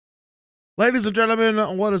Ladies and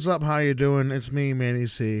gentlemen, what is up? How you doing? It's me, Manny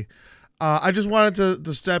C. I just wanted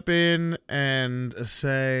to step in and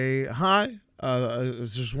say hi. I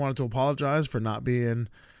just wanted to apologize for not being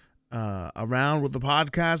around with the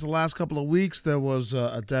podcast the last couple of weeks. There was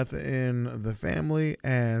a death in the family,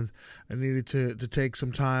 and I needed to take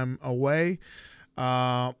some time away.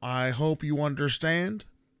 I hope you understand.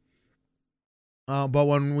 But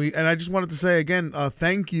I just wanted to say again,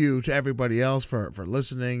 thank you to everybody else for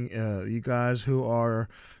listening. You guys who are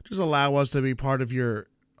just allow us to be part of your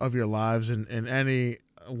lives in any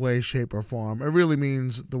way, shape, or form. It really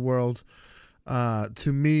means the world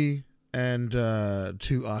to me and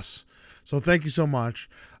to us. So thank you so much.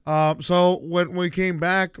 So when we came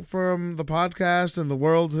back from the podcast and the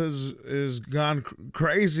world is gone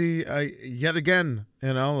crazy yet again,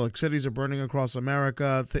 like cities are burning across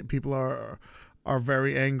America. People are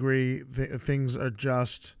very angry. Things are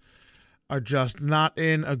just not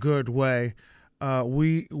in a good way.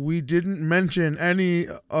 We didn't mention any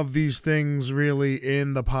of these things really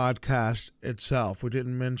in the podcast itself. We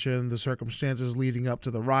didn't mention the circumstances leading up to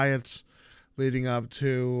the riots, leading up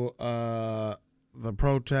to the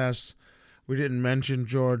protests. We didn't mention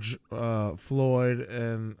George Floyd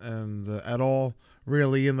and at all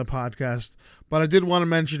really in the podcast, but I did want to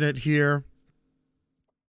mention it here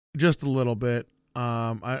just a little bit.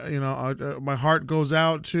 My heart goes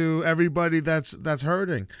out to everybody that's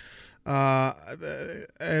hurting,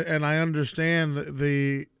 and I understand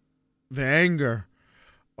the anger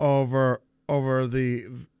over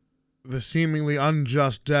the seemingly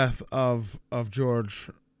unjust death of George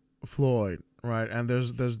Floyd, right? And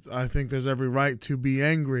I think there's every right to be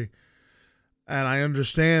angry, and I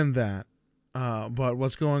understand that. But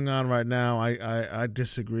what's going on right now, I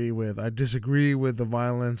disagree with. I disagree with the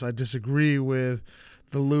violence. I disagree with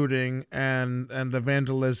the looting and the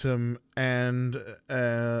vandalism, and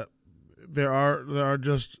there are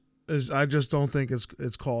just I just don't think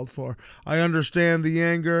it's called for. I understand the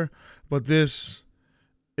anger, but this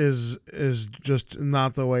is just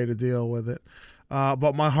not the way to deal with it.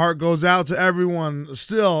 But my heart goes out to everyone.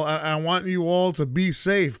 Still, I want you all to be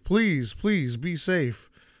safe. Please be safe.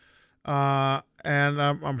 And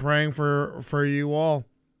I'm praying for you all,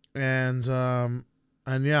 and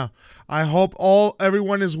yeah, I hope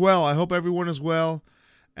everyone is well. I hope everyone is well,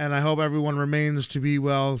 and I hope everyone remains to be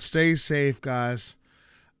well. Stay safe, guys.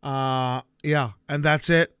 Yeah, and that's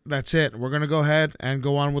it. We're gonna go ahead and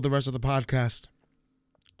go on with the rest of the podcast.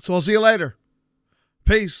 So I'll see you later.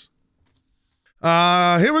 Peace.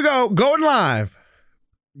 Here we go. Going live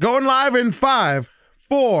in 5,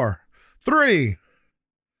 4, 3.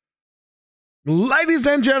 Ladies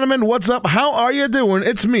and gentlemen, what's up? How are you doing?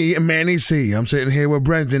 It's me, Manny C. I'm sitting here with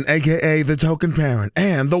Brendan, a.k.a. The Token Parent,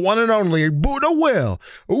 and the one and only Buddha Will.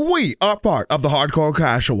 We are part of the Hardcore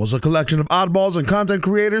Casuals, a collection of oddballs and content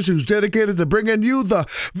creators who's dedicated to bringing you the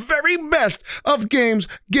very best of games,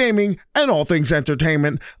 gaming, and all things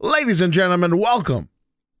entertainment. Ladies and gentlemen, welcome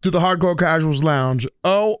to the Hardcore Casuals Lounge.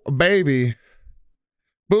 Oh, baby.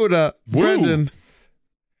 Buddha, Brendan.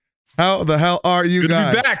 How the hell are you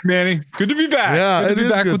guys? Good to be back, Manny. Good to be back. Yeah, good to be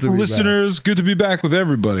back with the listeners. Good to be back with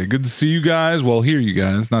everybody. Good to see you guys. Well, hear you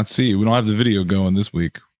guys, not see you. We don't have the video going this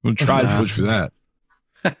week. We'll try to push for that.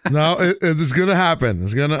 No, it's gonna happen.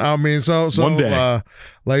 It's gonna. I mean, so one day.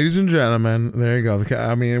 Ladies and gentlemen, there you go.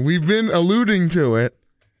 I mean, we've been alluding to it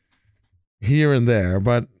here and there,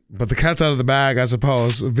 but the cat's out of the bag, I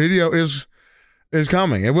suppose. Video is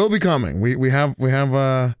coming. It will be coming. We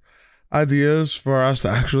have ideas for us to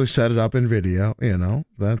actually set it up in video,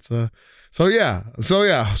 that's so yeah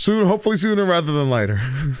soon, hopefully sooner rather than later.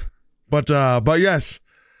 but yes,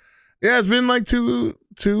 it's been like two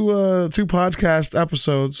podcast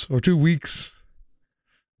episodes, or 2 weeks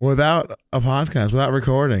without a podcast, without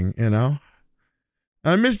recording.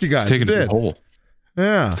 I missed you guys. It's taking its toll.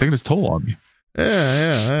 Yeah, it's taking its toll on me.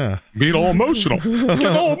 Yeah. Being all emotional. Getting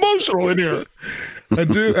all emotional in here. I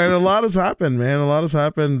do, and a lot has happened, man. A lot has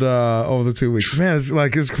happened over the 2 weeks, man. It's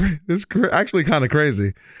actually kind of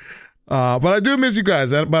crazy. But I do miss you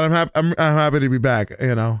guys. But I'm happy to be back. I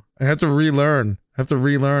have to relearn how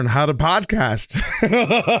to podcast.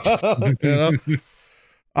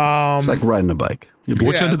 It's like riding a bike.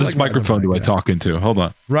 Which end of this microphone do I talk into? Hold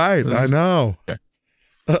on. Right, I know. Okay.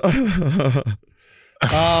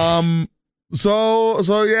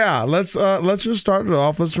 So yeah, let's just start it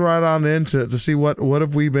off. Let's ride on into to see what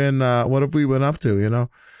have we been up to,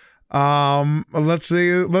 let's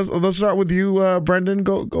see. Let's start with you, Brendan.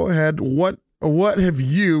 Go ahead. What have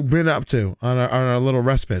you been up to on our little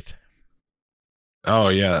respite? Oh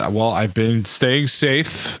yeah. Well, I've been staying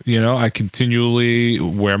safe. I continually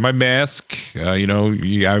wear my mask.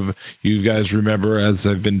 You guys remember as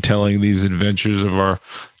I've been telling these adventures of our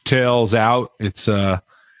tales out. It's I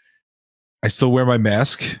still wear my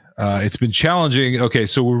mask. It's been challenging. Okay,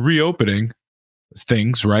 so we're reopening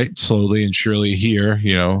things, right? Slowly and surely here,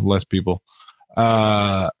 less people.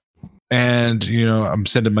 And I'm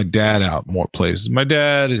sending my dad out more places. My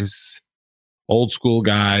dad is old school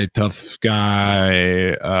guy, tough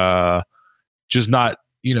guy, just not,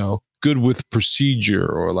 good with procedure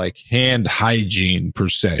or like hand hygiene per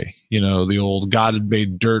se. The old God had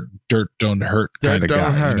made dirt don't hurt kind of guy.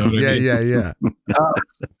 Hurt. You know what I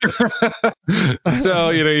mean? So,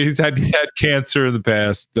 he's had cancer in the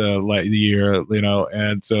past year,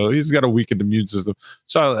 and so he's got a weakened immune system.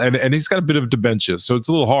 So, and he's got a bit of dementia. So it's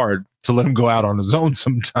a little hard to let him go out on his own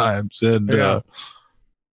sometimes. And,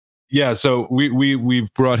 so we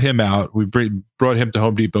brought him out. We brought him to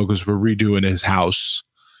Home Depot because we're redoing his house.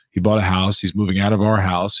 He bought a house. He's moving out of our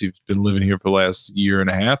house. He's been living here for the last year and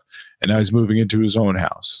a half, and now he's moving into his own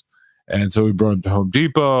house. And so we brought him to Home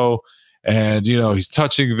Depot, and he's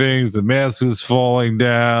touching things. The mask is falling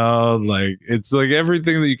down. Like it's like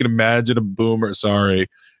everything that you can imagine a boomer. Sorry,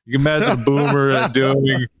 you can imagine a boomer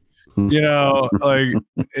doing. Like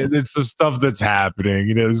it's the stuff that's happening.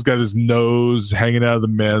 He's got his nose hanging out of the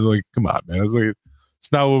mask. Like, come on, man.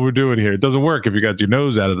 It's not what we're doing here. It doesn't work if you got your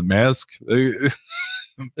nose out of the mask. It's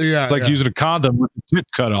like using a condom with the tip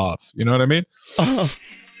cut off. You know what I mean?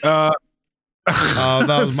 That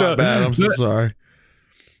was my bad. I'm so sorry.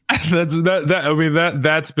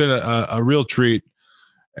 That's been a real treat.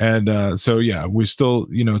 And we still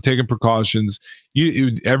taking precautions.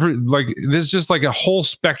 There's just like a whole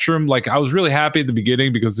spectrum. Like I was really happy at the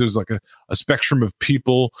beginning because there's like a spectrum of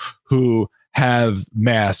people who have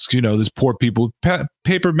masks. There's poor people with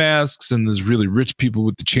paper masks, and there's really rich people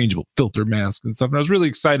with the changeable filter masks and stuff. And I was really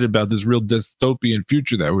excited about this real dystopian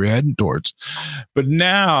future that we're heading towards. But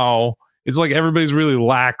now it's like everybody's really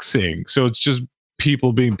laxing. So it's just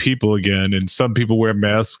people being people again, and some people wear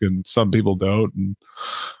masks and some people don't. And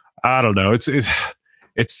I don't know. It's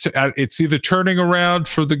either turning around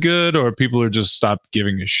for the good or people are just stopped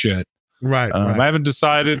giving a shit. Right. I haven't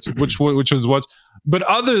decided which one's what. But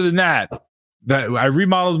other than that I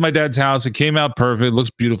remodeled my dad's house. It came out perfect. It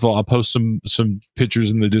looks beautiful. I'll post some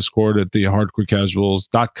pictures in the Discord at the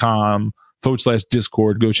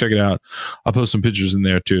hardcorecasuals.com/Discord. Go check it out. I'll post some pictures in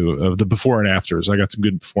there too of the before and afters. I got some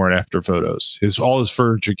good before and after photos. All his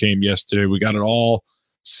furniture came yesterday. We got it all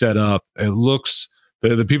set up. It looks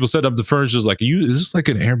the people set up the furniture is like, is this like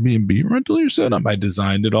an Airbnb rental you're setting up? I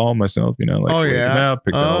designed it all myself, picked all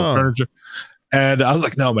the furniture. And I was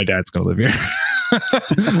like, no, my dad's gonna live here.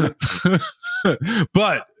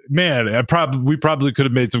 But man, we probably could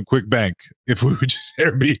have made some quick bank if we would just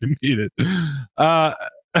Airbnb it. But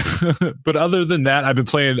other than that, I've been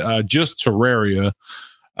playing just Terraria.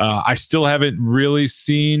 I still haven't really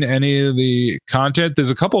seen any of the content. There's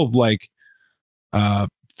a couple of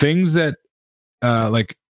things that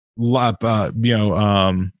what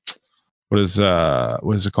is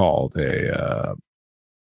it called?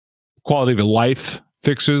 Quality of life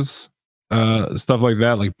fixes. Stuff like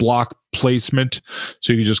that, like block placement.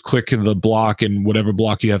 So you can just click in the block, and whatever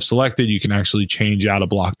block you have selected, you can actually change out a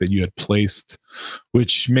block that you had placed,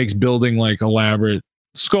 which makes building like elaborate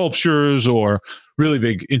sculptures or really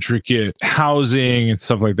big, intricate housing and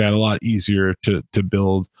stuff like that a lot easier to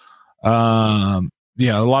build. A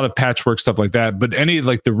lot of patchwork stuff like that. But any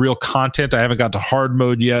like the real content, I haven't got to hard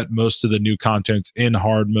mode yet. Most of the new content's in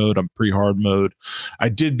hard mode. I'm pre-hard mode. I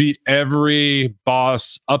did beat every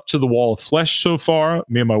boss up to the Wall of Flesh so far.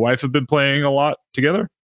 Me and my wife have been playing a lot together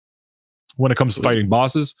when it comes to fighting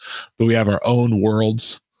bosses. But we have our own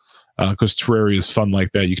worlds because Terraria is fun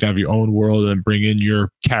like that. You can have your own world and bring in your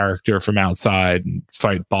character from outside and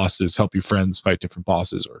fight bosses, help your friends fight different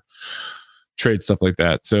bosses, or trade stuff like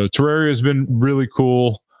that. So Terraria has been really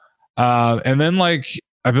cool. And then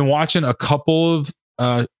I've been watching a couple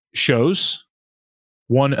of shows.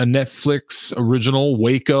 One, a Netflix original,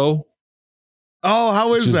 Waco. Oh,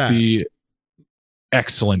 how is that?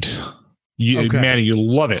 Excellent. Manny, you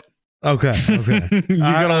love it. Okay. You're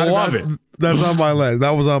gonna love it. That's on my list.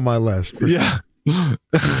 That was on my list. Yeah.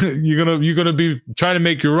 You're gonna be trying to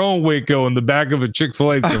make your own Waco in the back of a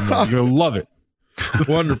Chick-fil-A somewhere. You're gonna love it.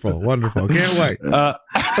 Wonderful. Can't wait. Oh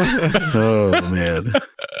man.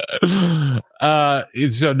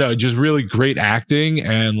 Just really great acting,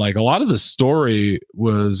 and like a lot of the story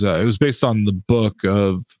was it was based on the book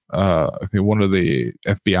of I think one of the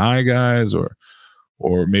FBI guys or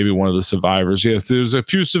maybe one of the survivors. Yes, there's a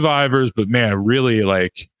few survivors, but man, really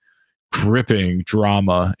like gripping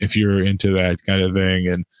drama if you're into that kind of thing.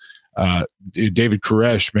 And David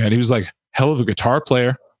Koresh, man, he was like hell of a guitar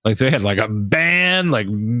player. Like they had like a band, like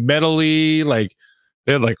metally, like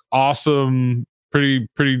they had like awesome, pretty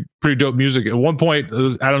dope music. At one point,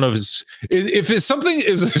 I don't know if it's something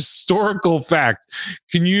is a historical fact.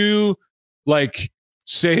 Can you like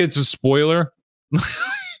say it's a spoiler?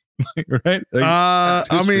 Right?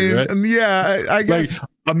 Like, history, right? Yeah, I guess like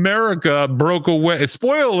America broke away.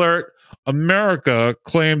 Spoiler alert: America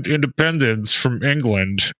claimed independence from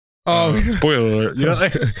England. Oh, spoiler! You know,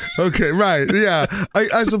 okay, right? Yeah,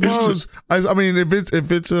 I suppose. I mean, if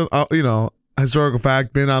it's a historical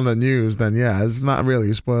fact been on the news, then yeah, it's not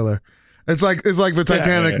really a spoiler. It's like the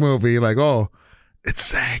Titanic movie. Like, oh, it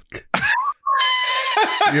sank.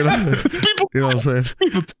 You know what I'm saying?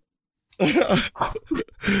 Oh, what do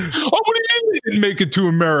you mean they didn't make it to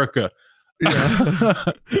America? Yeah,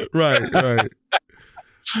 right.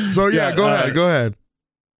 So yeah, go ahead.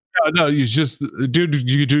 No, he's just dude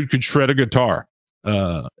could shred a guitar.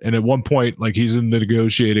 And at one point, like he's in the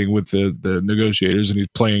negotiating with the negotiators, and he's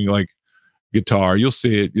playing like guitar. You'll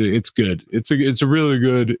see it. It's good. It's a really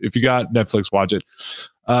good. If you got Netflix, watch it.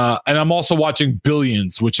 And I'm also watching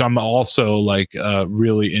Billions, which I'm also like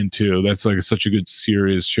really into. That's like such a good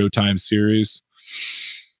series, Showtime series.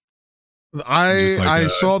 I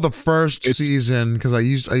saw the first season because I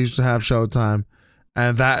used to have Showtime,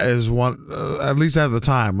 and that is one, at least at the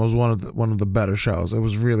time, was one of the better shows. It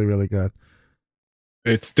was really, really good.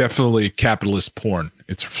 It's definitely capitalist porn.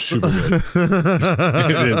 It's super good.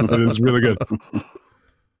 It is really good.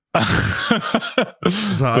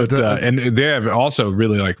 But and they have also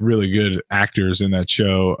really good actors in that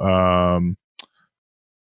show.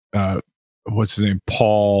 What's his name?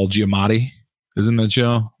 Paul Giamatti is in that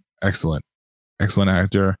show. Excellent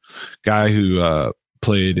actor. Guy who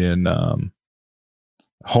played in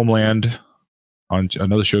Homeland on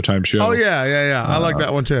another Showtime show. Oh yeah. I like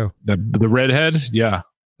that one too. The redhead, yeah.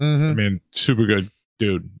 Mm-hmm. I mean, super good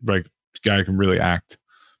dude. Like, guy can really act.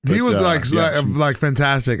 But, he was like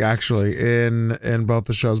fantastic actually in both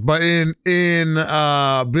the shows, but in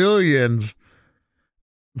Billions,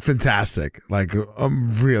 fantastic, like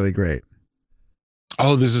really great.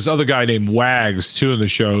 Oh, there's this other guy named Wags too in the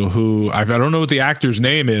show who I don't know what the actor's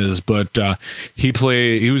name is, but he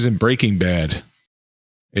was in Breaking Bad.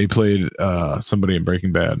 He played somebody in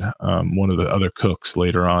Breaking Bad, one of the other cooks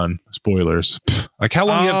later on. Spoilers. Like, how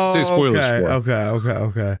long do you have to say spoilers for?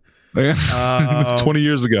 Okay. 20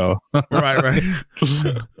 years ago. right.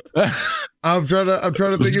 I'm trying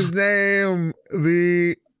to think his name.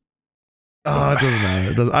 It doesn't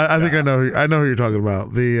matter. I think I know who you're talking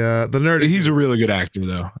about. The nerd. He's a really good actor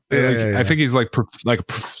though. Yeah. I think he's like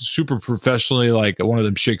super professionally, like one of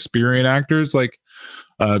them Shakespearean actors. Like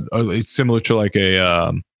it's similar to like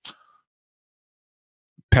a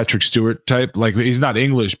Patrick Stewart type. Like, he's not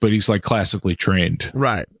English, but he's like classically trained.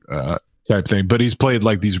 Right. Type thing, but he's played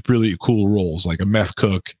like these really cool roles, like a meth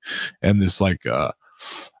cook, and this like I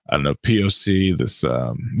don't know, POC. This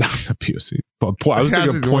not the POC. I was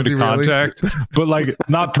thinking point of contact, really? But like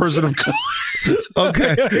not person of color.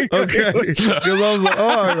 Okay. Because I was like,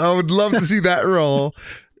 I would love to see that role.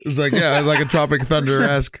 It's like, yeah, it's like a Tropic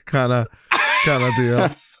Thunder-esque kind of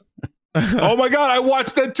deal. Oh my god, I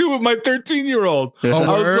watched that too with my 13-year-old. I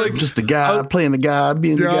was like, just the guy playing the guy,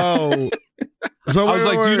 being the guy. So I was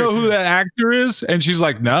like, do you know who that actor is? And she's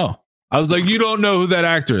like, no. I was like, you don't know who that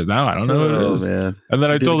actor is? No, I don't know who it is. Man. And then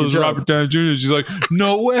I told her it was Robert Downey Jr. She's like,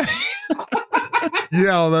 no way.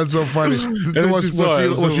 Yeah, that's so funny.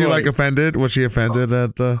 Was she like offended? Was she offended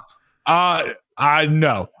at no, I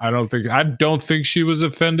don't think she was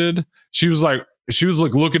offended. She was like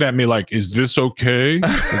looking at me like, is this okay?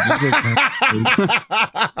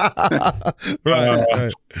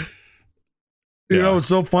 Right. You know, it's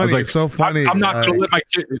so funny. It's so funny. I'm not going to let my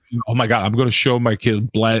kid. Oh my god, I'm going to show my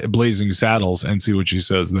kid Blazing Saddles and see what she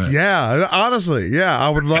says then. Yeah, honestly, yeah,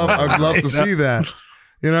 I'd love to see that.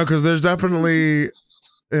 You know, because there's definitely,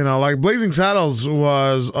 you know, like Blazing Saddles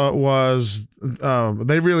was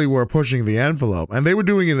they really were pushing the envelope, and they were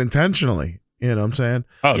doing it intentionally. You know what I'm saying?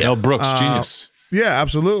 Oh, Mel Brooks, genius. Yeah,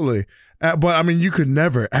 absolutely. But I mean, you could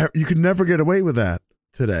never get away with that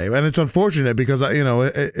today, and it's unfortunate because you know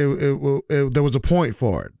it there was a point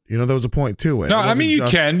for it. You know, there was a point to it. No, I mean you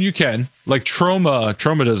can like Trauma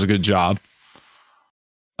does a good job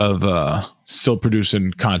of still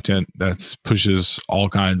producing content that pushes all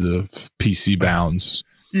kinds of PC bounds.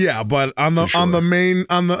 Yeah, but on the main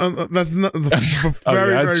that's not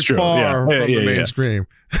very far from the mainstream.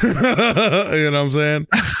 You know what I'm saying?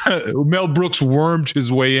 Mel Brooks wormed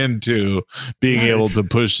his way into being able to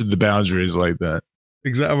push the boundaries like that.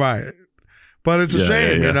 Exactly right. But it's a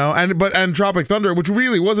shame, you know. And Tropic Thunder, which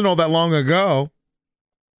really wasn't all that long ago.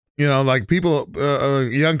 You know, like people,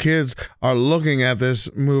 young kids are looking at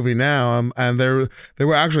this movie now, and they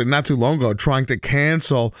were actually not too long ago trying to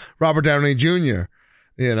cancel Robert Downey Jr.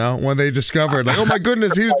 You know, when they discovered, like, oh my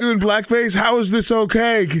goodness, he was doing blackface. How is this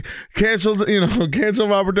okay? Cancel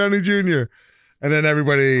Robert Downey Jr. And then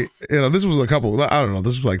everybody, you know, this was I don't know,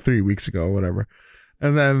 this was like 3 weeks ago or whatever.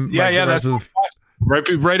 And then that's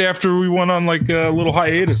right after we went on like a little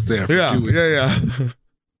hiatus there. Yeah. And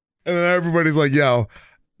then everybody's like, yo,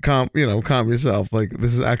 calm yourself. Like,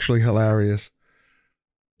 this is actually hilarious.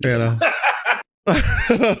 You know?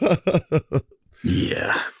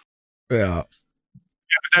 Yeah.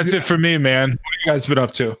 That's it for me, man. What have you guys been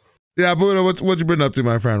up to? Yeah, Buddha, what you been up to,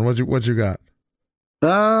 my friend? What you got?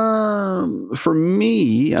 For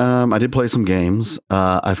me, I did play some games.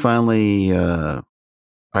 I finally,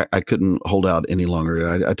 I couldn't hold out any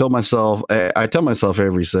longer. I told myself, I tell myself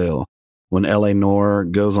every sale when LA Noire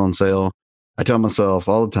goes on sale, I tell myself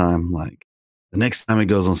all the time, like, the next time it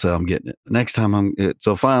goes on sale, I'm getting it. The next time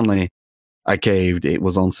so finally I caved. It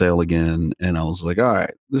was on sale again. And I was like, all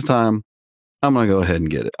right, this time I'm going to go ahead and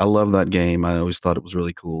get it. I love that game. I always thought it was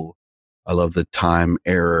really cool. I love the time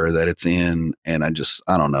era that it's in. And I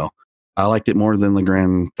don't know. I liked it more than the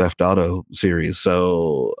Grand Theft Auto series.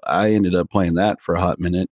 So I ended up playing that for a hot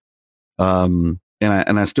minute. And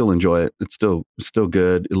I still enjoy it. It's still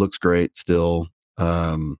good. It looks great still.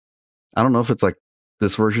 I don't know if it's like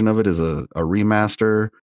this version of it is a remaster.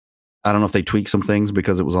 I don't know if they tweaked some things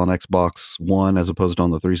because it was on Xbox One as opposed to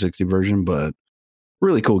on the 360 version, but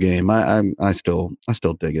really cool game. I still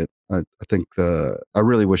dig it. I think I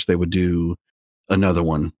really wish they would do another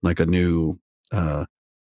one, like a new an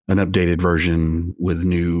updated version with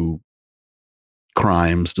new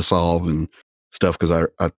crimes to solve and stuff, because I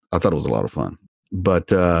thought it was a lot of fun. But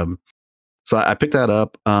so I picked that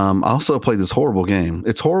up. I also played this horrible game.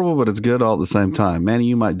 It's horrible, but it's good all at the same time. Manny,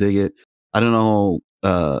 you might dig it. I don't know,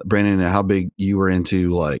 Brandon, how big you were into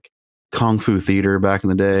like Kung Fu theater back in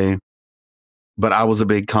the day, but I was a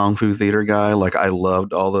big Kung Fu theater guy. Like, I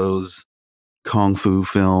loved all those Kung Fu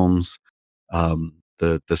films,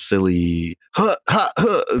 the silly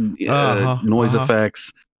noise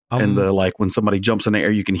effects, and the, like, when somebody jumps in the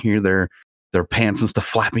air, you can hear their pants and stuff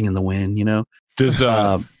flapping in the wind, you know? Does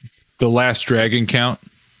The Last Dragon count?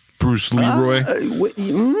 Bruce Leroy?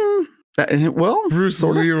 Well, Bruce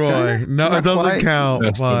Leroy. No, it doesn't count.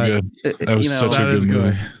 That's so good. That was such a good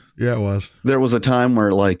movie. Yeah, it was. There was a time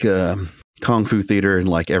where, like, Kung Fu theater and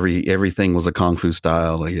like everything was a Kung Fu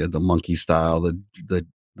style. Like, you had the monkey style, the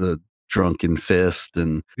drunken fist,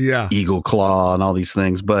 and eagle claw, and all these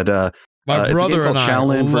things. But my brother and I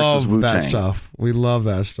love that stuff. We love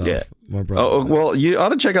that stuff. Yeah, my brother. Oh well, you ought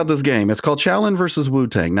to check out this game. It's called Shaolin versus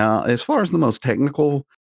Wu-Tang. Now, as far as the most technical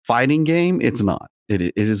fighting game, it's not.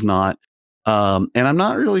 It is not. And I'm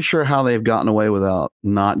not really sure how they've gotten away without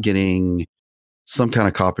not getting some kind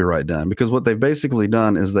of copyright done, because what they've basically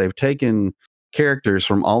done is they've taken characters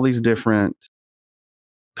from all these different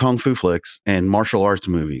Kung Fu flicks and martial arts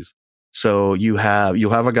movies. So you'll have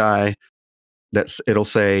a guy it'll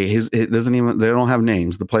say they don't have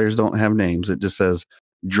names. The players don't have names. It just says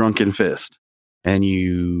Drunken Fist, and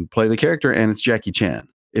you play the character, and it's Jackie Chan.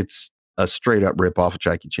 It's a straight up rip off of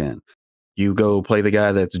Jackie Chan. You go play the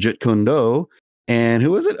guy that's Jeet Kune Do, and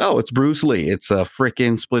who is it? Oh, it's Bruce Lee. It's a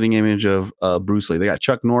freaking splitting image of Bruce Lee. They got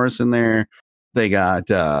Chuck Norris in there. They got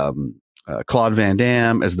Claude Van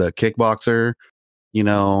Damme as the kickboxer. You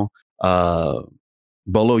know,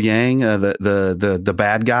 Bolo Yang, the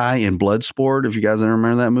bad guy in Bloodsport. If you guys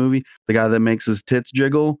remember that movie, the guy that makes his tits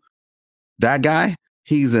jiggle, that guy,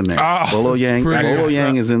 he's in there. Bolo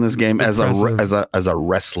Yang is in this game as a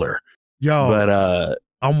wrestler. Yo, but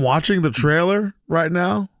I'm watching the trailer right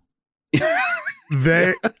now.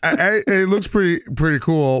 It looks pretty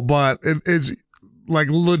cool, but it's like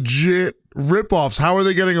legit rip-offs. How are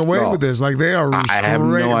they getting away with this? Like, they are. I have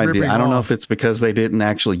no idea. I don't know if it's because they didn't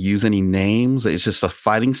actually use any names. It's just a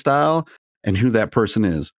fighting style and who that person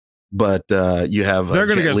is. But you have they're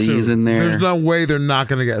going to get sued in there. There's no way they're not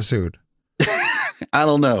going to get sued. I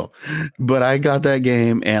don't know, but I got that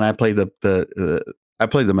game and I played I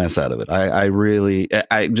played the mess out of it. I really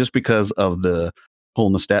just because of the whole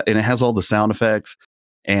nostalgia, and it has all the sound effects,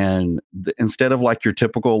 and instead of like your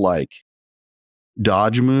typical like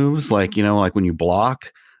dodge moves, like, you know, like when you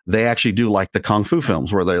block, they actually do like the Kung Fu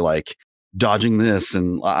films where they're like dodging this,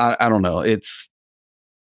 and I don't know.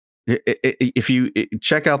 If you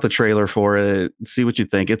check out the trailer for it, see what you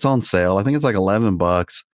think. It's on sale. I think it's like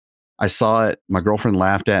 $11. I saw it. My girlfriend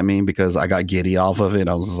laughed at me because I got giddy off of it.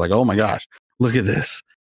 I was just like, oh my gosh, look at this.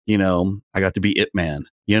 I got to be It Man.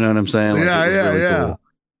 You know what I'm saying? Like, Yeah, it was yeah, really yeah.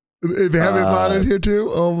 cool. They have it modded here too?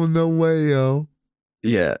 Oh, no way, yo.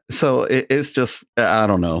 Yeah. So it's just, I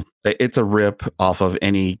don't know. It's a rip off of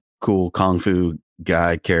any cool Kung Fu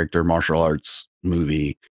guy character martial arts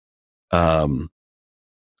movie. But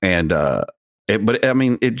I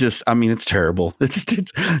mean, it's terrible. It's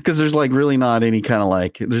because there's like really not any kind of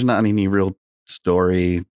like, there's not any real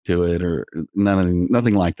story to it or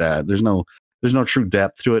nothing like that. There's no true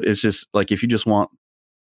depth to it. It's just like, if you just want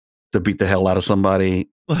to beat the hell out of somebody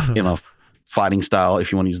in a fighting style,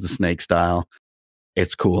 if you want to use the snake style,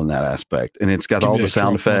 it's cool in that aspect. And it's got all the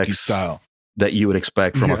sound effects that you would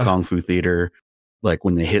expect from a Kung Fu theater. Like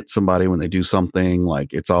when they hit somebody, when they do something,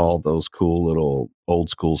 like it's all those cool little old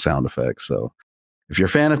school sound effects. So if you're a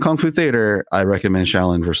fan of Kung Fu theater, I recommend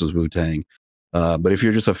Shaolin versus Wu-Tang. But if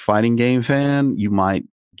you're just a fighting game fan, you might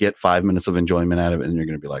get 5 minutes of enjoyment out of it, and you're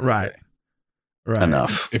going to be like, right, okay, right,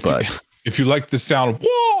 enough. If you like the sound of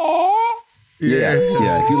yeah,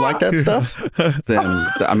 if you like that stuff, then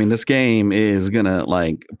I mean, this game is gonna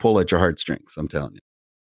like pull at your heartstrings. I'm telling you.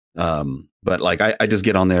 But like, I just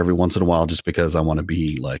get on there every once in a while just because I want to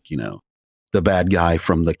be like, the bad guy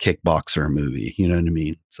from the Kickboxer movie. You know what I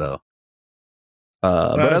mean? So,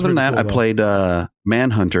 but other than that, I played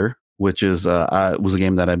Manhunter, which is was a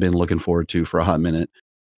game that I've been looking forward to for a hot minute.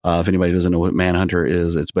 If anybody doesn't know what Manhunter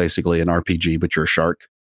is, it's basically an RPG, but you're a shark.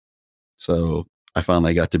 So I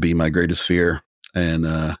finally got to be my greatest fear,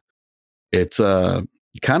 and it's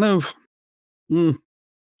kind of, I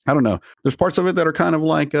don't know. There's parts of it that are kind of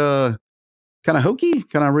like kind of hokey,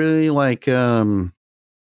 kind of really like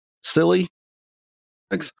silly,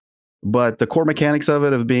 but the core mechanics of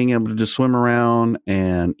it, of being able to just swim around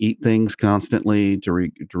and eat things constantly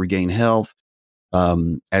to regain health,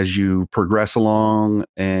 as you progress along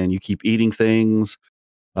and you keep eating things,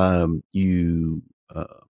 you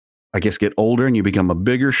I guess get older and you become a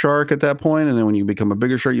bigger shark at that point. And then when you become a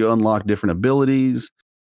bigger shark, you unlock different abilities,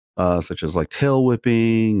 such as like tail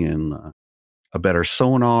whipping and a better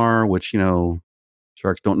sonar, which,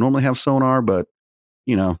 sharks don't normally have sonar, but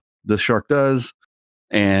this shark does.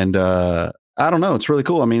 And I don't know, it's really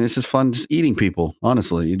cool. I mean, it's just fun just eating people.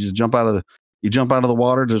 Honestly, you just jump out of the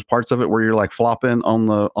water. There's parts of it where you're like flopping on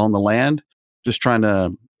the land, just trying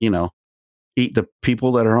to, eat the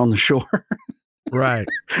people that are on the shore. Right.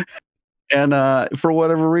 And for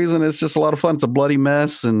whatever reason, it's just a lot of fun. It's a bloody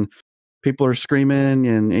mess, and people are screaming.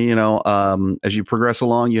 And as you progress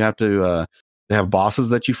along, you have to they have bosses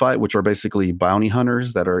that you fight, which are basically bounty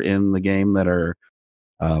hunters that are in the game that are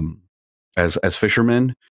as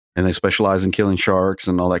fishermen, and they specialize in killing sharks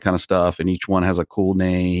and all that kind of stuff. And each one has a cool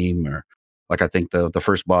name, or like I think the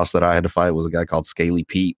first boss that I had to fight was a guy called Scaly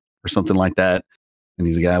Pete or something like that. And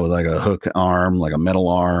he's a guy with like a hook arm, like a metal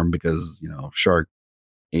arm, because shark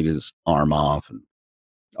ate his arm off and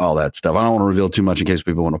all that stuff. I don't want to reveal too much in case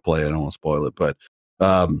people want to play it. I don't want to spoil it, but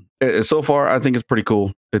so far I think it's pretty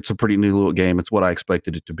cool. It's a pretty new little game. It's what I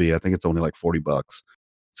expected it to be. I think it's only like $40.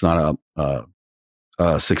 It's not a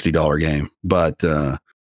 $60 game, but I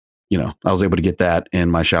was able to get that in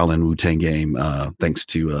my Shaolin Wu-Tang game thanks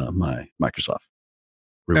to my Microsoft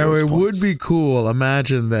rewards points. Would be cool.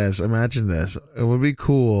 Imagine this. It would be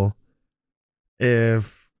cool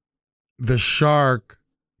if the shark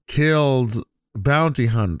killed bounty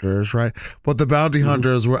hunters, right? But the bounty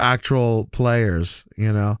hunters were actual players,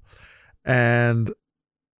 and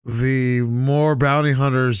the more bounty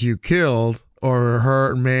hunters you killed or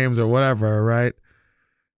hurt, maimed, or whatever, right?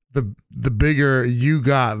 The bigger you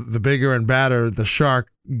got, the bigger and badder the shark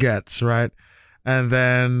gets, right? And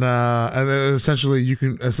then essentially you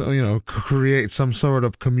can create some sort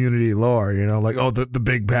of community lore, like, oh, the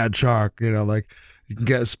big bad shark, like you can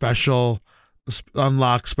get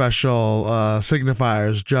unlock special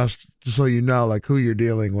signifiers just so like who you're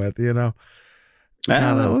dealing with, that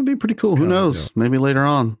would be pretty cool. Who knows? Maybe later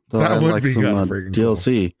on that would be some Cool.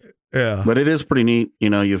 DLC. Yeah, but it is pretty neat.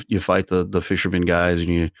 You fight the fisherman guys,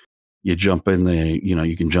 and you jump in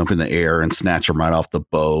you can jump in the air and snatch them right off the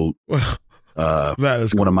boat. That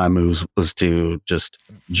is cool. One of my moves was to just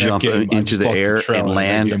jump into the air and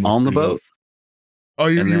land on the boat. Oh,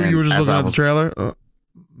 you were just looking at the trailer,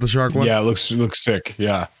 the shark one. Yeah, it looks sick.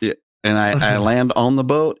 Yeah. And I land on the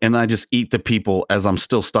boat, and I just eat the people as I'm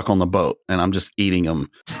still stuck on the boat, and I'm just eating them,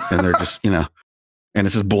 and they're just and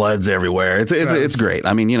it's just blood's everywhere. It's great.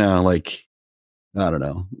 I mean, like, I don't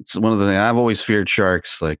know. It's one of the things I've always feared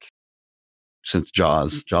sharks, like since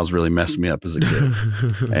Jaws. Jaws really messed me up as a kid,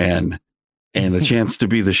 and the chance to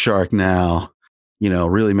be the shark now,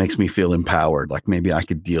 really makes me feel empowered. Like maybe I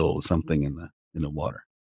could deal with something in the water.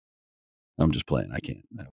 I'm just playing. I can't.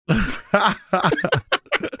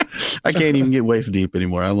 I can't even get waist deep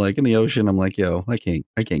anymore. I'm like in the ocean. I'm like, yo, I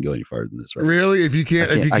can't go any farther than this. Right? Really? If you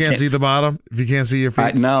can't see the bottom, if you can't see your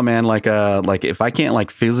feet, no, man. Like if I can't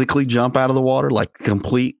like physically jump out of the water, like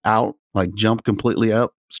complete out, like jump completely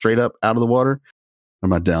up, straight up out of the water, I'm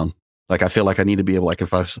not down. Like I feel like I need to be able, like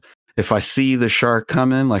if I see the shark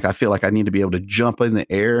coming, like I feel like I need to be able to jump in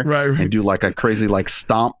the air, right. and do like a crazy like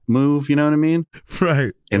stomp move. You know what I mean?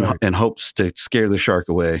 Right. In hopes to scare the shark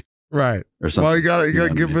away. Right. Or something. Well, you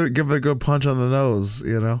gotta give it a good punch on the nose.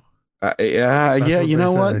 You know. Yeah. You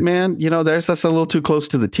know what, man? You know, that's a little too close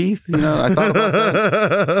to the teeth. You know, I thought about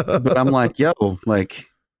that, but I'm like, yo, like,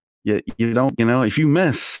 you don't, you know, if you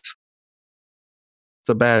miss, it's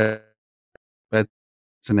a bad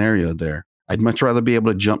scenario there. I'd much rather be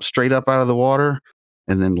able to jump straight up out of the water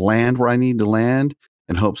and then land where I need to land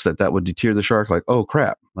in hopes that would deter the shark. Like, oh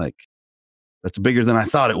crap, like that's bigger than I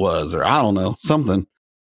thought it was, or I don't know, something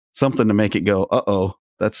to make it go, uh-oh,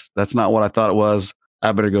 that's not what I thought it was.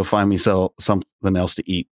 I better go find me something else to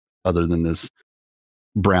eat other than this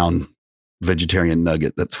brown vegetarian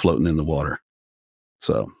nugget that's floating in the water.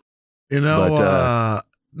 So, you know,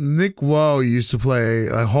 Nick Woe used to play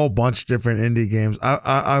a whole bunch of different indie games.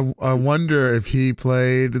 I wonder if he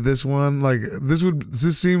played this one. Like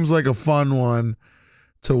this seems like a fun one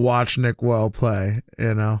to watch Nick Woe play.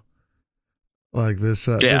 You know, like this.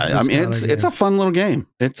 Yeah, I mean it's a fun little game.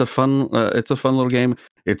 It's a fun little game.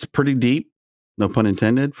 It's pretty deep, no pun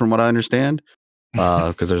intended, from what I understand.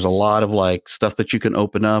 Because there's a lot of like stuff that you can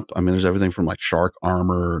open up. I mean, there's everything from like shark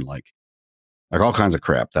armor and like all kinds of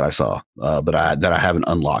crap that I saw, but I haven't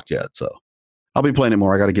unlocked yet. So I'll be playing it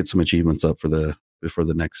more. I got to get some achievements up before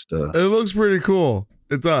the next. It looks pretty cool.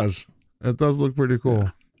 It does. It does look pretty cool.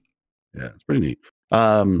 Yeah, it's pretty neat.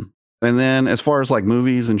 And then as far as like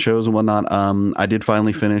movies and shows and whatnot, I did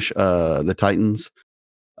finally finish the Titans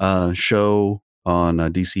show on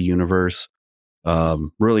DC Universe.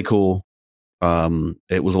 Really cool.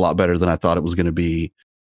 It was a lot better than I thought it was going to be.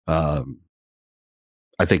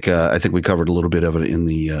 I think we covered a little bit of it in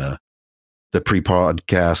the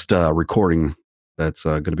pre-podcast recording that's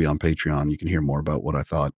going to be on Patreon. You can hear more about what I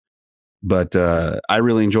thought. But I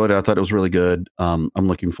really enjoyed it. I thought it was really good. I'm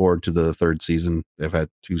looking forward to the third season. They've had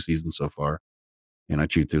 2 seasons so far, and I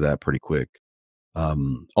chewed through that pretty quick.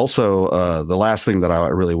 Also, the last thing that I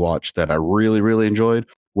really watched that I really, really enjoyed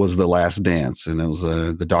was The Last Dance, and it was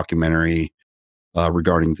the documentary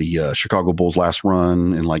regarding the Chicago Bulls' last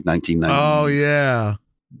run in like 1990. Oh yeah,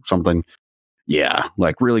 something. Yeah,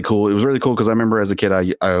 like really cool. It was really cool because I remember as a kid,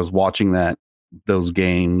 I was watching those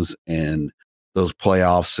games and those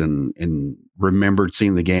playoffs and remembered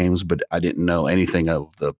seeing the games, but I didn't know anything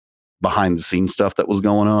of the behind the scenes stuff that was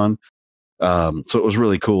going on. So it was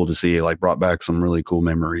really cool to see. It like brought back some really cool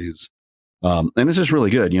memories. And it's just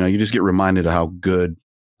really good. You know, you just get reminded of how good,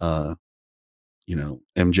 MJ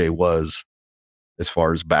was as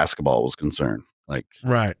far as basketball was concerned. Like,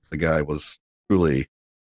 right. The guy was truly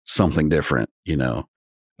something different, you know.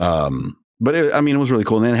 But it was really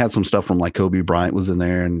cool. And then it had some stuff from like Kobe Bryant was in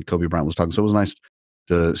there, and Kobe Bryant was talking. So it was nice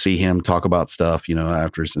to see him talk about stuff, you know,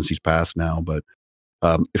 since he's passed now. But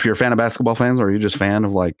if you're a fan of basketball fans, or you're just a fan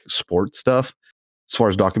of like sports stuff, as far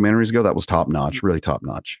as documentaries go, that was top notch, really top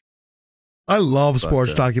notch. I love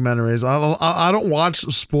sports documentaries. I don't watch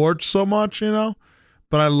sports so much, you know,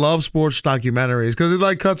 but I love sports documentaries because it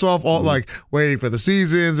like cuts off all like waiting for the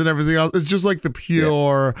seasons and everything else. It's just like the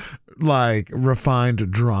pure, like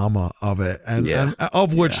refined drama of it, and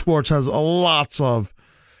of which sports has lots of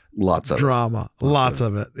drama, lots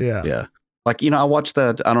of it. Yeah, yeah. Like, you know, I watched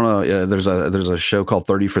that. I don't know. There's a show called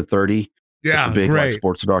 30 for 30. Yeah, it's a big like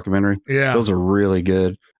sports documentary. Yeah, those are really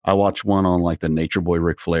good. I watched one on like the Nature Boy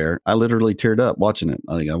Ric Flair. I literally teared up watching it.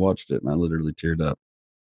 I think I watched it and I literally teared up.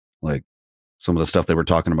 Like some of the stuff they were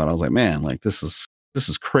talking about, I was like, man, like this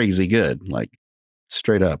is crazy good. Like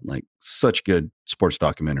straight up, like such good sports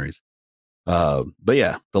documentaries. But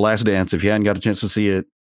yeah, The Last Dance. If you hadn't got a chance to see it,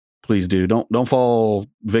 please do. Don't fall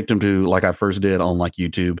victim to like I first did on like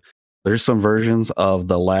YouTube. There's some versions of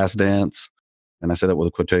The Last Dance, and I say that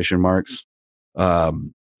with quotation marks,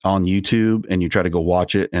 on YouTube, and you try to go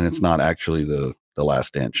watch it, and it's not actually the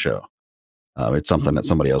Last Dance show. It's something that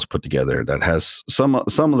somebody else put together that has some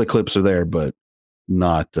of the clips are there, but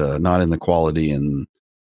not in the quality and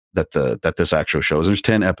that this actual show is. There's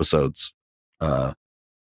 10 episodes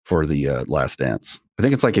for the Last Dance. I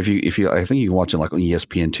think it's like if you I think you can watch it like on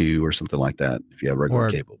ESPN2 or something like that if you have regular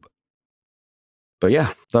cable. But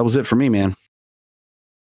yeah, that was it for me, man.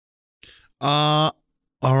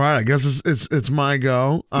 All right, I guess it's my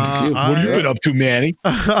go. What have you been up to, Manny?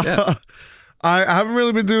 I haven't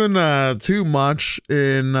really been doing too much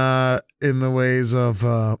in the ways of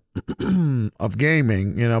of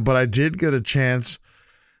gaming, but I did get a chance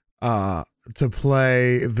to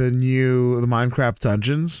play the Minecraft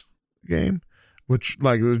Dungeons game, which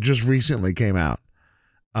like just recently came out.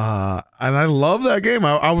 And I love that game.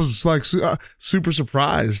 I was like super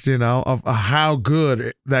surprised, of how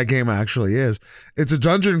good that game actually is. It's a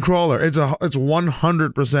dungeon crawler. It's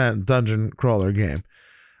 100% dungeon crawler game.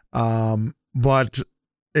 But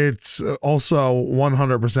it's also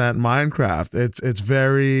 100% Minecraft. It's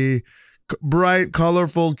very bright,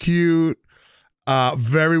 colorful, cute,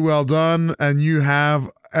 very well done, and you have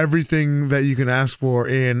everything that you can ask for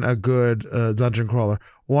in a good dungeon crawler.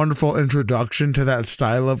 Wonderful introduction to that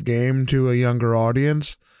style of game to a younger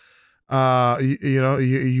audience.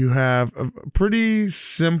 You have a pretty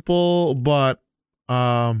simple but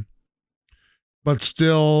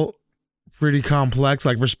still pretty complex,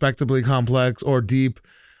 like respectably complex or deep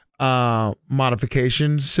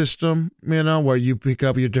modification system, where you pick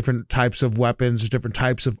up your different types of weapons, different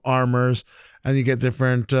types of armors, and you get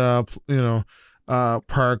different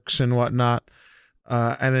perks and whatnot,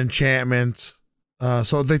 and enchantments.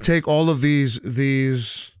 So they take all of these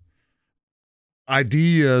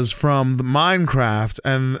ideas from the Minecraft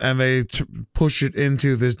and they push it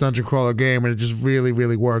into this dungeon crawler game, and it just really,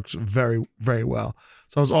 really works very, very well.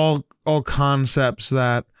 So it's all concepts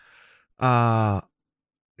that a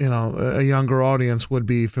younger audience would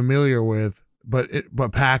be familiar with,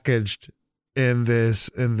 but packaged in this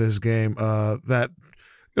game. That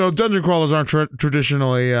dungeon crawlers aren't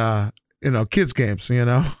traditionally kids games,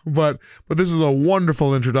 but this is a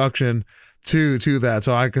wonderful introduction to that.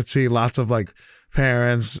 So I could see lots of like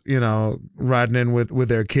parents, riding in with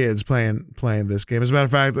their kids playing this game. As a matter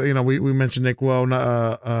of fact, we mentioned Nick Woe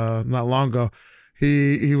not long ago.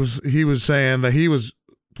 He was saying that he was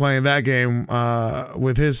playing that game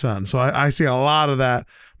with his son. So I see a lot of that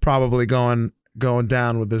probably going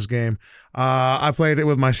down with this game. I played it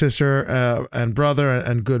with my sister and brother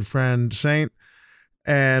and good friend Saint.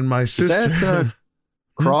 And my sister. Is that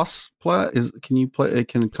cross play?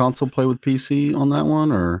 Can console play with PC on that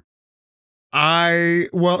one, or?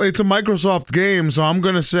 It's a Microsoft game, so I'm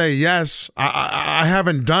gonna say yes. I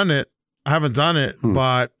haven't done it.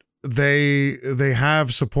 But they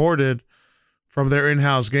have supported from their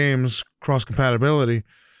in-house games cross compatibility.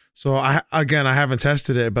 So I haven't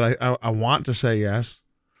tested it, but I want to say yes.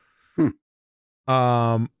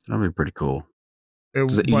 That'd be pretty cool. You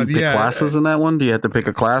pick classes in that one? Do you have to pick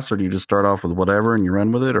a class, or do you just start off with whatever and you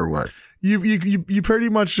run with it, or what? You pretty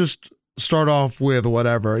much just start off with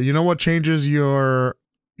whatever. You know what changes your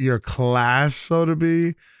class, so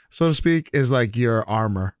to speak, is like your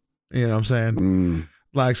armor. You know what I'm saying?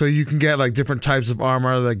 Like, so you can get like different types of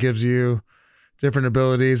armor that gives you different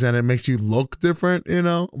abilities, and it makes you look different.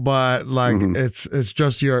 But like it's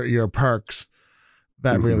just your perks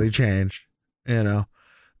that really change.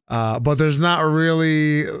 But there's not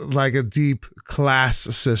really like a deep class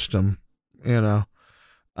system,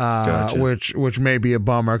 Gotcha. which may be a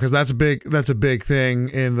bummer, because that's a big thing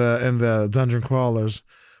in the dungeon crawlers.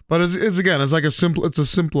 But it's like it's a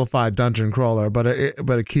simplified dungeon crawler, but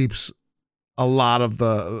it keeps a lot of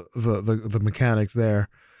the mechanics there.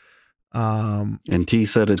 And T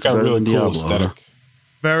said it's got better really than cool Diablo. aesthetic.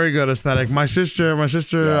 Very good aesthetic. My sister,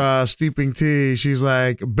 Steeping Tea, she's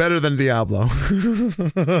like, better than Diablo. It's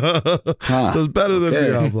better than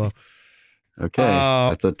Diablo. Okay,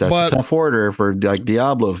 that's a tough order for like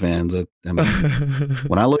Diablo fans.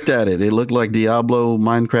 When I looked at it, it looked like Diablo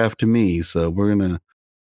Minecraft to me. So I'm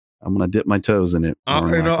gonna dip my toes in it. I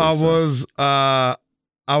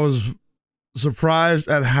was surprised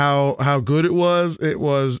at how good it was. It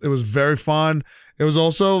was very fun. It was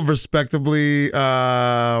also respectably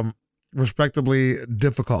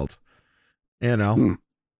difficult, like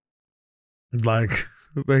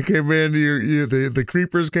they came in, the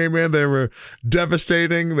creepers came in, they were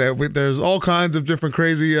devastating. There's all kinds of different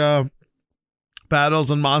crazy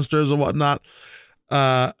battles and monsters and whatnot.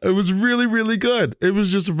 It was really, really good. It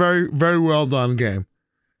was just a very, very well done game.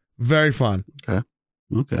 Very fun.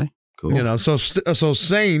 Okay, cool. So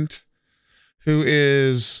Saint, who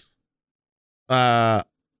is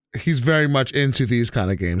he's very much into these kind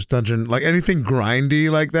of games, dungeon, like anything grindy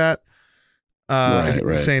like that.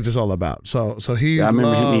 Right. Saint is all about. So he. I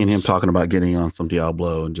remember me and him talking about getting on some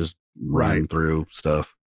Diablo and just running through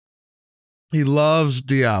stuff. He loves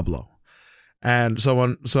Diablo, and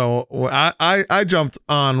so I jumped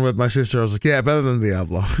on with my sister. I was like, yeah, better than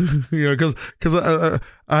Diablo, because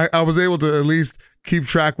I was able to at least keep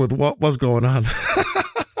track with what was going on.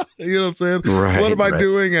 You know what I'm saying? Right, What am I right.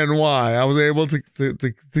 doing and why? I was able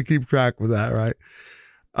to keep track with that, right?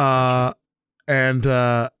 And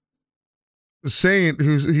Saint,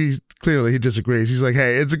 he clearly disagrees. He's like,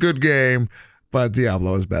 hey, it's a good game, but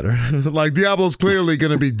Diablo is better. Like Diablo's clearly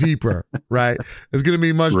going to be deeper, right? It's going to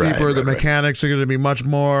be much Right, deeper. right, The right. mechanics are going to be much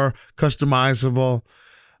more customizable.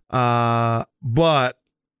 But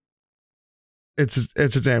it's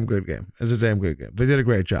a damn good game. It's a damn good game. They did a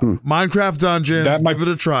great job. Minecraft Dungeons, give it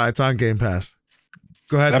a try. It's on Game Pass.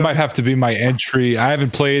 Go ahead. That might have to be my entry. I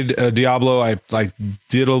haven't played Diablo. I like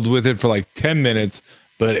diddled with it for like 10 minutes,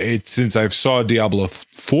 but since I saw Diablo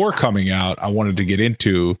 4 coming out, I wanted to get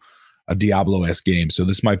into a Diablo-esque game. So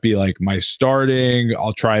this might be like my starting.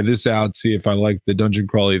 I'll try this out, see if I like the dungeon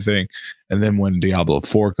crawly thing. And then when Diablo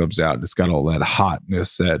 4 comes out, it's got all that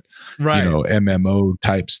hotness, that MMO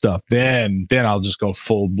type stuff. Then I'll just go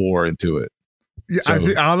full bore into it. Yeah, So I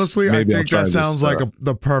think honestly, I maybe I'll think try that this, sounds like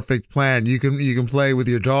the perfect plan. You can play with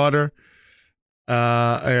your daughter.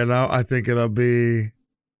 I think it'll be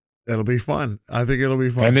fun. I think it'll be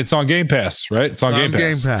fun. And it's on Game Pass, right? It's on Game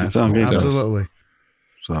Pass. It's on Game Pass. Absolutely.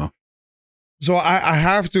 So I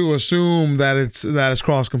have to assume that it's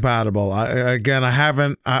cross compatible. I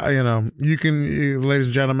haven't. You can, ladies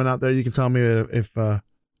and gentlemen out there, you can tell me if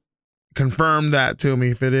confirm that to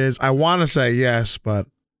me if it is. I want to say yes, but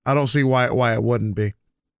I don't see why it wouldn't be.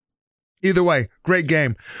 Either way, great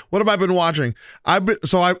game. What have I been watching? I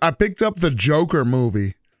picked up the Joker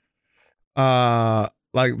movie.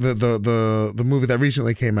 Like the movie that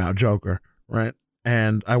recently came out, Joker, right?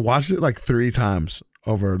 And I watched it like 3 times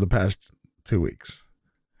over the past 2 weeks.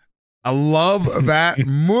 I love that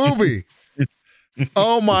movie.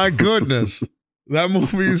 Oh my goodness. That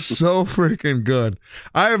movie is so freaking good.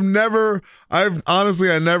 I never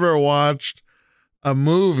watched a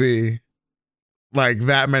movie like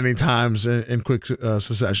that many times in quick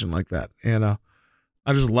succession like that.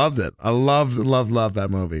 I just loved it. I loved that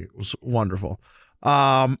movie. It was wonderful. So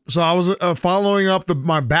I was following up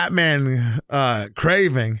my Batman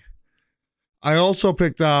craving. I also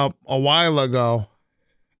picked up a while ago.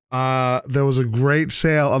 There was a great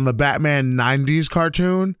sale on the Batman 90s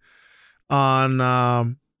cartoon on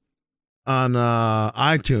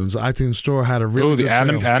iTunes. The iTunes store had a really good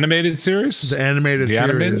sale. Animated series? The animated series.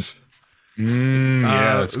 Animated?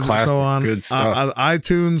 Yeah, that's classic. So good stuff.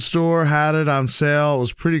 iTunes store had it on sale. It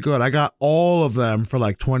was pretty good. I got all of them for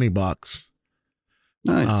like $20.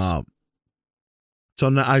 Nice. So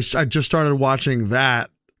now I just started watching that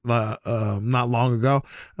not long ago.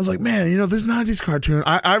 I was like, man, this 90s cartoon,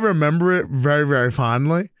 I remember it very, very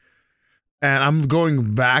fondly. And I'm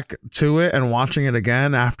going back to it and watching it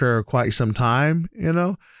again after quite some time,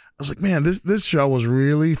 I was like, man, this show was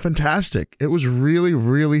really fantastic. It was really,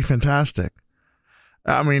 really fantastic.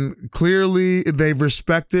 I mean, clearly they've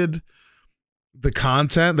respected the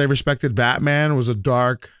content. They respected Batman was a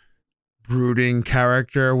dark, brooding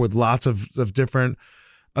character with lots of different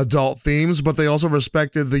adult themes, but they also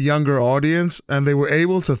respected the younger audience, and they were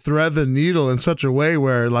able to thread the needle in such a way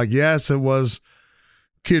where, like, yes, it was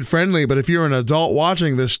kid friendly, but if you're an adult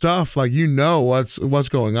watching this stuff, like, what's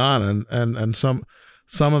going on, and some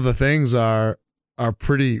of the things are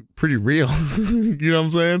pretty real. You know what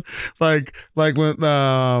I'm saying? Like when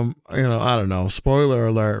I don't know, spoiler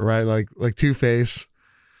alert, right? Like Two-Face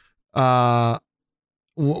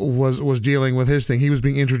was dealing with his thing. He was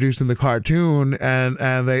being introduced in the cartoon,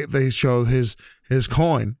 and they showed his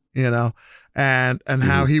coin, and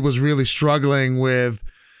how he was really struggling with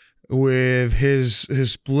his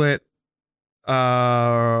split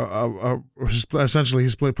essentially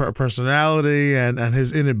his split personality and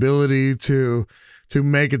his inability to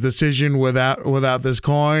make a decision without this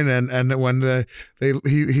coin, and when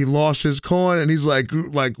he lost his coin, and he's like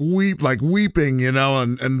weeping,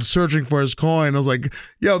 and searching for his coin. I was like,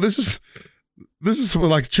 yo, this is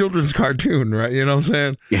like children's cartoon, right? You know what I'm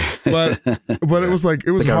saying? Yeah. But it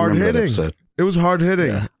was hard hitting. It was hard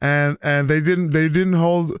hitting, yeah. and they didn't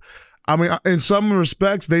hold. I mean, in some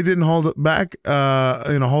respects, they didn't hold it back.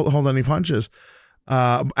 Hold any punches,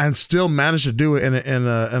 and still managed to do it in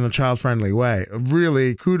a child friendly way.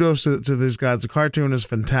 Really, kudos to these guys. The cartoon is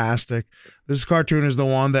fantastic. This cartoon is the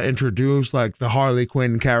one that introduced like the Harley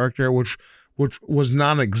Quinn character, which was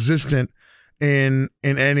non-existent in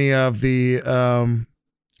any of the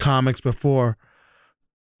comics before,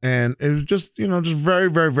 and it was just very,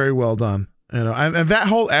 very, very well done. And that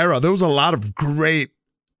whole era, there was a lot of great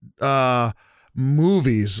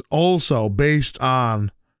movies also based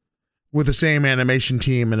on with the same animation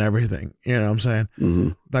team and everything. You know what I'm saying? Mm-hmm.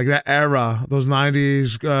 Like that era, those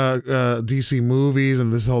 90s DC movies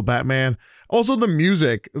and this whole Batman. Also the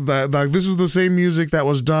music. Like this was the same music that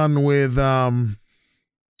was done with the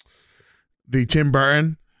Tim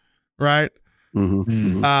Burton, right?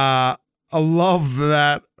 Mm-hmm. I love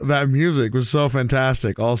that music. It was so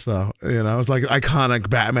fantastic also. You know, it's like iconic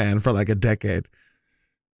Batman for like a decade.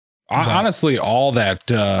 Honestly, all that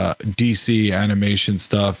DC animation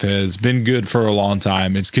stuff has been good for a long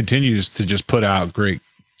time. It continues to just put out great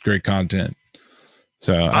content.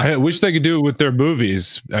 So I wish they could do it with their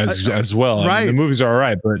movies as well. Right. I mean, the movies are all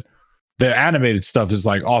right, but the animated stuff is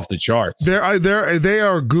like off the charts. They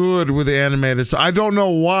are good with the animated. So I don't know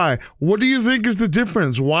why. What do you think is the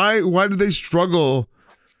difference? Why do they struggle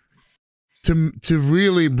to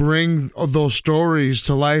really bring those stories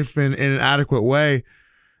to life in an adequate way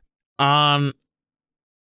on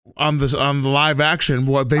the live action?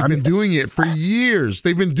 What they've been doing it for years.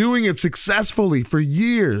 They've been doing it successfully for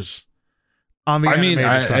years on the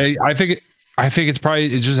animated side. I think it's probably,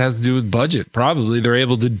 it just has to do with budget. Probably they're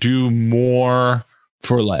able to do more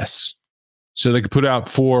for less. So they could put out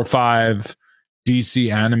 4 or 5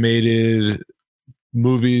 DC animated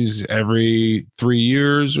movies every 3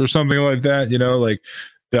 years or something like that. You know, like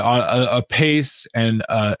a pace and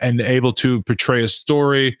able to portray a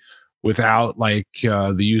story without like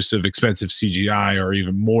the use of expensive CGI or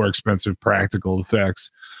even more expensive practical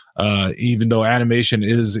effects. Even though animation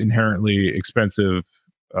is inherently expensive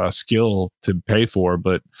skill to pay for,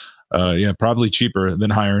 but probably cheaper than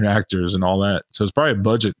hiring actors and all that. So it's probably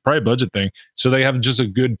a budget thing. So they have just a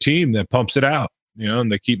good team that pumps it out, you know, and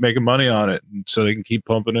they keep making money on it, so they can keep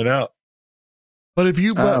pumping it out. But if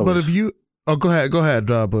you, go ahead,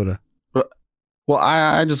 Buddha. Well,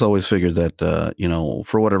 I just always figured that, you know,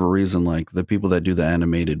 for whatever reason, like the people that do the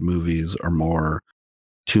animated movies are more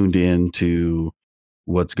tuned in to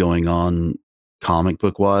what's going on comic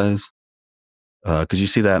book wise. Because you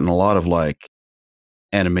see that in a lot of like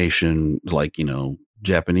animation, like, you know,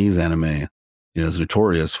 Japanese anime, you know, is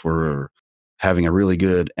notorious for having a really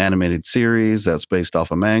good animated series that's based off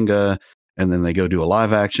a manga. And then they go do a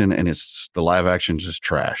live action and the live action just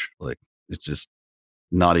trash. Like it's just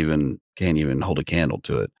can't even hold a candle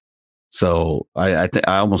to it. So I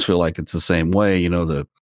almost feel like it's the same way, you know,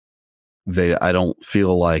 I don't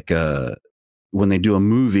feel like when they do a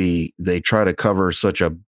movie, they try to cover such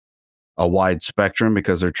a wide spectrum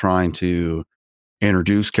because they're trying to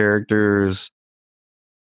introduce characters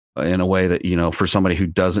in a way that, you know, for somebody who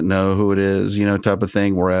doesn't know who it is, you know, type of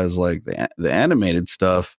thing. Whereas like the animated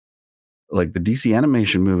stuff, like the DC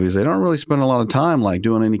animation movies, they don't really spend a lot of time like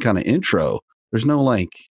doing any kind of intro. There's no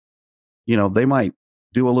like, you know, they might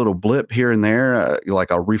do a little blip here and there,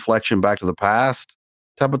 like a reflection back to the past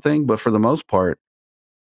type of thing. But for the most part,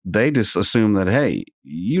 they just assume that, hey,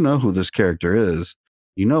 you know who this character is.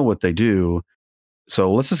 You know what they do.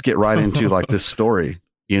 So let's just get right into like this story.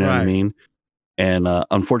 You know what I mean? And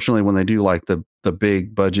unfortunately, when they do like the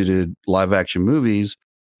big budgeted live action movies,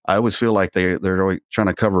 I always feel like they're always trying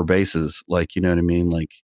to cover bases. Like, you know what I mean?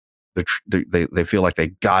 Like they feel like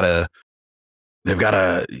they've got to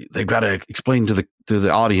explain to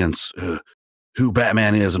the audience who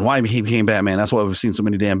Batman is and why he became Batman. That's why we've seen so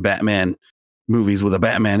many damn Batman movies with a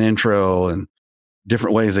Batman intro and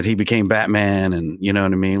different ways that he became Batman. And you know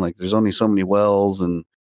what I mean? Like there's only so many wells and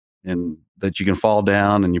that you can fall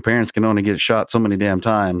down, and your parents can only get shot so many damn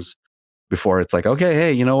times before it's like, okay,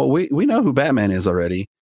 hey, you know what? We know who Batman is already.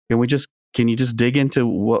 Can you just dig into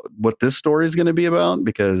what this story is going to be about?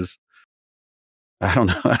 Because I don't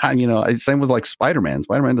know. You know, same with like Spider-Man.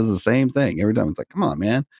 Spider-Man does the same thing every time. It's like, come on,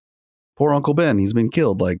 man. Poor Uncle Ben. He's been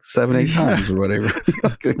killed like 7-8 times or whatever.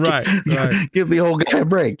 Right. Give the old guy a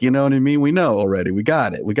break. You know what I mean? We know already. We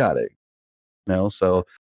got it. You know, so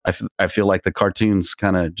I feel like the cartoons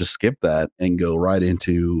kind of just skip that and go right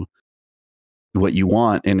into what you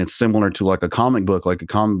want. And it's similar to like a comic book. Like a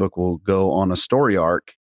comic book will go on a story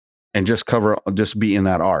arc and just be in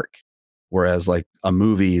that arc. Whereas like a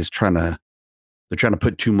movie is they're trying to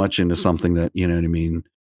put too much into something that, you know what I mean,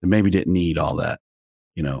 that maybe didn't need all that.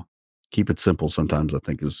 You know, keep it simple sometimes, I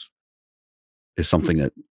think is something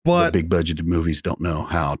that the big budgeted movies don't know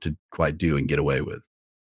how to quite do and get away with.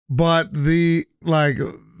 But they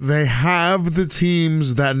have the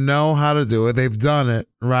teams that know how to do it. They've done it,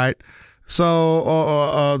 right?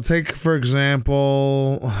 So take, for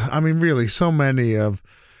example, I mean, really, so many of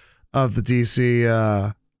the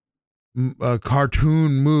DC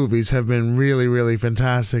cartoon movies have been really, really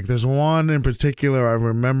fantastic. There's one in particular I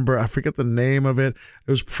remember. I forget the name of it.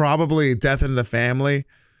 It was probably Death in the Family,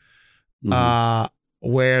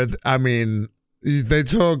 where, I mean, they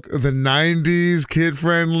took the 90s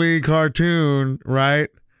kid-friendly cartoon, right?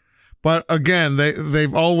 But again,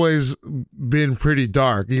 they've always been pretty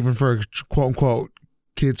dark, even for a quote-unquote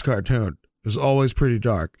kids cartoon. It was always pretty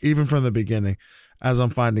dark, even from the beginning, as I'm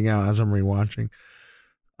finding out, as I'm rewatching.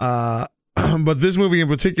 But this movie in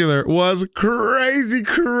particular was crazy,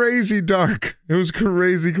 crazy dark. It was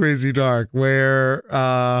crazy, crazy dark, where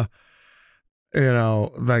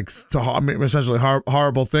like essentially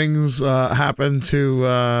horrible things happen to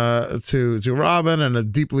Robin, and a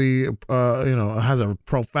deeply has a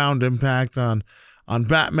profound impact on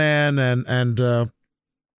Batman and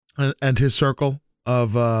his circle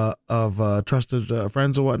of trusted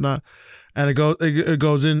friends and whatnot. And it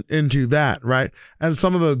goes into that, right? And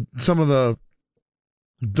some of the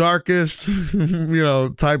darkest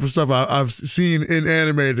type of stuff I've seen in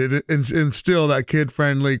animated and still that kid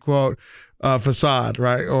friendly quote facade,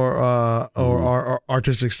 right? Or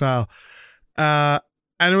artistic style. And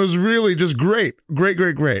it was really just great.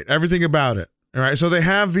 Everything about it. All right. So they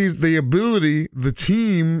have the ability, the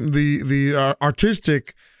team, the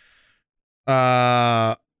artistic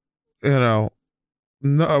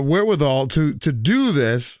wherewithal to do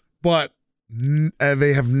this, but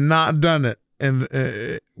they have not done it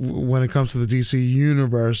when it comes to the DC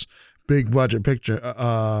universe big budget picture.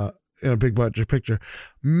 In a big budget picture,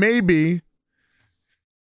 maybe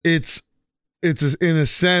it's in a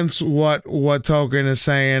sense what Tolkien is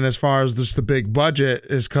saying as far as just the big budget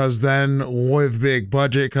is, because then with big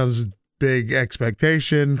budget comes big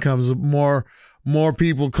expectation, comes more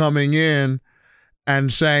people coming in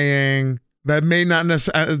and saying that may not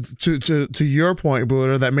necessarily, to your point,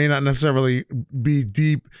 Buddha, that may not necessarily be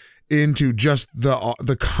deep into just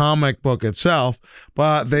the comic book itself,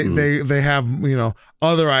 but they have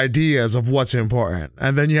other ideas of what's important,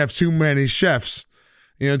 and then you have too many chefs,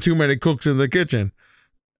 too many cooks in the kitchen.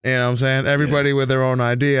 You know what I'm saying? Everybody with their own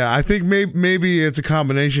idea. I think maybe it's a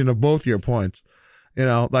combination of both your points.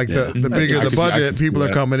 Like the bigger the budget, people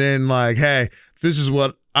are coming in like, hey, this is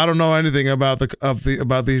what I don't know anything about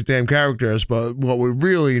about these damn characters, but what we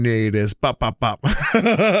really need is pop pop pop.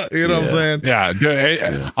 You know what I'm saying?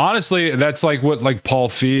 Yeah. Honestly, that's like Paul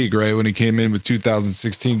Feig, right? When he came in with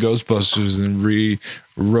 2016 Ghostbusters and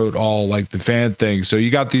rewrote all like the fan thing. So you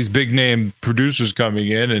got these big name producers coming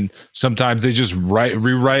in, and sometimes they just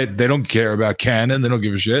rewrite. They don't care about canon. They don't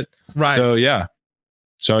give a shit. Right.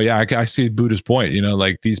 So yeah, I see Buddha's point.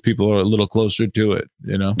 Like these people are a little closer to it.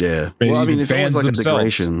 Yeah. Maybe well, I mean, it's fans almost like themselves. a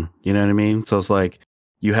degradation. You know what I mean? So it's like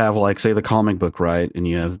you have like say the comic book, right? And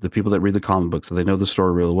you have the people that read the comic book, so they know the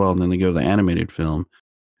story really well, and then they go to the animated film,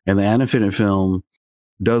 and the animated film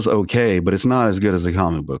does okay, but it's not as good as the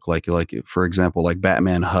comic book. Like for example, like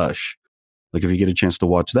Batman Hush. Like if you get a chance to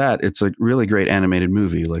watch that, it's a really great animated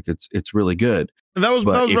movie. Like it's really good. And that was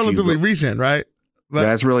relatively recent, right?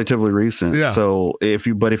 That's relatively recent. Yeah. So if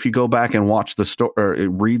you go back and watch the story or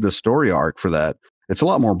read the story arc for that, it's a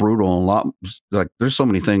lot more brutal and a lot like there's so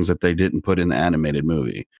many things that they didn't put in the animated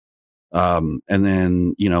movie. And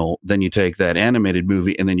then then you take that animated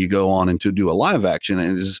movie and then you go on and to do a live action,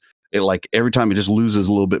 and it like every time it just loses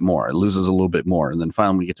a little bit more. It loses a little bit more, and then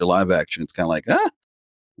finally when you get to live action, it's kind of like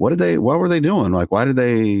what were they doing? Like why did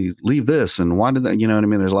they leave this, and why did they? You know what I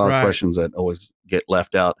mean? There's a lot of questions that always get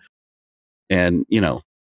left out. And,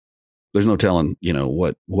 there's no telling,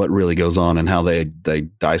 what really goes on and how they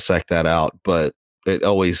dissect that out. But it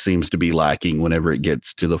always seems to be lacking whenever it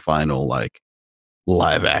gets to the final, like,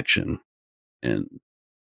 live action. And,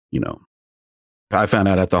 I found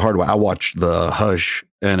out at the hard way. I watched the Hush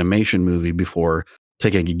animation movie before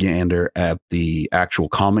taking a gander at the actual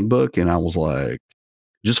comic book. And I was like,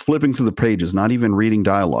 just flipping through the pages, not even reading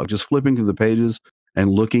dialogue, just flipping through the pages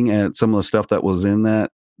and looking at some of the stuff that was in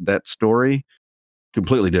that story,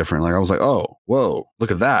 completely different. Like I was like, oh, whoa, look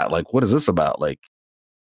at that. Like, what is this about? Like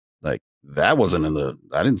that wasn't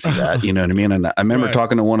I didn't see that. You know what I mean? And I remember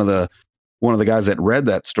talking to one of the guys that read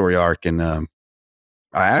that story arc, and I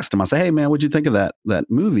asked him, I said, hey man, what'd you think of that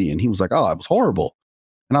movie? And he was like, oh, it was horrible.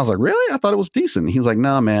 And I was like, really? I thought it was decent. He's like,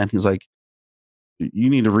 nah, man. He's like, you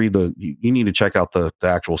need to check out the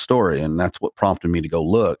actual story. And that's what prompted me to go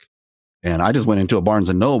look. And I just went into a Barnes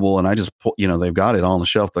and Noble, and I just, they've got it on the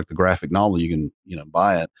shelf, like the graphic novel. You can,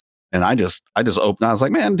 buy it. And I just opened. I was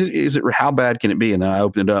like, man, how bad can it be? And then I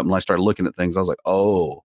opened it up and I started looking at things. I was like,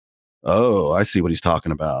 oh, I see what he's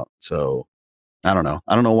talking about. So I don't know.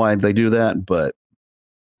 I don't know why they do that, but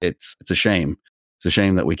it's a shame. It's a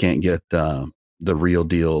shame that we can't get the real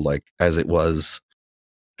deal like as it was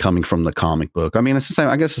coming from the comic book. I mean, it's the same.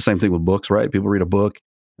 I guess the same thing with books, right? People read a book,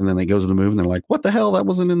 and then they go to the movie and they're like, what the hell? That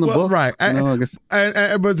wasn't in the book. Right. I guess.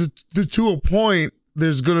 But to a point,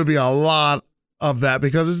 there's going to be a lot of that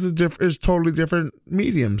because it's totally different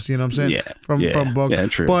mediums. You know what I'm saying? From book. Yeah,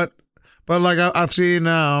 true. But like I've seen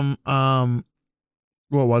what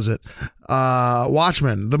was it?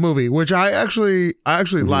 Watchmen, the movie, which I actually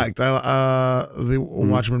liked. The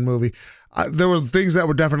Watchmen movie. There were things that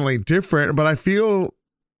were definitely different, but I feel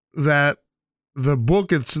that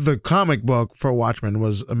the comic book for Watchmen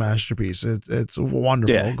was a masterpiece. It's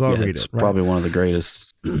wonderful. Go read it's it. Right? Probably one of the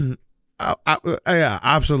greatest. Yeah,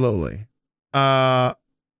 absolutely. And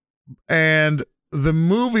the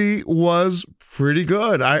movie was pretty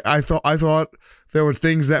good. I thought there were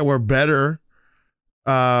things that were better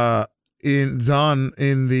done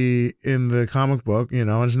in the comic book, and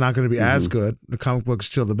it's not going to be as good. The comic book's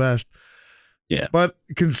still the best. Yeah. But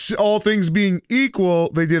all things being equal,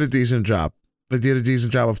 they did a decent job. They did a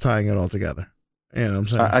decent job of tying it all together. You know what I'm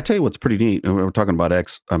saying? I tell you what's pretty neat. We're talking about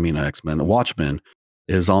X-Men. Watchmen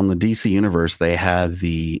is on the DC universe. They have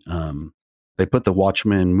they put the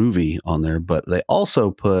Watchmen movie on there, but they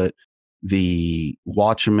also put the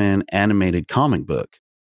Watchmen animated comic book.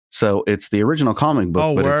 So it's the original comic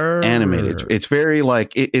book, but it's animated. It's very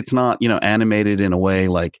like it's not animated in a way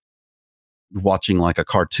like watching like a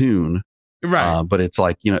cartoon. Right. But it's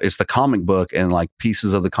like, it's the comic book and like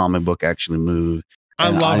pieces of the comic book actually move. I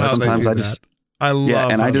love how sometimes they do that. I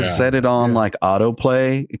love and I just set it on like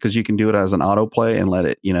autoplay because you can do it as an autoplay and let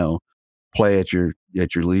it, play at your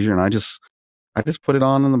leisure. And I just put it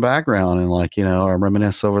on in the background and like, I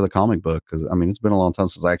reminisce over the comic book because it's been a long time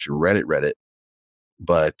since I actually read it.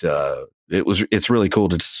 But it's really cool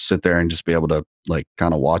to just sit there and just be able to like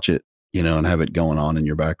kind of watch it, and have it going on in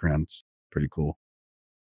your background. It's pretty cool.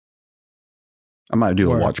 I might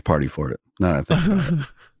do a watch party for it. Now that I think about it.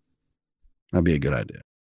 That'd be a good idea.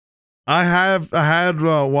 I had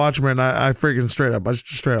Watchmen. I freaking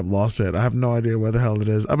straight up lost it. I have no idea where the hell it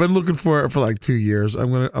is. I've been looking for it for like 2 years.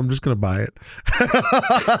 I'm just gonna buy it.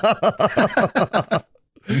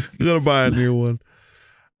 I'm gonna buy a new one.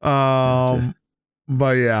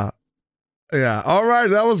 But yeah. All right,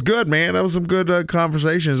 that was good, man. That was some good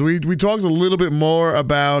conversations. We talked a little bit more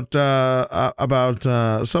about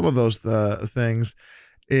some of those things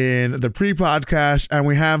in the pre-podcast, and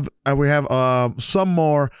we have some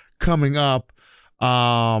more coming up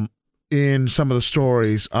in some of the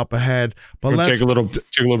stories up ahead. But let's take a little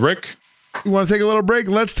break. You want to take a little break?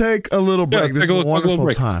 Let's take a little break. Yeah, this is a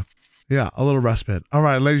wonderful time. Yeah, a little respite. All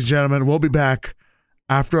right, ladies and gentlemen, we'll be back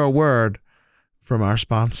after a word from our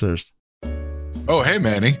sponsors. Oh, hey,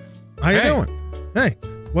 Manny. How you doing? Hey,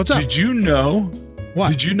 what's up? Did you know? What?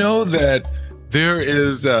 Did you know that there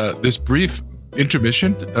is this brief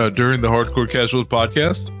intermission during the Hardcore Casuals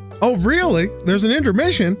podcast? Oh, really? There's an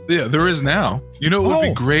intermission? Yeah, there is now. You know what would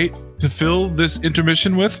be great to fill this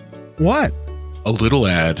intermission with? What? A little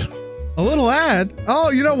ad. A little ad?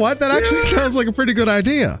 Oh, you know what? That actually sounds like a pretty good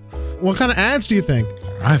idea. What kind of ads do you think?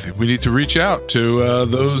 I think we need to reach out to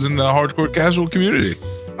those in the Hardcore Casual community.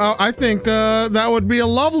 I think that would be a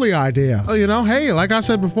lovely idea. Hey, like I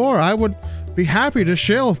said before, I would be happy to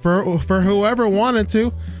shill for whoever wanted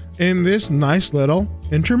to in this nice little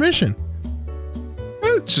intermission.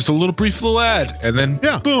 It's just a little brief little ad, and then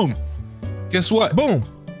boom. Guess what? Boom.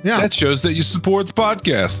 Yeah. That shows that you support the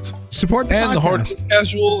podcast. Support the podcast. And the Hardcore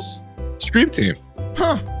Casuals stream team.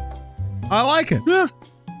 Huh. I like it. Yeah.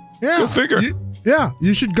 Go figure.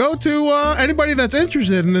 You should go to anybody that's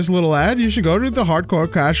interested in this little ad. You should go to the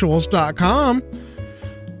hardcorecasuals.com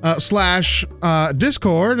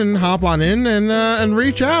 /Discord and hop on in and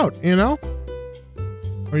reach out, Do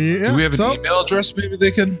we have an email address maybe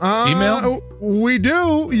they can email? We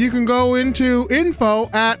do. You can go into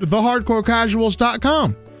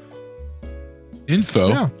info@thehardcorecasuals.com.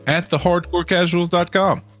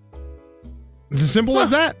 Info@thehardcorecasuals.com. It's as simple as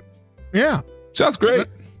that. Yeah. Sounds great.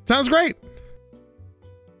 Sounds great.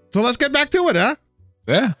 So let's get back to it, huh?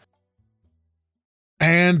 Yeah.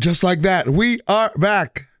 And just like that, we are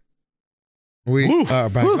back. We are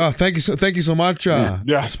back. Woo. Oh, thank you so much,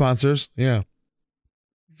 sponsors. Yeah.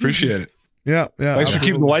 Appreciate it. Yeah. Thanks for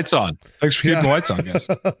keeping the lights on. Thanks for keeping the lights on, guys.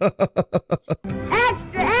 All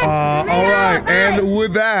right. And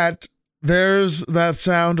with that, there's that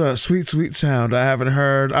sound, sweet sound I haven't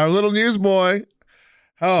heard. Our little newsboy.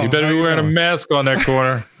 Oh, you better be wearing a mask on that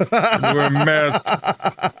corner. Wearing a mask.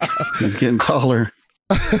 He's getting taller.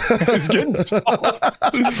 He's getting taller.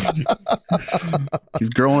 He's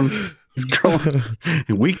growing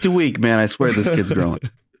week to week, man. I swear this kid's growing.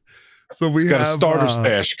 So He's got a starter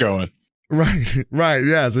stash going. Right.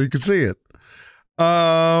 Yeah. So you can see it.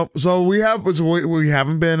 So we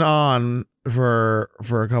haven't been on for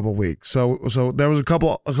a couple weeks. So there was a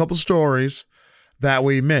couple stories that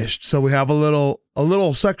we missed. So we have a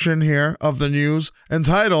little section here of the news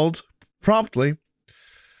entitled promptly,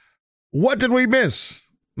 "What did we miss?"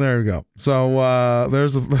 There we go. So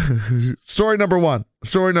there's story number one.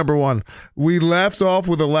 Story number one. We left off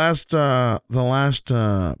with the last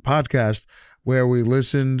podcast where we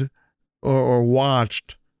listened or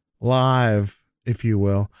watched live, if you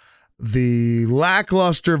will, the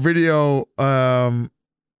lackluster video from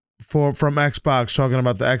Xbox talking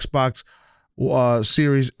about the Xbox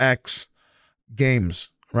Series X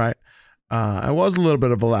games, right? It was a little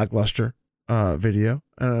bit of a lackluster video,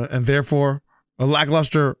 and therefore a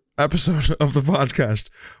lackluster episode of the podcast.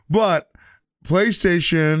 But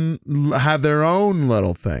PlayStation had their own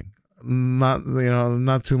little thing, not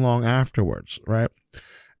too long afterwards, right?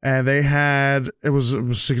 And they had it was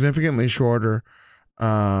significantly shorter.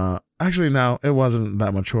 Actually, no, it wasn't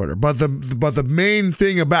that much shorter. But the main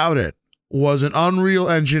thing about it was an Unreal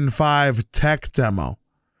Engine 5 tech demo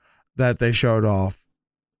that they showed off,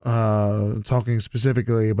 talking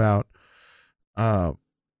specifically about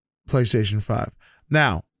PlayStation 5.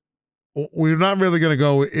 Now, we're not really going to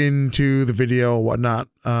go into the video or whatnot,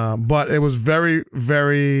 but it was very,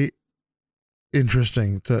 very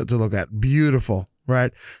interesting to look at. Beautiful,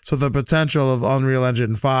 right? So the potential of Unreal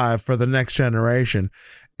Engine 5 for the next generation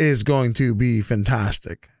is going to be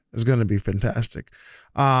fantastic. It's going to be fantastic.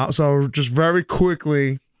 So just very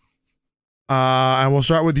quickly, and we'll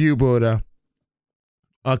start with you, Buddha,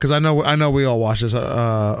 because I know we all watched this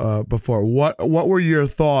before. What were your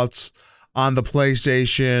thoughts on the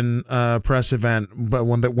PlayStation press event, but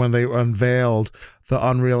when they unveiled the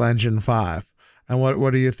Unreal Engine 5, and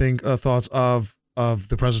what do you think thoughts of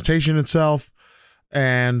the presentation itself,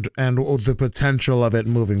 and the potential of it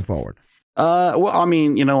moving forward? Well, I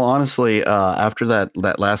mean, honestly, after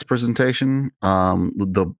that last presentation,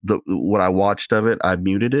 the what I watched of it, I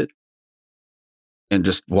muted it and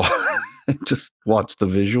just watched the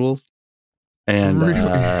visuals, and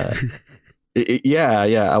Really?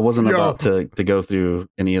 I wasn't about to go through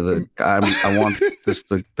any of the. I want just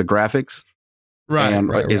the graphics, Right?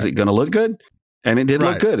 and is it going to look good? And it did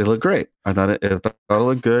look good. It looked great. I thought it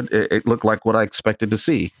looked good. It looked like what I expected to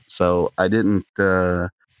see. So I didn't. I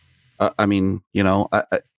mean,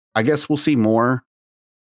 I guess we'll see more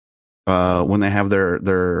when they have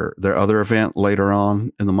their other event later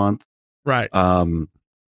on in the month. Right.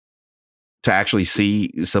 To actually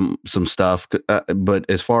see some stuff, but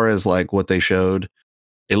as far as like what they showed,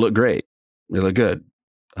 it looked great. It looked good.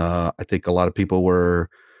 I think a lot of people were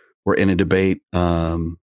in a debate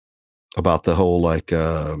about the whole like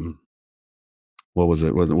what was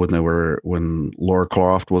it when Lara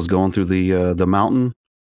Croft was going through the mountain,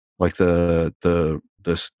 like the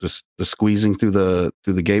squeezing through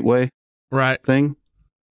the gateway, right, thing,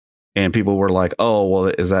 and people were like, oh well,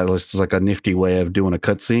 is that just like a nifty way of doing a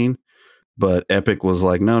cutscene? But Epic was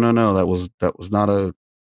like, no, that was not a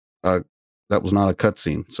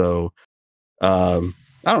cutscene. So I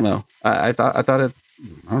don't know. I thought it.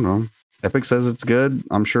 I don't know. Epic says it's good.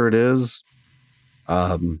 I'm sure it is.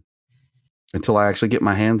 Until I actually get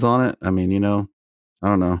my hands on it. I mean, I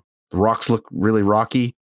don't know. The rocks look really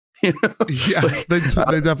rocky. Yeah,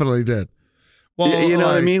 they definitely did. Well, what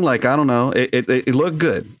I mean? Like, I don't know. It looked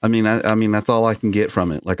good. I mean, that's all I can get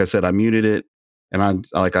from it. Like I said, I muted it. And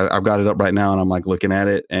I've got it up right now, and I'm like looking at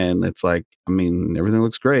it, and it's like, I mean, everything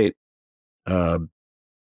looks great. It's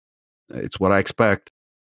what I expect.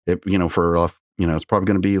 It, for it's probably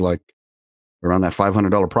going to be like around that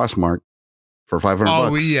 $500 price mark for $500.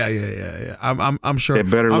 Oh yeah. I'm sure.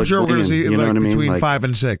 It better. I'm sure we're going to see it like between like, 5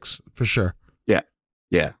 and 6 for sure.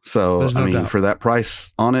 Yeah. So no doubt. For that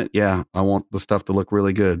price on it, yeah, I want the stuff to look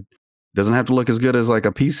really good. It doesn't have to look as good as like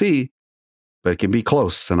a PC. But it can be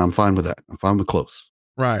close, and I'm fine with that. I'm fine with close.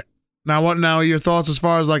 Right. Now your thoughts as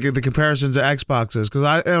far as like the comparison to Xboxes?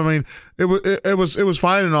 Because I mean, it was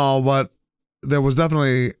fine and all, but there was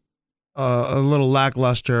definitely a little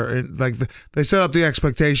lackluster. Like they set up the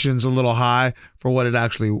expectations a little high for what it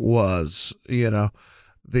actually was. The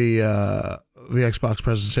Xbox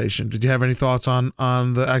presentation. Did you have any thoughts on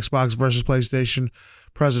the Xbox versus PlayStation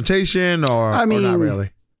presentation, or not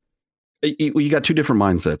really? You got two different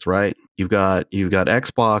mindsets, right? You've got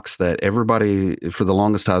Xbox that everybody for the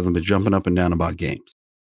longest time has been jumping up and down about games.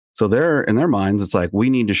 So they're in their minds, it's like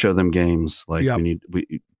we need to show them games, like we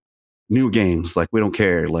new games, like we don't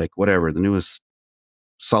care, like whatever the newest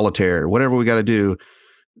Solitaire, whatever we got to do.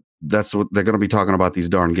 That's what they're going to be talking about, these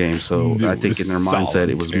darn games. So I think in their mindset,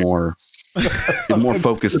 it was more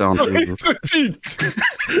focused on things.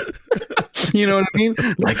 You know what I mean?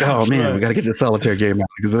 Like, oh man, we got to get the Solitaire game out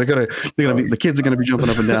because the kids are gonna be jumping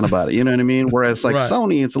up and down about it. You know what I mean? Whereas like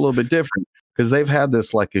Sony, it's a little bit different. because they've had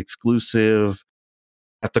this like exclusive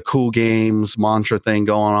at the cool games mantra thing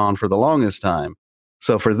going on for the longest time.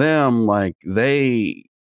 So for them, like they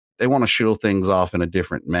want to show things off in a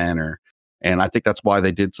different manner. And I think that's why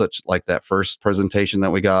they did such like that first presentation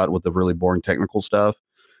that we got with the really boring technical stuff.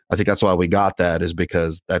 I think that's why we got that, is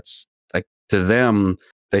because that's like, to them,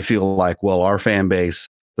 they feel like, well, our fan base,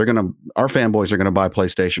 our fanboys are going to buy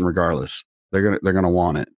PlayStation regardless. They're going to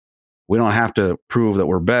want it. We don't have to prove that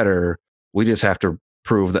we're better. We just have to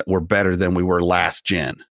prove that we're better than we were last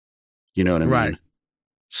gen. You know what I mean? Right.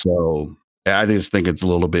 So I just think it's a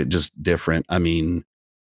little bit just different. I mean,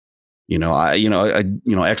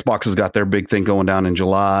 Xbox has got their big thing going down in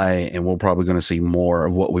July, and we're probably going to see more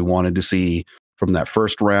of what we wanted to see from that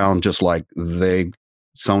first round, just like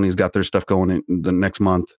Sony's got their stuff going in the next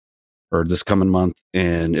month or this coming month,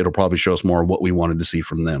 and it'll probably show us more of what we wanted to see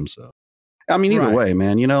from them. So, I mean, either way,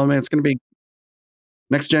 man, it's going to be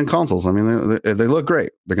next gen consoles. I mean, they look great.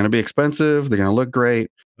 They're going to be expensive. They're going to look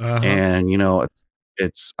great. Uh-huh. And,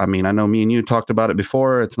 it's, I mean, I know me and you talked about it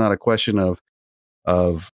before. It's not a question of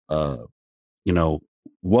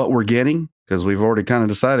what we're getting, because we've already kind of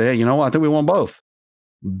decided, hey, I think we want both.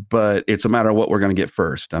 But it's a matter of what we're going to get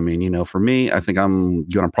first. I mean, for me, I think I'm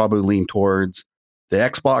going to probably lean towards the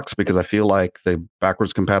Xbox, because I feel like the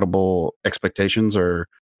backwards compatible expectations are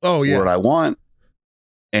what I want.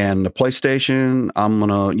 And the PlayStation, I'm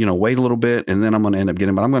going to, wait a little bit, and then I'm going to end up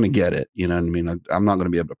getting, but I'm going to get it. You know what I mean? I'm not going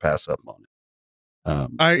to be able to pass up on it.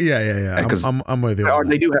 Because I'm with you.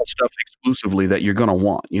 They do have stuff exclusively that you're going to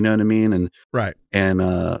want. You know what I mean? And right. And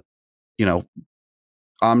I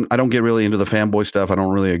don't get really into the fanboy stuff. I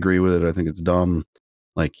don't really agree with it. I think it's dumb.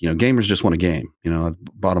 Like, gamers just want a game.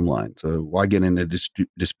 Bottom line. So why get into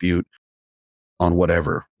dispute on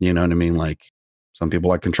whatever? You know what I mean? Like, some people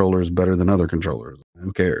like controllers better than other controllers.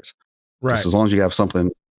 Who cares? Right. Just as long as you have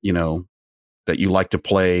something, that you like to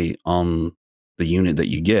play on the unit that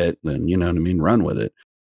you get, then, you know what I mean, run with it.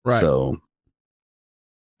 Right. So,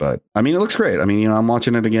 but I mean, it looks great. I mean, I'm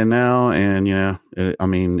watching it again now, and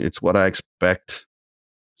it's what I expect.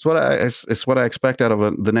 It's what I expect out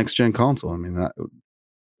of the next gen console. I mean,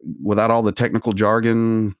 without all the technical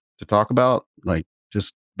jargon to talk about, like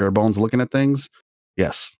just bare bones looking at things,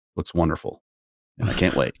 yes, looks wonderful. And I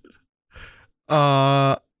can't wait.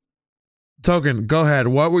 Token, go ahead.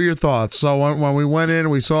 What were your thoughts? So when we went in,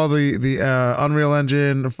 we saw the Unreal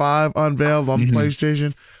Engine 5 unveiled on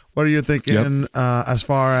PlayStation. What are you thinking as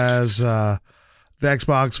far as the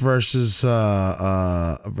Xbox versus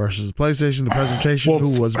PlayStation? The presentation,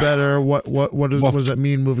 who was better? What does that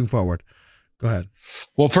mean moving forward? Go ahead.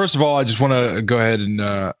 Well, first of all, I just want to go ahead and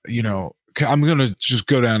I'm going to just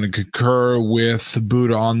go down and concur with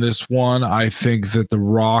Buddha on this one. I think that the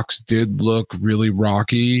rocks did look really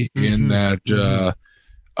rocky in that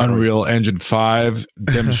Unreal Engine 5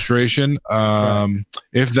 demonstration.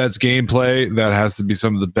 If that's gameplay, that has to be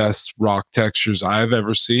some of the best rock textures I've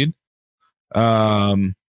ever seen.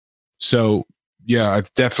 So yeah,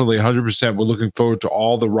 I've definitely 100%. We're looking forward to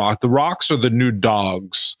all the rock. The rocks are the new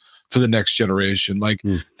dogs for the next generation. Like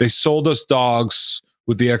they sold us dogs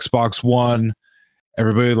with the Xbox One.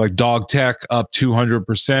 Everybody like dog tech up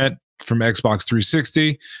 200% from Xbox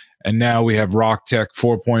 360. And now we have Rock Tech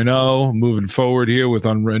 4.0 moving forward here with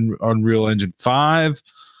Unreal Engine 5.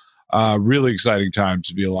 Really exciting time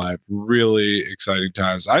to be alive. Really exciting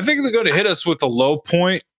times. I think they're going to hit us with a low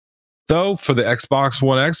point, though, for the Xbox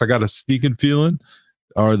One X. I got a sneaking feeling,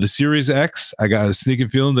 or the Series X, I got a sneaking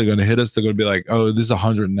feeling they're going to hit us. They're going to be like, oh, this is a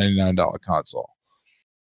 $199 console.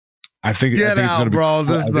 I think it's going to be. Bro,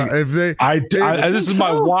 this is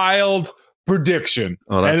my wild prediction.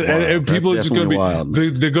 Oh, that's wild. And people are just going to be wild.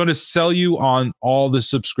 They're going to sell you on all the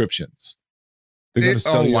subscriptions. They're going to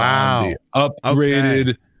sell you on the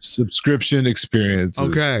upgraded subscription experiences.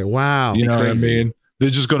 Okay, wow. You know what I mean? They're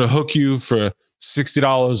just going to hook you for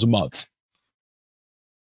 $60 a month.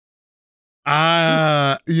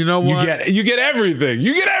 You know what? You get everything.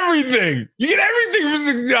 You get everything. You get everything for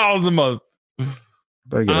 $60 a month.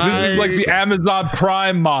 This is like the Amazon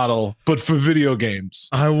Prime model, but for video games.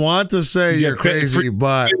 I want to say you're crazy,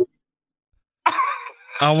 but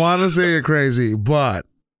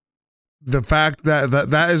the fact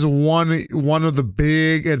that is one of the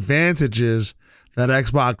big advantages that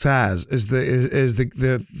Xbox has is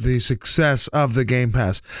the success of the Game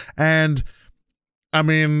Pass. And I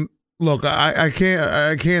mean, look, I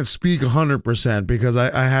can't speak 100% because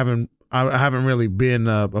I haven't really been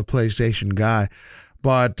a PlayStation guy.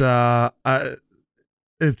 But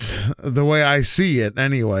it's the way I see it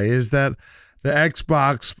anyway, is that the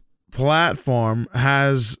Xbox platform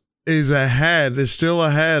is still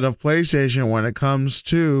ahead of PlayStation when it comes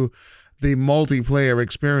to the multiplayer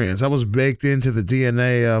experience. That was baked into the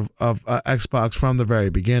DNA of Xbox from the very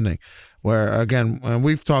beginning. Where again, and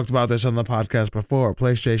we've talked about this on the podcast before,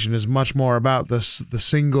 PlayStation is much more about the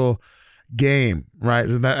single game, right?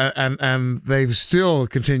 And they've still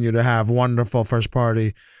continue to have wonderful first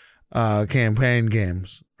party campaign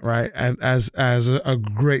games, right? And as a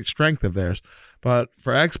great strength of theirs. But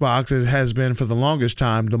for Xbox, it has been for the longest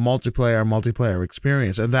time the multiplayer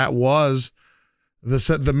experience, and that was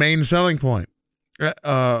the main selling point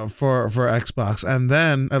for Xbox. And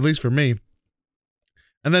then, at least for me,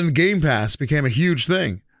 and then Game Pass became a huge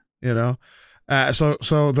thing, you know.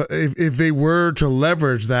 If they were to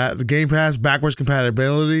leverage that, the Game Pass backwards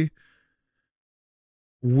compatibility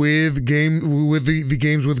with the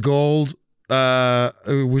games with gold,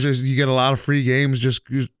 which is you get a lot of free games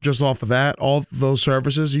just off of that. All those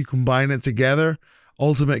services, you combine it together.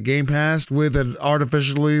 Ultimate Game Pass with an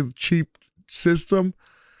artificially cheap system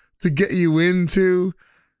to get you into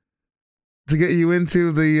the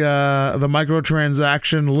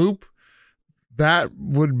microtransaction loop. That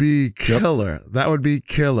would be killer. Yep. That would be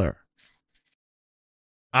killer.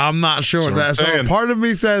 I'm not sure so part of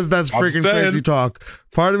me says that's freaking crazy talk.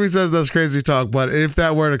 Part of me says that's crazy talk. But if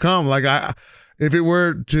that were to come, if it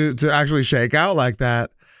were to actually shake out like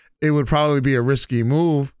that, it would probably be a risky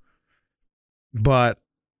move. But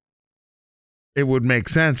it would make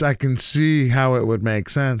sense. I can see how it would make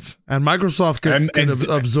sense, and Microsoft could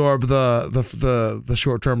absorb the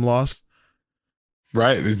short-term loss.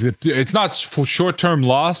 Right. It's not for short-term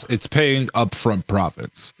loss. It's paying upfront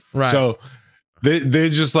profits. Right. So they're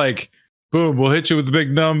just like, boom, we'll hit you with the big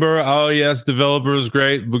number. Oh yes, developer is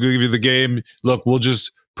great. We're gonna give you the game. Look, we'll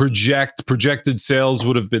just projected sales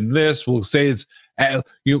would have been this. We'll say it's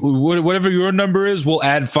whatever your number is. We'll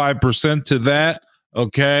add 5% to that.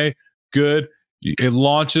 Okay, good. It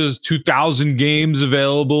launches 2,000 games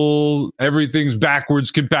available. Everything's backwards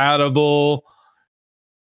compatible.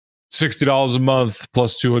 $60 a month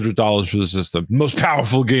plus $200 for the system. Most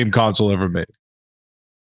powerful game console ever made.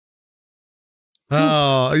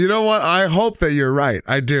 Oh, you know what? I hope that you're right.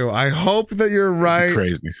 I do. I hope that you're right.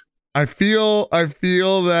 Crazy. I feel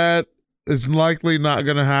that it's likely not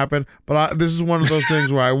going to happen, but this is one of those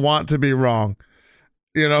things where I want to be wrong.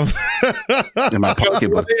 You know, in my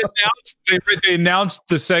pocketbook. They announced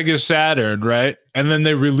the Sega Saturn, right? And then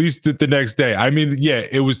they released it the next day. I mean, yeah,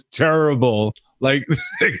 it was terrible. Like the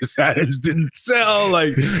Sega Saturns didn't sell.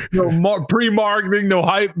 Like no pre-marketing, no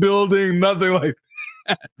hype building, nothing like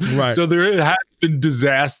that. Right. So there has been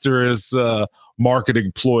disastrous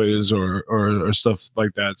marketing ploys or stuff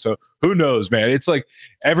like that. So who knows, man? It's like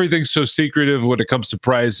everything's so secretive when it comes to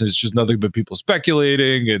price. And it's just nothing but people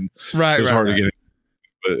speculating, and right, so it's hard to get it.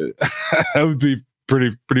 But that would be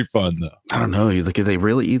pretty fun, though. I don't know. Could they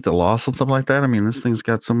really eat the loss on something like that? I mean, this thing's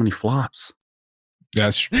got so many flops.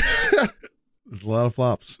 That's true. There's a lot of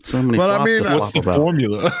flops. So many. But flops I mean, what's the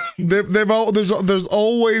formula? There's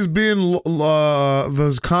always been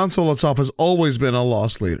this console itself has always been a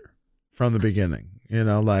loss leader from the beginning. You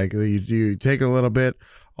know, like you take a little bit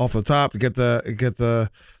off the top to get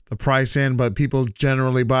the price in, but people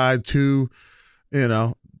generally buy 2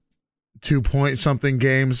 point something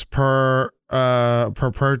games per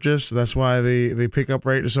purchase. That's why the pickup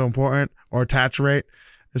rate is so important, or attach rate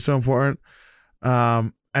is so important.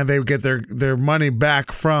 And they get their money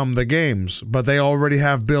back from the games, but they already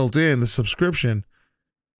have built in the subscription,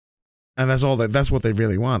 and that's what they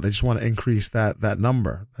really want. They just want to increase that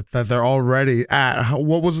number that they're already at.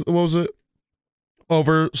 What was it?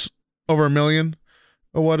 Over $1 million,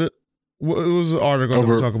 or what was the article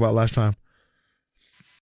we talked about last time?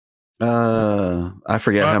 I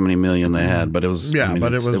forget how many million they had, but it was it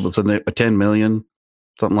was a 10 million,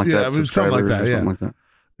 something like that. It was something like that. Something like that.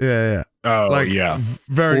 Yeah. Oh, yeah.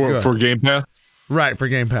 Very good for Game Pass. Right, for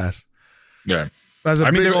Game Pass. Yeah.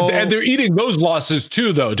 And they're eating those losses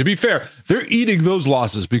too, though. To be fair, they're eating those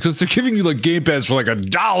losses because they're giving you like Game Pass for like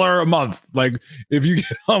 $1 a month. Like if you get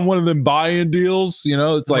on one of them buy-in deals,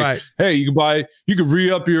 it's like, hey, you can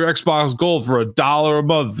re-up your Xbox Gold for $1 a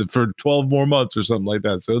month for 12 more months or something like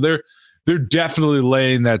that. So they're definitely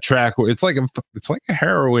laying that track. It's like a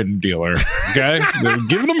heroin dealer. Okay, they're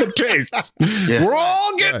giving them a taste. Yeah. We're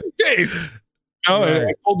all getting a taste.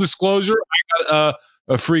 Full disclosure, I got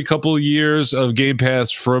a free couple of years of Game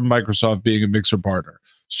Pass from Microsoft being a Mixer partner.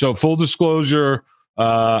 So full disclosure,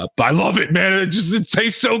 I love it, man. It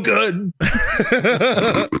tastes so good.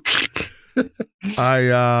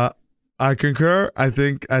 I concur. I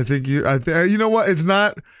think you know what? It's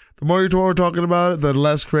not. The more we're talking about it, the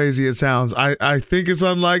less crazy it sounds. I think it's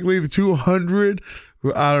unlikely. The 200,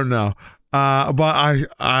 I don't know. But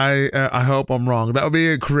I hope I'm wrong. That would be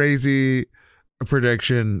a crazy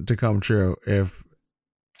prediction to come true if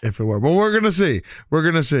it were. But we're gonna see. We're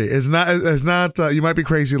gonna see. It's not. You might be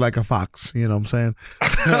crazy like a fox. You know what I'm saying?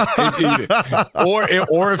 or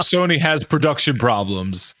if Sony has production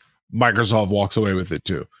problems, Microsoft walks away with it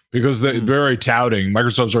too, because they're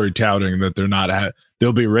Microsoft's already touting that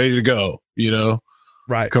they'll be ready to go.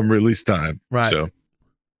 Right. Come release time. Right. So.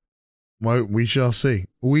 Well, we shall see.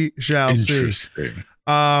 We shall see. Interesting.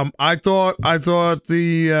 I thought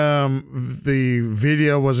the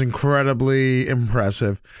video was incredibly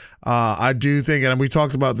impressive. I do think, and we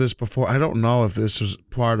talked about this before. I don't know if this was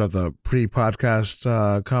part of the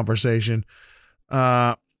pre-podcast conversation,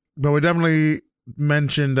 but we definitely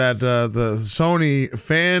mentioned that the Sony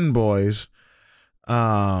fanboys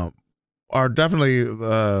are definitely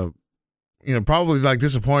probably like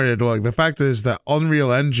disappointed. Like, the fact is that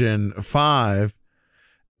Unreal Engine 5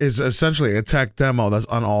 is essentially a tech demo that's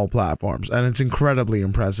on all platforms, and it's incredibly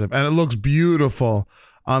impressive, and it looks beautiful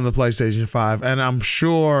on the PlayStation 5. And I'm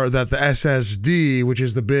sure that the SSD, which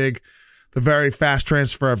is the very fast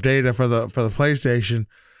transfer of data for the PlayStation,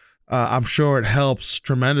 I'm sure it helps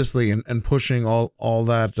tremendously in pushing all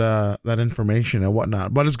that information and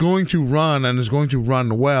whatnot. But it's going to run, and it's going to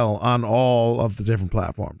run well on all of the different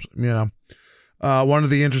platforms. One of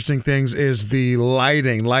the interesting things is the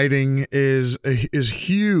lighting. Lighting is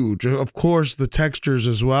huge. Of course, the textures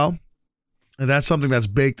as well, and that's something that's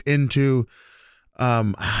baked into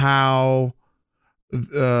how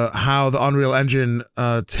the Unreal Engine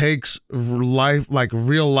takes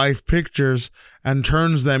real life pictures and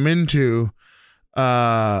turns them into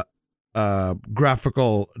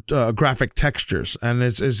graphic textures, and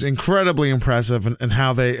it's incredibly impressive, and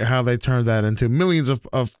how they turn that into millions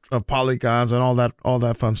of polygons and all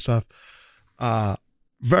that fun stuff.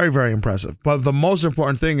 Very, very impressive. But the most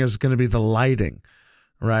important thing is going to be the lighting,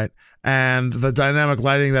 right? And the dynamic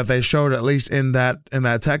lighting that they showed, at least in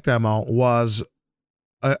that tech demo, was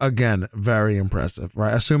again very impressive,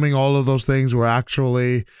 right? Assuming all of those things were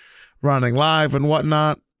actually running live and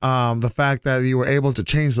whatnot. The fact that you were able to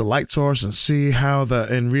change the light source and see how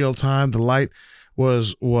in real time the light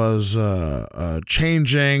was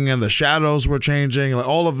changing and the shadows were changing, like,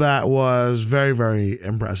 all of that was very, very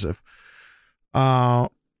impressive. Now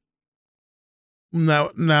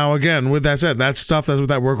again, with that said, that's stuff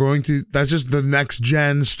that's just the next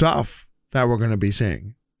gen stuff that we're going to be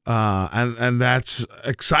seeing. And that's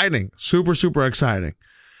exciting. Super, super exciting.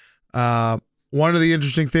 One of the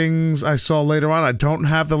interesting things I saw later on, I don't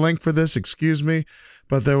have the link for this, excuse me,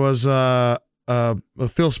 but there was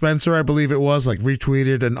Phil Spencer, I believe it was, like,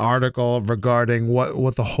 retweeted an article regarding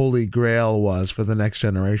what the Holy Grail was for the next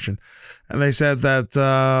generation. And they said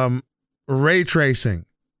that ray tracing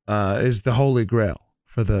is the Holy Grail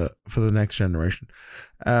for the next generation.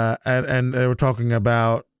 And they were talking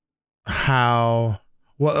about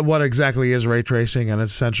what exactly is ray tracing, and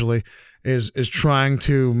essentially is trying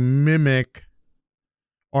to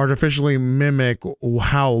artificially mimic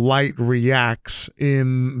how light reacts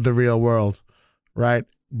in the real world, right?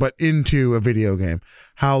 But into a video game,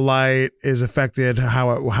 how light is affected,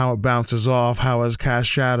 how it bounces off, how it casts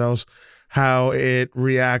shadows, how it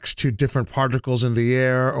reacts to different particles in the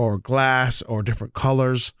air or glass or different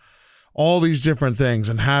colors, all these different things,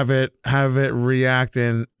 and have it react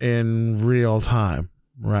in real time,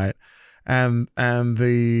 right? And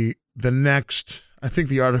the next, I think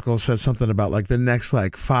the article said something about, like, the next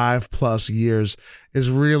 5+ years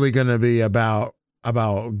is really going to be about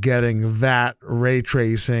getting that ray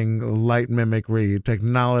tracing, light mimicry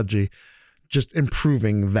technology, just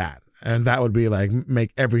improving that. And that would be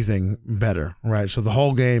make everything better, right? So the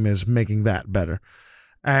whole game is making that better.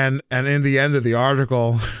 And in the end of the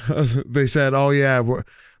article, they said, oh yeah,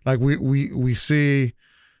 we see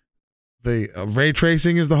the ray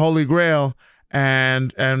tracing is the Holy Grail,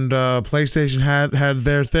 and PlayStation had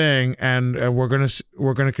their thing, and we're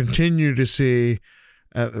gonna continue to see,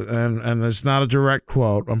 and it's not a direct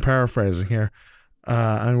quote, I'm paraphrasing here,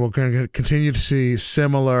 and we're gonna continue to see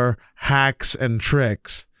similar hacks and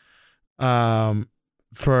tricks, to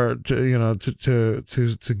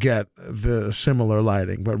get the similar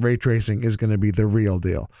lighting, but ray tracing is going to be the real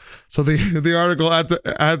deal. So the article at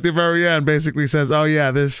the very end basically says, oh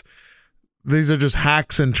yeah, these are just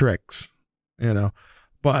hacks and tricks. But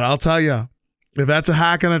I'll tell you, if that's a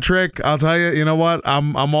hack and a trick, I'll tell you, you know what?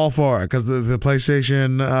 I'm all for it, because the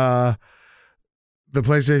PlayStation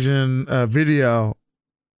video,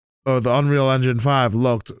 or the Unreal Engine 5,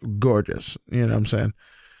 looked gorgeous. You know what I'm saying?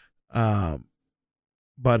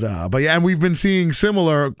 But yeah, and we've been seeing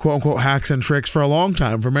similar quote unquote hacks and tricks for a long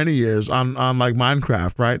time, for many years on like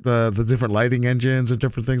Minecraft, right? The different lighting engines and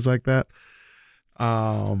different things like that.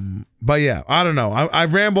 But yeah, I don't know. I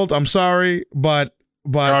rambled. I'm sorry, but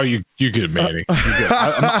oh, you good, Manny.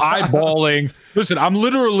 I'm eyeballing. Listen, I'm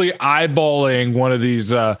literally eyeballing one of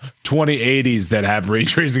these 2080s that have ray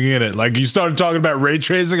tracing in it. Like, you started talking about ray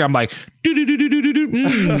tracing, I'm like,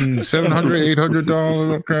 $700,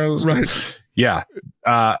 $800. Right. Yeah,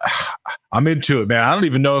 I'm into it, man. I don't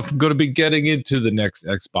even know if I'm going to be getting into the next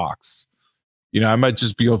Xbox. You know, I might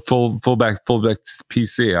just be a full back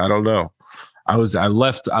PC. I don't know. I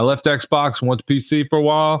left Xbox, went to PC for a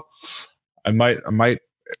while. I might,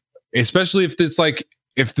 especially if it's like,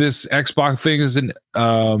 if this Xbox thing isn't,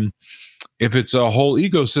 if it's a whole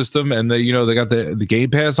ecosystem and they got the Game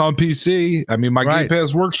Pass on PC. I mean, my Game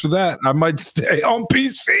Pass works for that. I might stay on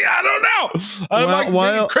PC. I don't know.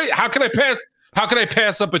 How can I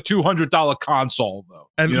pass up a $200 console though?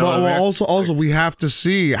 And also we have to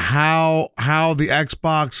see how the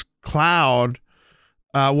Xbox Cloud.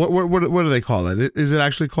 What do they call it? Is it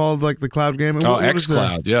actually called like the cloud gaming?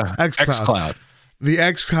 xCloud, yeah, xCloud. The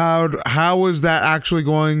xCloud. How is that actually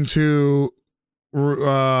going to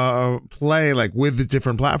play like with the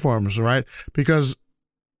different platforms, right? Because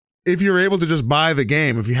if you're able to just buy the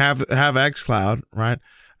game, if you have xCloud, right,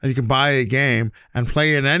 and you can buy a game and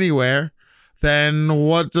play it anywhere, then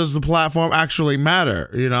what does the platform actually matter?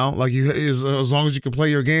 You know, like as long as you can play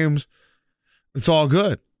your games, it's all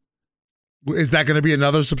good. Is that going to be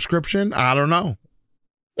another subscription? I don't know.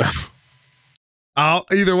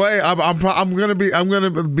 Either way, I'm gonna be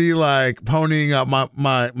like ponying up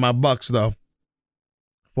my bucks though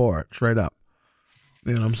for it, straight up.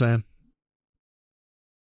 You know what I'm saying?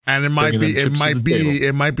 And it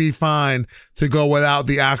might be fine to go without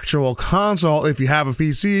the actual console if you have a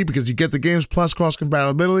PC, because you get the games plus cross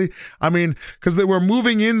compatibility. I mean, because we're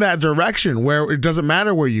moving in that direction where it doesn't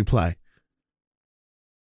matter where you play.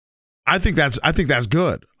 I think that's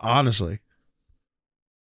good, honestly.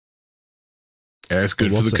 Yeah, it's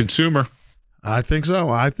good for the consumer. I think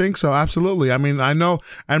so. Absolutely. I mean, I know,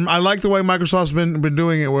 and I like the way Microsoft's been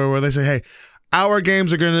doing it, where they say, "Hey, our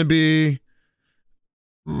games are going to be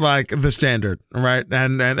like the standard, right?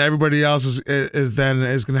 And everybody else is going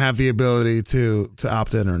to have the ability to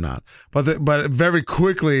opt in or not." But very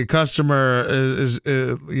quickly, customer is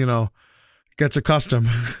gets accustomed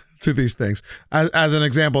to these things. As an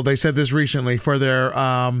example, they said this recently for their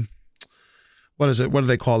what is it? What do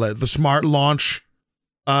they call it? The smart launch,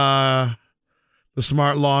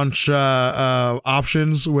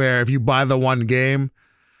 options, where if you buy the one game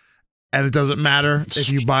and it doesn't matter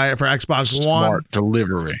if you buy it for Xbox One,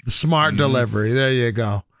 smart delivery. There you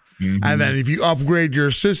go. Mm-hmm. And then if you upgrade your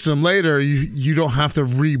system later, you don't have to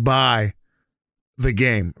rebuy the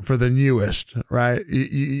game for the newest, right?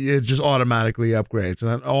 It just automatically upgrades, and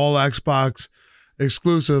then all Xbox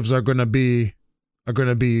exclusives are going to be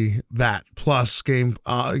that plus Game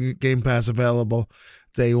Pass available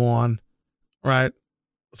day one, right?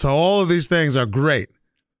 So all of these things are great,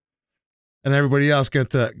 and everybody else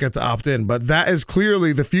get to opt in. But that is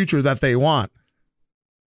clearly the future that they want,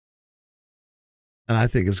 and I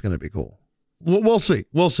think it's going to be cool. We'll see.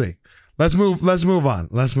 Let's move on.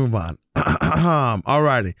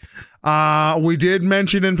 Alrighty. We did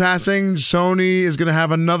mention in passing, Sony is going to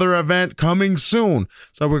have another event coming soon.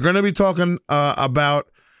 So we're going to be talking about,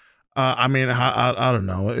 I don't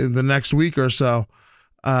know, in the next week or so,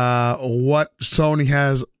 what Sony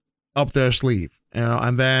has up their sleeve.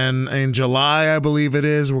 And then in July, I believe it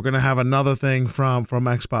is, we're going to have another thing from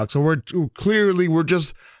Xbox. So we're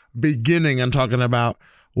just beginning and talking about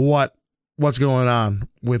what's going on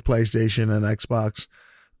with PlayStation and Xbox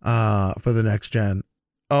for the next gen.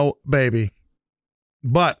 Oh, baby.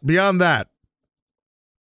 But beyond that,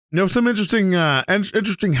 some interesting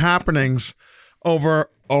happenings over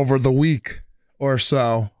the week or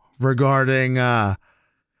so regarding the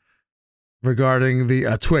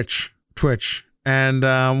Twitch. And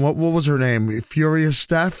what was her name? Furious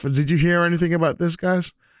Steph? Did you hear anything about this,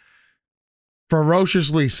 guys?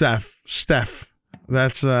 Ferociously Steph.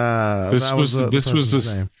 That's this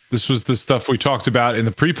was the stuff we talked about in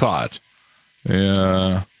the pre-pod.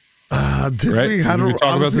 Yeah. Did right? we?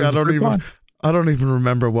 I don't even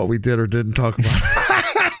remember what we did or didn't talk about.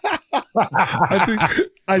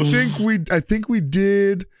 I think we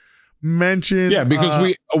did mention. Yeah,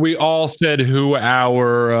 because we all said who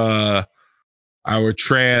our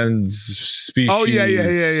trans species. Oh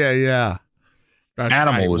yeah. That's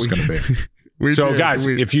animal was going to be. So guys,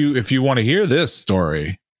 if you want to hear this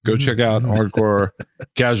story, Go check out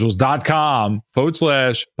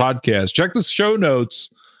hardcorecasuals.com/podcast. Check the show notes,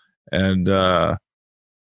 and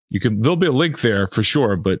you can. There'll be a link there for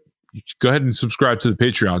sure, but go ahead and subscribe to the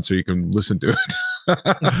Patreon so you can listen to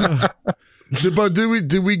it. But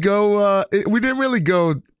did we go? We didn't really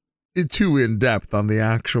go too in depth on the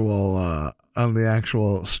actual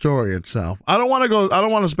story itself. I don't want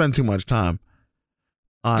to spend too much time.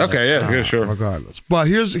 Yeah, sure. Regardless, but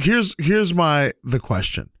here's the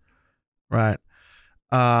question, right?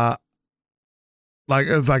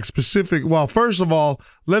 Like specific. Well, first of all,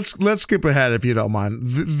 let's skip ahead if you don't mind.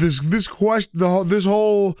 This question, this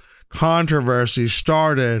whole controversy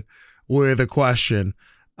started with a question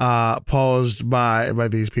posed by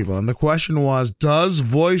these people, and the question was: does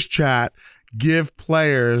voice chat give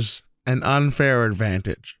players an unfair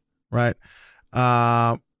advantage? Right.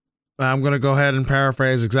 I'm going to go ahead and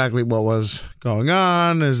paraphrase exactly what was going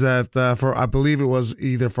on. Is that I believe it was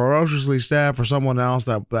either Ferociously Staff or someone else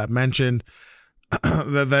that mentioned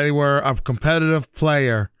that they were a competitive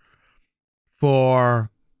player for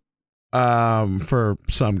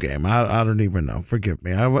some game. I don't even know. Forgive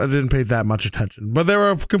me. I didn't pay that much attention. But they were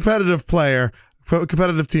a competitive team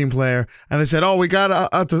player, and they said, "Oh, we got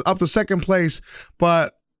up to second place,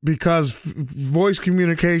 but because voice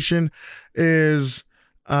communication is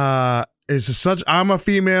such, I'm a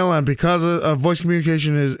female, and because of voice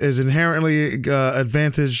communication is inherently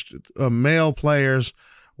advantaged male players,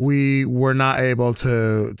 we were not able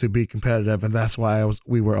to be competitive, and that's why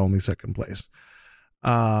we were only second place."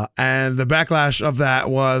 And the backlash of that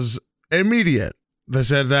was immediate. They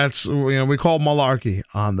said that's, we call malarkey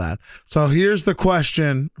on that. So here's the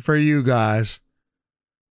question for you guys.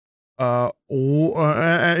 What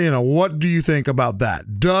do you think about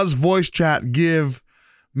that? Does voice chat give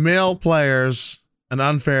male players an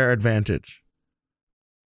unfair advantage?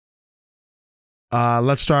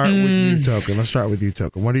 Let's start with you,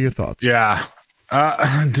 Token. What are your thoughts? Yeah.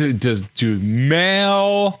 Do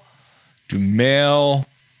males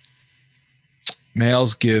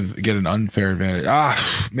get an unfair advantage?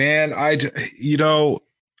 Man, I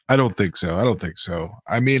don't think so.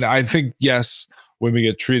 I mean, I think yes, women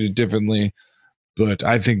get treated differently, but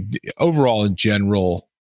I think overall in general,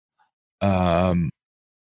 I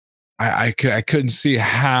couldn't see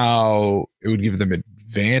how it would give them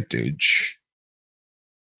advantage.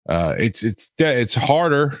 It's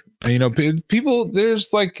harder. People,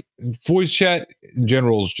 there's like voice chat in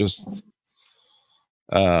general is just,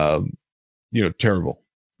 terrible.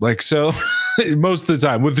 Like, so most of the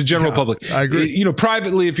time with the general public, I agree.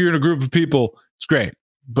 Privately, if you're in a group of people, it's great.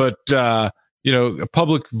 But, a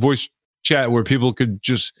public voice chat where people could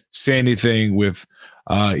just say anything with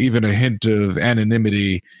even a hint of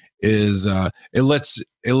anonymity is it lets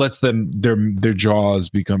them their jaws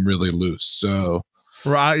become really loose. So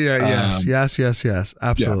right, yes,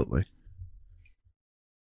 absolutely. Yeah.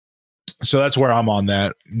 So that's where I'm on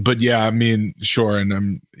that. But yeah, I mean, sure,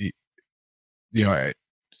 and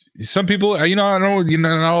some people, I don't know,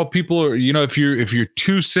 not all people are, if you're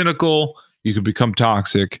too cynical, you could become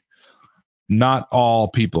toxic. Not all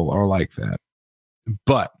people are like that,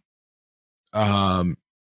 but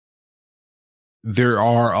there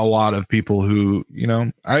are a lot of people who,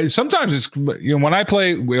 sometimes it's, when I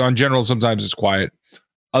play on general, sometimes it's quiet.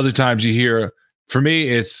 Other times you hear, for me,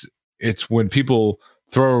 it's when people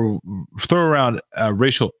throw around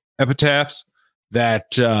racial epitaphs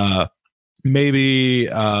that maybe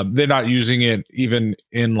they're not using it even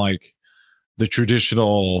in like the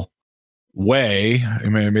traditional way. I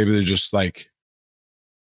mean, maybe they're just like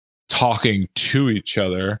talking to each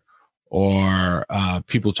other, or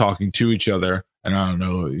people talking to each other, and I don't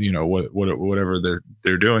know, whatever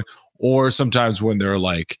they're doing, or sometimes when they're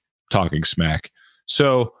like talking smack.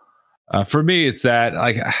 So for me, it's that,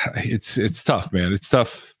 like, it's tough, man. It's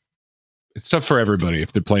tough for everybody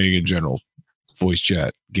if they're playing in general voice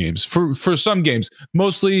chat games. For some games,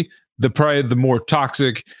 mostly the more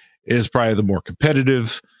toxic is probably the more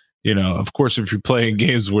competitive. Of course, if you're playing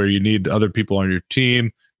games where you need other people on your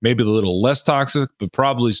team, maybe a little less toxic, but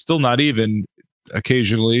probably still not even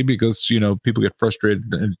occasionally, because people get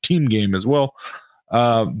frustrated in a team game as well.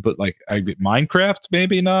 But like Minecraft,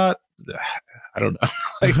 maybe not. I don't know.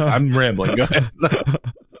 I'm rambling. Go ahead.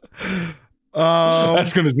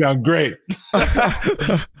 That's gonna sound great.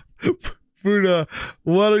 Fuda,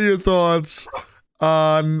 what are your thoughts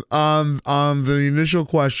on the initial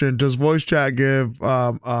question? Does voice chat give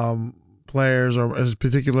players, or in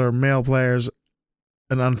particular male players,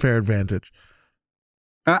 an unfair advantage?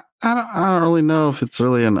 I don't really know if it's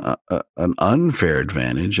really an unfair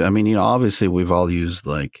advantage. I mean, obviously we've all used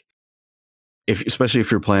like especially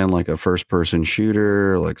if you're playing like a first person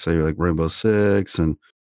shooter, like say like Rainbow Six, and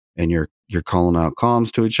you're calling out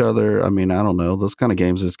comms to each other. I mean, I don't know, those kind of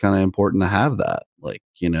games, it's kind of important to have that, like,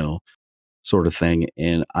 sort of thing.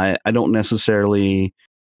 And I don't necessarily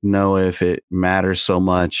know if it matters so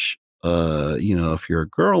much, if you're a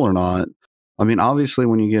girl or not. I mean, obviously,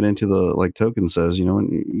 when you get into the, like Token says,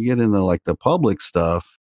 when you get into like the public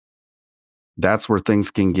stuff, that's where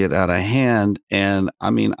things can get out of hand. And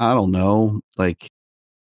I mean, I don't know, like,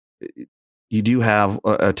 you do have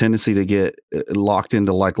a tendency to get locked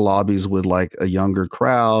into like lobbies with like a younger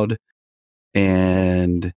crowd,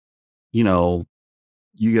 and you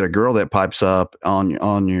get a girl that pipes up on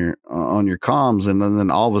your comms, and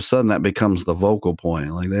then all of a sudden that becomes the vocal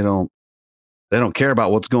point. Like they don't care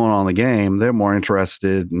about what's going on in the game. They're more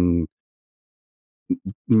interested in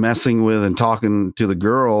messing with and talking to the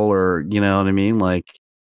girl, or you know what I mean? Like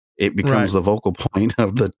it becomes the vocal point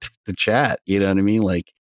of the chat. You know what I mean?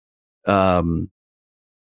 Like, so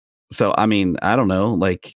I mean, I don't know.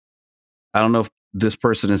 Like, I don't know if this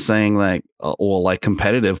person is saying like, well, like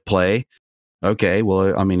competitive play. Okay,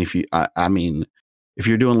 well, I mean, if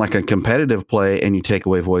you're doing like a competitive play and you take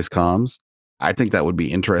away voice comms, I think that would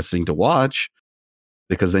be interesting to watch,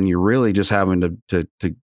 because then you're really just having to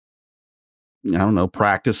I don't know,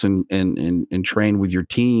 practice and train with your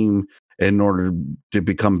team in order to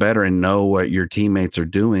become better and know what your teammates are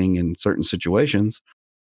doing in certain situations.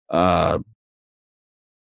 But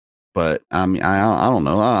I mean, I don't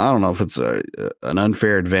know. I don't know if it's an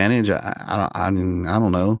unfair advantage. I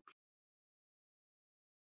don't know.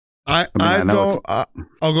 I'll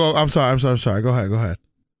go. I'm sorry. Go ahead.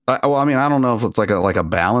 Well, I mean, I don't know if it's like a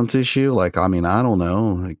balance issue. Like, I mean, I don't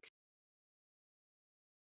know. Like,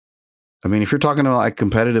 I mean, if you're talking about like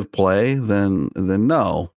competitive play, then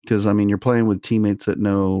no, because I mean, you're playing with teammates that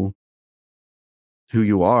know who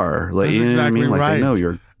you are. Like, that's you know exactly what I mean? Like, right. they know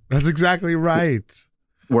you're. That's exactly right.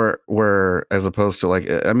 Where as opposed to like,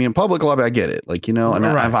 I mean, in public lobby, I get it. Like, and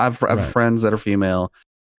I've friends that are female,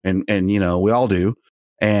 and we all do,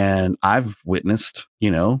 and I've witnessed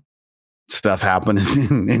stuff happen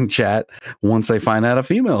in chat once they find out a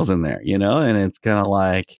female's in there, and it's kind of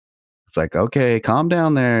like, it's like, okay, calm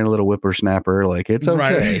down there, little whippersnapper. Like, it's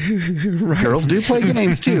okay. Right. Girls do play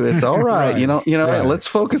games too. It's all right. Right. Let's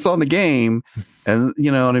focus on the game. And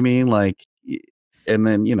you know what I mean? Like, and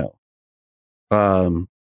then,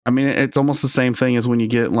 I mean, it's almost the same thing as when you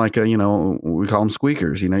get like we call them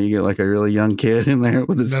squeakers, you get like a really young kid in there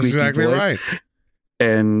with a squeaky exactly voice. Right.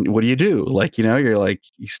 And what do you do? Like, you're like,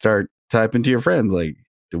 you start typing to your friends, like,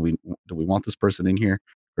 do we want this person in here?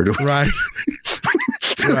 Or do we, right.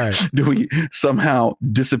 do we somehow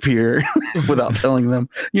disappear without telling them?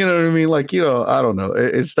 You know what I mean? Like, I don't know.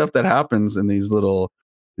 It's stuff that happens in these little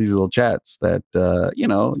chats that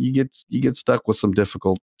you get stuck with some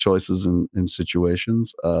difficult choices in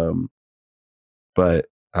situations. But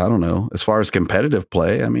I don't know. As far as competitive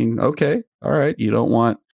play, I mean, okay, all right. You don't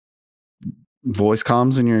want voice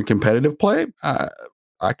comms in your competitive play.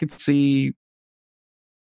 I could see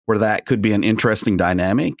where that could be an interesting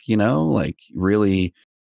dynamic, like really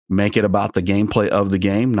make it about the gameplay of the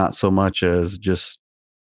game, not so much as just,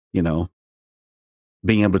 being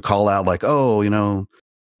able to call out like, oh,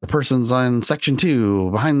 the person's on section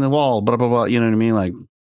 2 behind the wall, blah, blah, blah. You know what I mean? Like,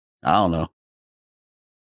 I don't know.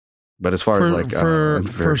 But as far as like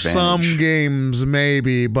for some games,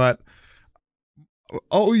 maybe, but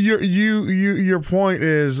your point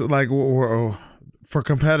is like for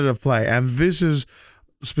competitive play, and this is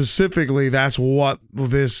specifically, that's what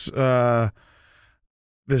this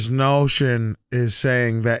notion is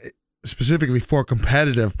saying, that specifically for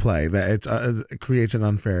competitive play, that it creates an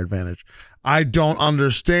unfair advantage. I don't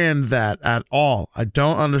understand that at all.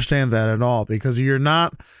 Because you're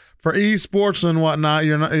not, for esports and whatnot,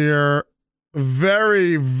 you're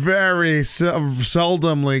very, very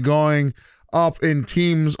seldomly going up in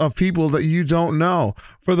teams of people that you don't know.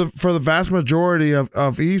 For the vast majority of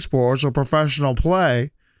esports or professional play,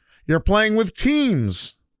 you're playing with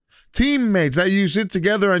teammates that you sit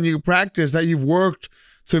together and you practice, that you've worked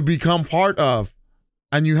to become part of,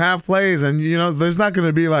 and you have plays, and there's not going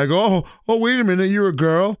to be like, oh wait a minute, you're a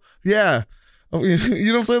girl, yeah. You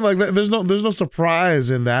know what I'm saying? Like, there's no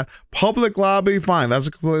surprise in that. Public lobby, fine, that's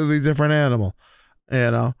a completely different animal,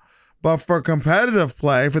 But for competitive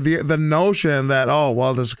play, for the notion that, oh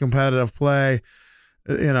well, this is competitive play,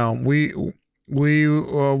 we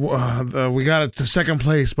got it to second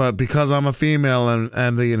place, but because I'm a female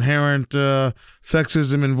and the inherent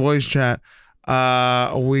sexism in voice chat,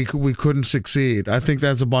 we couldn't succeed. I think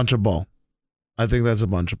that's a bunch of bull.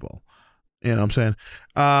 You know what I'm saying?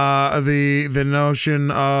 The notion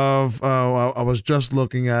of I was just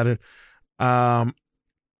looking at it,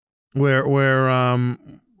 where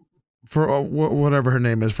for whatever her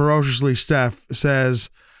name is, Ferociously Steph says,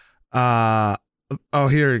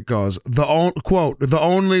 here it goes. Quote, the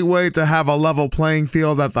only way to have a level playing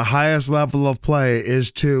field at the highest level of play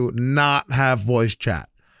is to not have voice chat,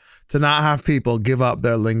 to not have people give up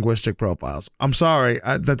their linguistic profiles. I'm sorry,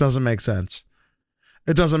 that doesn't make sense.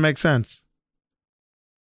 It doesn't make sense.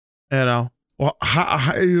 You know, well,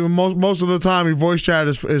 most of the time, your voice chat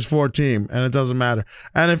is for a team, and it doesn't matter.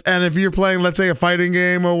 And if you're playing, let's say, a fighting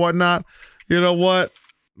game or whatnot, you know what,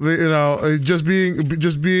 just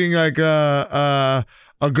being like a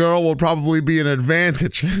girl will probably be an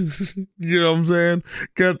advantage. You know what I'm saying?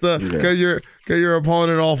 Get your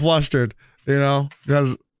opponent all flustered,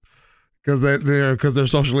 because they're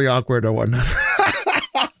socially awkward or whatnot.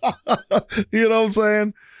 You know what I'm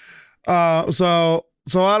saying?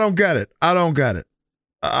 So I don't get it. I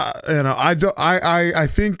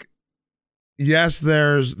think, yes,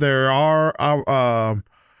 there are,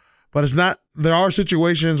 but it's not. There are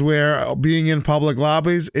situations where being in public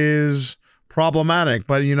lobbies is problematic.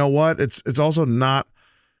 But you know what? It's also not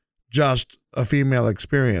just a female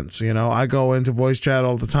experience. I go into voice chat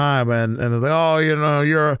all the time, and they're like, oh,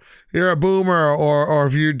 you're a boomer, or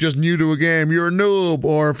if you're just new to a game, you're a noob,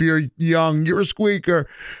 or if you're young, you're a squeaker.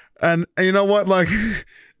 And you know what? Like,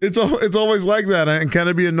 it's always like that. And can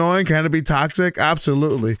it be annoying? Can it be toxic?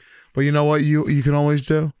 Absolutely. But you know what you can always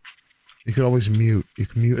do? You can always mute. You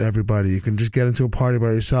can mute everybody. You can just get into a party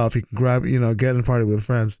by yourself. You can grab, get in a party with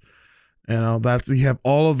friends. You have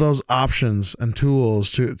all of those options and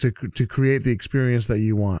tools to create the experience that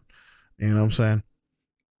you want. You know what I'm saying?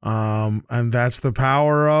 And that's the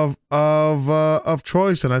power of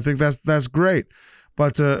choice. And I think that's great.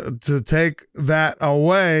 But to take that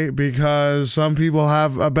away because some people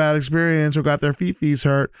have a bad experience or got their feet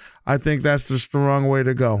hurt, I think that's just the wrong way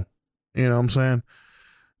to go. You know what I'm saying?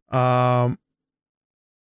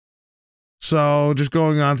 So just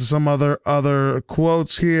going on to some other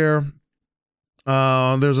quotes here.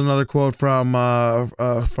 There's another quote from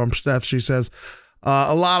Steph. She says,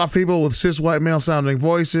 a lot of people with cis white male sounding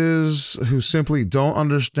voices who simply don't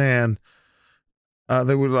understand. We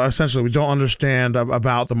don't understand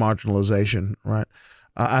about the marginalization, right?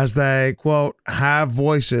 As they, quote, have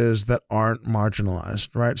voices that aren't marginalized,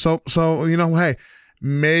 right? So hey,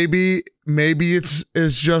 maybe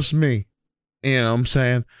it's just me, you know what I'm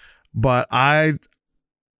saying? But I'm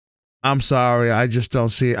sorry, I just don't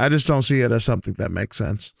see it as something that makes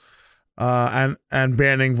sense. And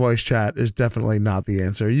banning voice chat is definitely not the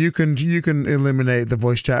answer. You can eliminate the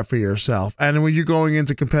voice chat for yourself. And when you're going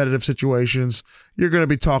into competitive situations, you're going to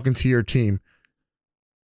be talking to your team.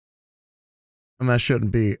 And it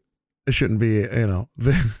shouldn't be it shouldn't be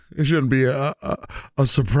a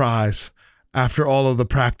surprise after all of the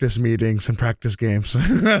practice meetings and practice games.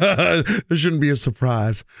 It shouldn't be a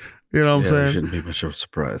surprise. You know what I'm saying? It shouldn't be much of a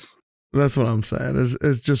surprise. That's what I'm saying.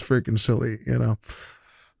 It's just freaking silly,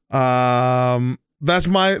 That's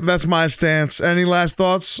my stance. Any last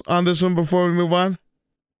thoughts on this one before we move on?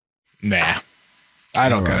 Nah, I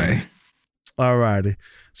don't got any. Alrighty.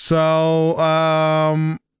 So,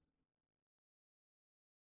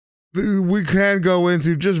 we can go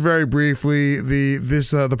into just very briefly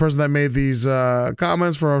the person that made these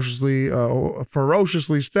comments,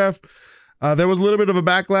 ferociously Steph. There was a little bit of a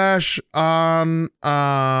backlash on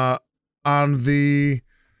the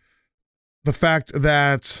fact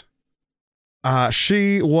that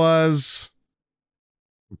she was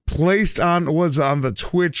on the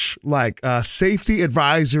Twitch safety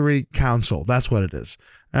advisory council. That's what it is.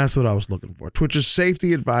 That's what I was looking for. Twitch's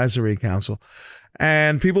safety advisory council.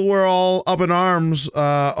 And people were all up in arms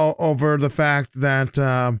over the fact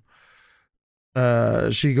that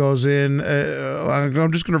she goes in.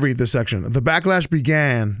 I'm just going to read this section. The backlash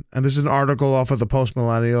began, and this is an article off of the Post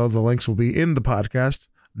Millennial. The links will be in the podcast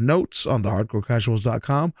notes on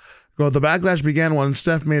thehardcorecasuals.com. The backlash began when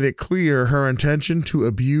Steph made it clear her intention to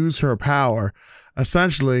abuse her power,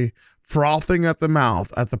 essentially frothing at the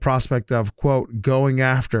mouth at the prospect of, quote, going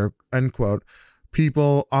after, end quote,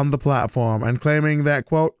 people on the platform and claiming that,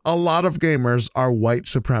 quote, a lot of gamers are white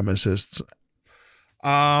supremacists.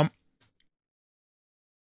 Yeah,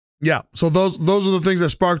 so those are the things that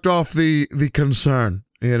sparked off the concern,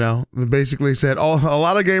 They basically said, a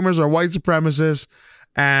lot of gamers are white supremacists,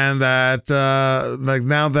 and that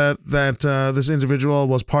now that this individual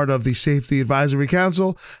was part of the Safety Advisory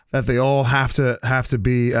Council, that they all have to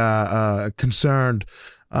be concerned.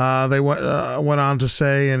 They went on to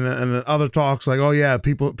say in other talks, like, oh yeah,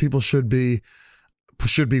 people should be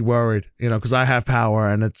should be worried, because I have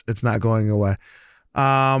power and it's not going away.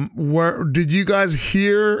 Where did you guys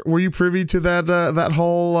hear? Were you privy to that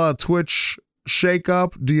whole Twitch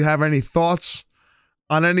shakeup? Do you have any thoughts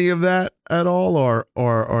on any of that at all, or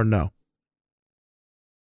no?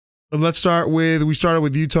 We started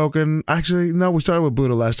with you, Token. Actually, no, we started with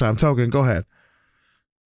Buddha last time. Token, go ahead.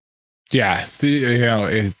 Yeah,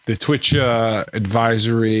 the Twitch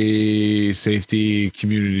advisory safety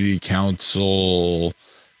community council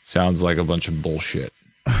sounds like a bunch of bullshit.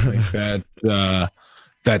 Like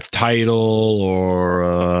that title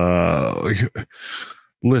or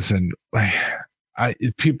listen,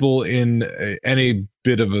 people in any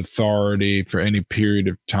bit of authority for any period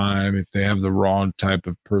of time, if they have the wrong type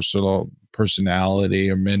of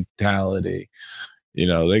personality or mentality,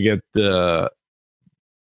 they get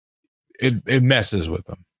it messes with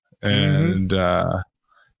them. And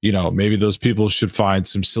maybe those people should find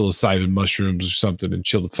some psilocybin mushrooms or something and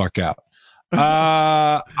chill the fuck out.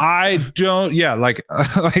 I don't,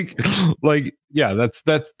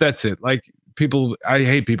 that's it. Like, people, I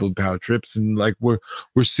hate people with power trips, and like we're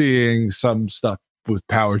seeing some stuff with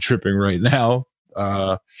power tripping right now.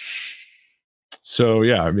 So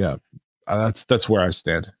that's where I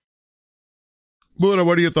stand. Buddha,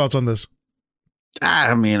 what are your thoughts on this?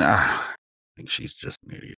 I mean, I think she's just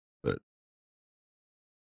an idiot, but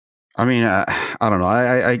I mean, I don't know.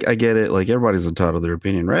 I get it. Like, everybody's entitled to their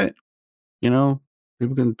opinion, right? People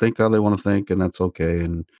can think how they want to think, and that's okay.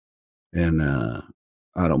 And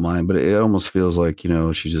I don't mind, but it almost feels like,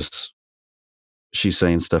 she's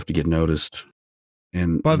saying stuff to get noticed.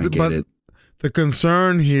 And I get it. The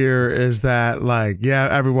concern here is that, like, yeah,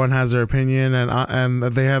 everyone has their opinion, and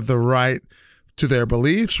they have the right to their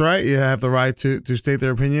beliefs, right? You have the right to state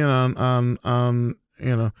their opinion on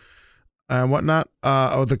and whatnot.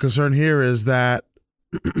 The concern here is that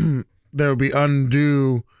there will be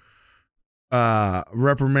undue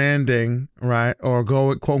reprimanding, right, or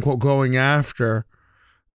quote unquote going after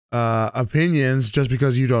opinions just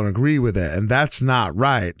because you don't agree with it, and that's not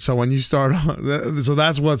right. So when you start so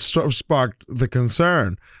that's what sparked the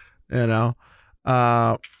concern. Everybody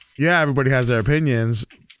has their opinions,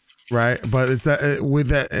 right? But it's with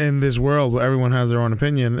that, in this world where everyone has their own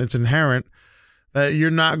opinion, it's inherent that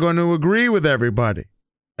you're not going to agree with everybody.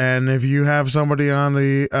 And if you have somebody on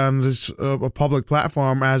this public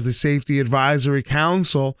platform as the Safety Advisory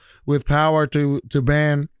Council with power to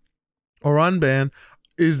ban or unban,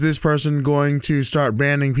 is this person going to start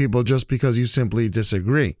banning people just because you simply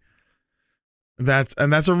disagree? That's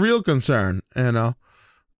a real concern, as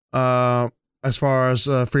far as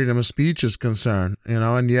freedom of speech is concerned,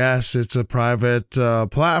 and yes, it's a private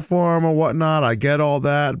platform or whatnot. I get all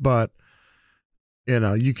that, but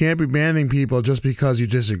you can't be banning people just because you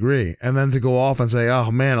disagree, and then to go off and say,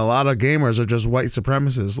 "Oh man, a lot of gamers are just white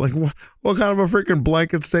supremacists." Like, what kind of a freaking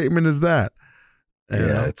blanket statement is that?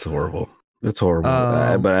 It's horrible. It's horrible.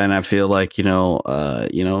 And I feel like you want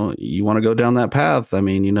to go down that path. I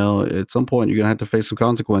mean, at some point you're gonna have to face some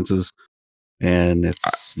consequences, and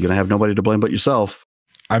you're gonna have nobody to blame but yourself.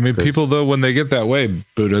 I mean, people though, when they get that way,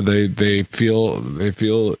 Buddha, they feel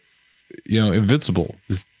invincible.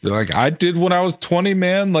 They're like, I did when I was 20,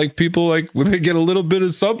 man. Like, people, like, when they get a little bit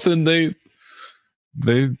of something, they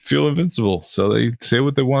feel invincible, so they say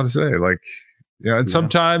what they want to say. Like, and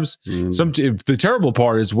sometimes the terrible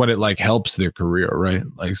part is when it like helps their career, right?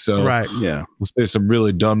 Like, so right, yeah, we'll say some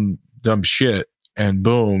really dumb shit, and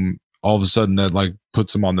boom, all of a sudden that like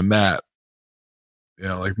puts them on the map.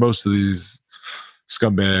 Like most of these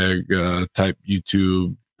scumbag type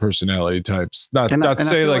YouTube personality types, not to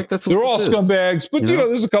say like they're all scumbags, but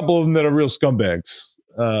there's a couple of them that are real scumbags,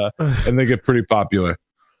 and they get pretty popular.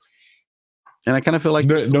 And I kind of feel like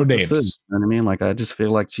no names. You know what I mean? Like, I just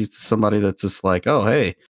feel like she's somebody that's just like, oh,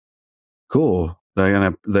 hey, cool.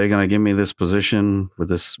 They're gonna give me this position with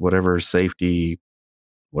this whatever safety,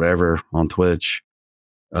 whatever on Twitch,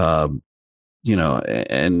 and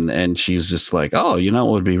she's just like, oh, it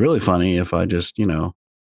would be really funny if I just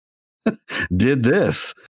did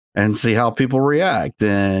this and see how people react,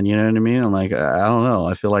 and you know what I mean. I'm like, I don't know.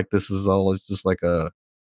 I feel like this is all. It's just like I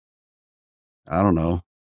don't know,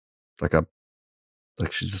 like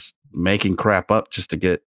she's just making crap up just to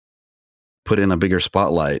get put in a bigger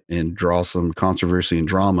spotlight and draw some controversy and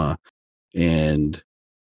drama. And,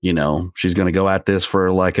 she's going to go at this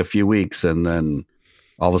for like a few weeks, and then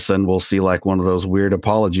all of a sudden we'll see like one of those weird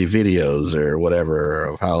apology videos or whatever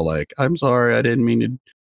of how like, I'm sorry, I didn't mean to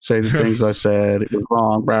say the things I said. It was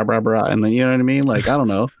wrong, blah, blah, blah. And then, you know what I mean? Like, I don't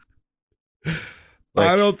know.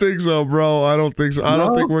 I don't think so, bro. I don't think so. I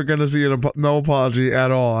don't think we're gonna see no apology at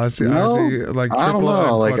all. I see like I don't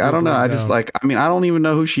know. Like I don't know. I just like. I mean, I don't even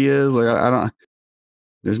know who she is. Like I don't.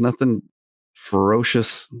 There's nothing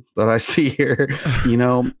ferocious that I see here,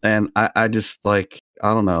 And I just like.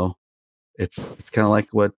 I don't know. It's kind of like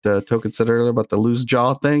what Token said earlier about the loose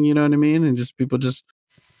jaw thing. You know what I mean? And just people just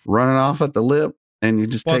running off at the lip, and you're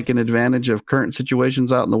just taking advantage of current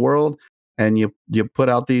situations out in the world. And you put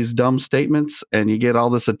out these dumb statements, and you get all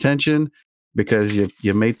this attention because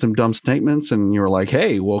you made some dumb statements, and you were like,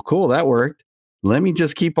 "Hey, well, cool, that worked. Let me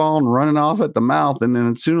just keep on running off at the mouth, and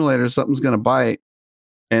then sooner or later something's going to bite,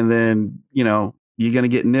 and then you're going to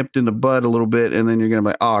get nipped in the butt a little bit, and then you're going to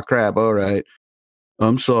be like, oh crap, all right,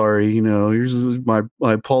 I'm sorry, here's my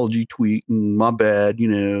apology tweet, and my bad,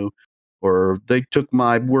 or they took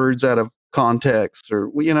my words out of context, or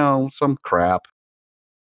some crap."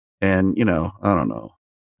 And I don't know.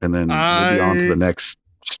 And then we'll be on to the next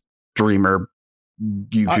streamer,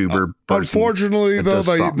 YouTuber. Unfortunately, though,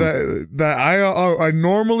 that I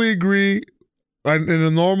normally agree. In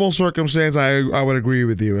a normal circumstance, I would agree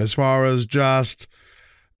with you as far as just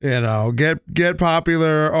get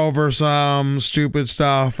popular over some stupid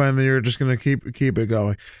stuff, and then you're just gonna keep it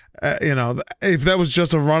going. If that was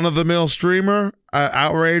just a run of the mill streamer,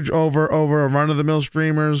 outrage over a run of the mill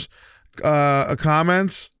streamer's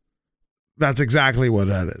comments. That's exactly what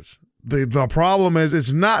that is. The problem is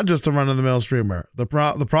it's not just a run-of-the-mill streamer. The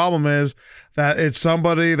problem is that it's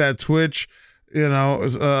somebody that Twitch,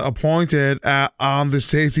 is appointed on the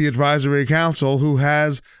Safety Advisory Council who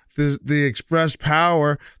has the express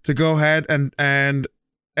power to go ahead and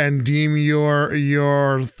deem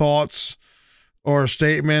your thoughts or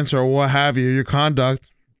statements or what have you, your conduct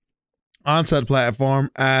on said platform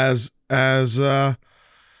as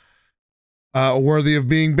worthy of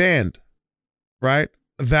being banned. Right?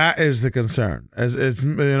 That is the concern. As it's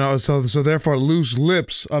so therefore loose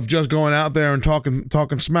lips of just going out there and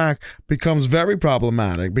talking smack becomes very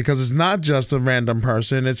problematic, because it's not just a random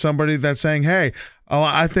person. It's somebody that's saying, "Hey,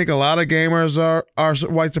 I think a lot of gamers are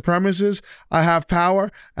white supremacists. I have power,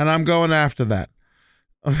 and I'm going after that."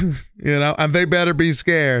 And they better be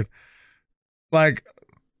scared. Like,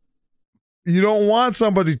 you don't want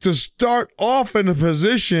somebody to start off in a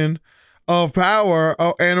position of power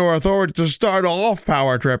and or authority to start off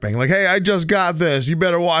power tripping. Like, "Hey, I just got this. You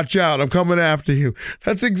better watch out. I'm coming after you."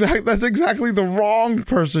 That's exactly the wrong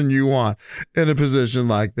person you want in a position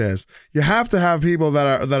like this. You have to have people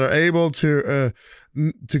that are able to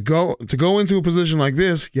go into a position like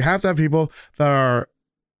this. You have to have people that are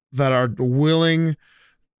willing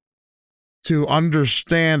to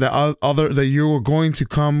understand that you are going to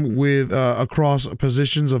come with across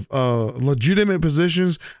positions of legitimate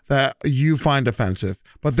positions that you find offensive,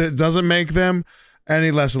 but that doesn't make them any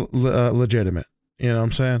less legitimate. You know what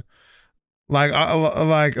I'm saying? Like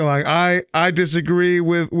I disagree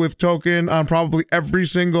with Token on probably every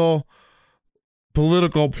single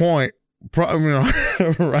political point.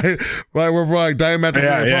 Right? We're like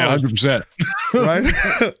diametrically opposed. 100%. Right?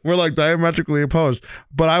 We're like diametrically opposed.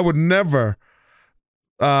 But I would never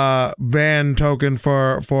ban Token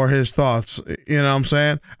for his thoughts. You know what I'm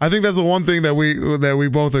saying? I think that's the one thing that we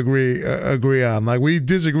both agree on. Like, we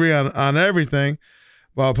disagree on everything,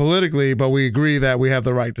 well, politically, but we agree that we have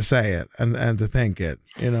the right to say it and to think it.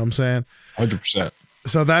 You know what I'm saying? 100%.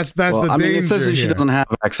 So that's the danger. I mean, it says that she here. doesn't have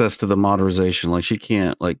access to the moderation. Like, she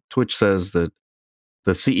can't. Like, Twitch says that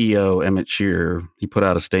the CEO, Emmett Shear, he put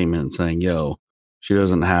out a statement saying, "Yo, she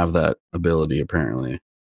doesn't have that ability apparently."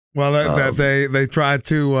 Well, that they tried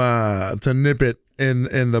to nip it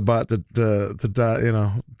in the butt to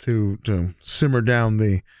simmer down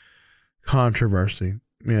the controversy.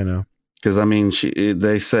 Because I mean,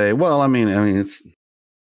 they say, well, I mean, it's.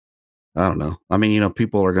 I don't know. I mean,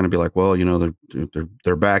 people are going to be like, well,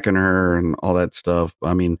 they're backing her and all that stuff.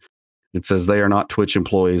 I mean, it says they are not Twitch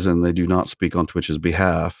employees and they do not speak on Twitch's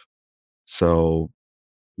behalf. So,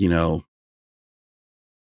 I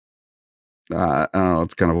don't know.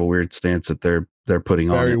 It's kind of a weird stance that they're putting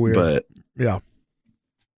Very on it, weird. But yeah,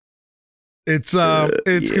 it's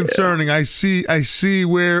concerning. I see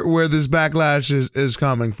where this backlash is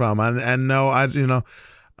coming from, and no,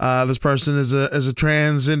 this person is a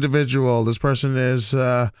trans individual. This person is,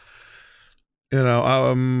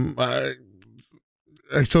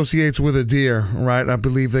 associates with a deer, right? I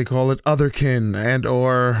believe they call it otherkin and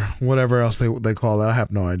or whatever else they call it. I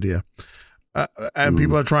have no idea. And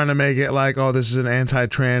people are trying to make it like, oh, this is an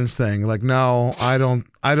anti-trans thing. Like, no, I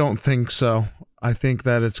don't think so. I think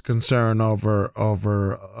that it's concern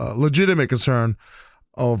over legitimate concern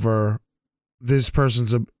over this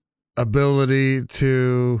person's ability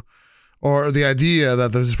to or the idea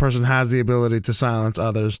that this person has the ability to silence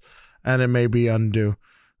others, and it may be undue.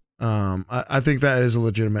 I think that is a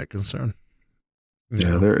legitimate concern.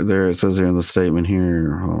 Yeah, there it says here in the statement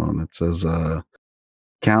here. Hold on, it says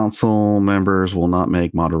council members will not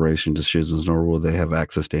make moderation decisions, nor will they have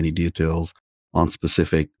access to any details on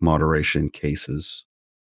specific moderation cases.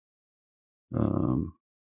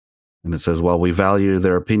 And it says, while we value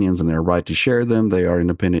their opinions and their right to share them, they are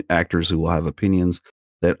independent actors who will have opinions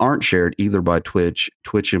that aren't shared either by Twitch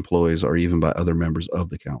employees, or even by other members of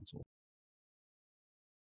the council.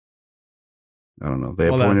 I don't know. They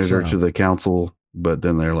appointed her to the council, but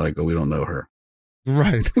then they're like, oh, we don't know her.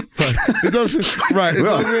 Right. It doesn't. Right. It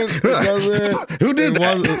doesn't. Who did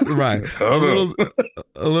that? Right.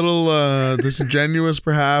 A little disingenuous,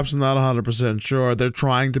 perhaps. Not 100% sure. They're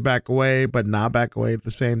trying to back away, but not back away at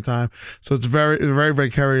the same time. So it's a very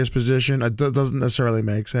precarious position. It doesn't necessarily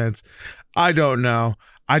make sense. I don't know.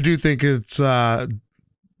 I do think it's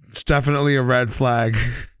definitely a red flag,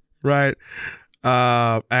 right?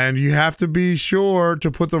 And you have to be sure to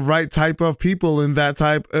put the right type of people in that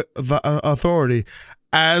type of authority,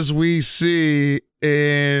 as we see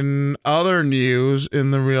in other news in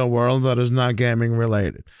the real world that is not gaming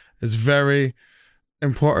related. It's very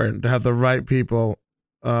important to have the right people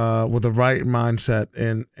with the right mindset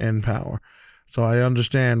in power. So I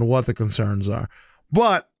understand what the concerns are,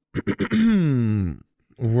 but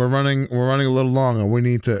we're running a little long, and we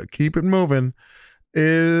need to keep it moving.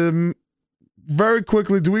 Very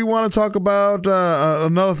quickly, do we want to talk about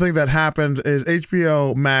another thing that happened is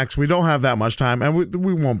HBO Max. We don't have that much time, and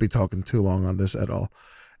we won't be talking too long on this at all.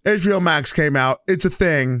 HBO Max came out. It's a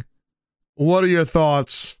thing. What are your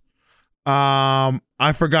thoughts? I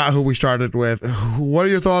forgot who we started with. What are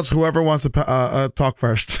your thoughts? Whoever wants to talk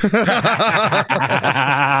first.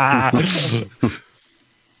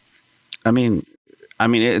 I mean,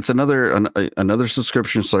 it's another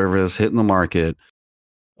subscription service hitting the market.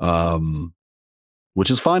 Which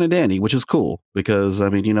is fine and dandy, which is cool, because I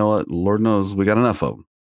mean, you know what? Lord knows we got enough of them.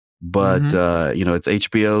 But it's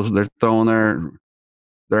HBO. They're throwing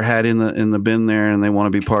their hat in the bin there, and they want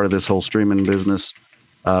to be part of this whole streaming business,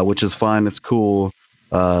 which is fine. It's cool.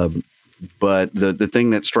 But the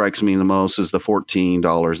thing that strikes me the most is the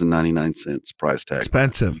 $14.99 price tag.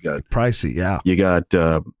 Expensive, pricey, yeah. You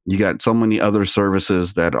got so many other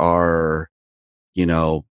services that are,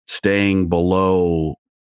 staying below,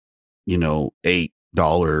 $8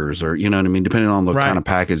 or, you know what I mean? Depending on the kind of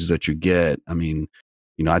package that you get. I mean,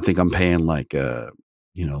 I think I'm paying like, like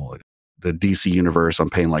the DC Universe, I'm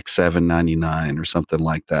paying like $7.99 or something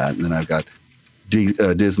like that. And then I've got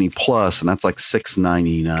Disney Plus, and that's like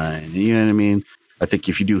 $6.99. You know what I mean? I think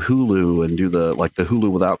if you do Hulu and do the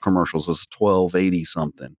Hulu without commercials, it's $12.80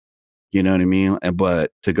 something. You know what I mean?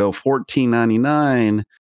 But to go $14.99,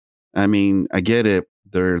 I mean, I get it.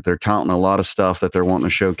 They're counting a lot of stuff that they're wanting to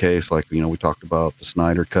showcase. Like, we talked about the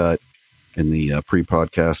Snyder Cut in the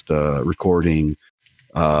pre-podcast recording,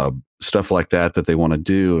 stuff like that they want to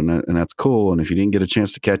do. And that's cool. And if you didn't get a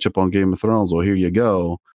chance to catch up on Game of Thrones, well, here you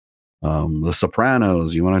go. The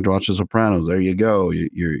Sopranos, you want to watch the Sopranos, there you go.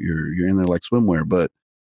 You're in there like swimwear. But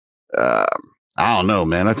I don't know,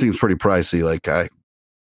 man. That seems pretty pricey. Like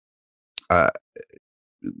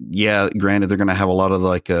yeah, granted, they're going to have a lot of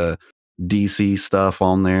like DC stuff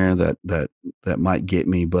on there that might get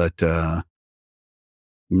me, but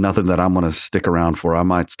nothing that I'm going to stick around for. I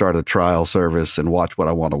might start a trial service and watch what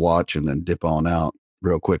I want to watch and then dip on out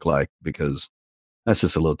real quick, because that's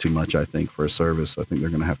just a little too much, I think, for a service. I think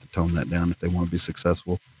they're going to have to tone that down if they want to be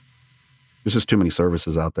successful. There's just too many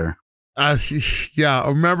services out there. Yeah,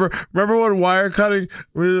 remember when wire cutting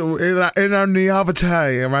in our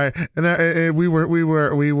naivete, right? And we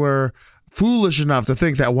were foolish enough to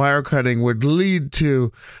think that wire cutting would lead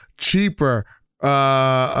to cheaper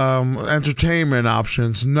entertainment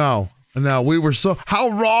options. No, we were how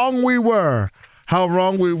wrong we were,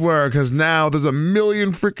 because now there's a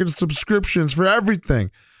million freaking subscriptions for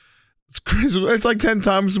everything. It's crazy. It's like 10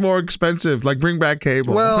 times more expensive. Like, bring back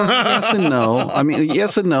cable. Well, yes and no. I mean,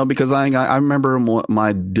 yes and no, because I remember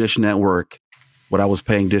my Dish Network, what I was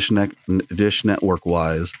paying Dish Network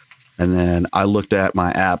wise. And then I looked at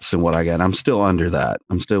my apps and what I got. I'm still under that.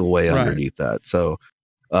 I'm still way underneath that. So,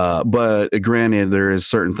 but granted, there is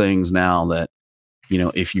certain things now that,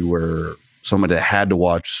 if you were someone that had to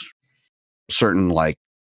watch certain like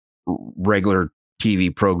regular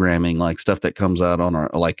TV programming, like stuff that comes out on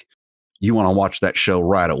like you want to watch that show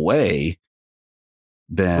right away,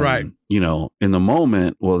 then, in the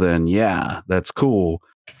moment, well, then, yeah, that's cool.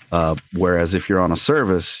 Whereas if you're on a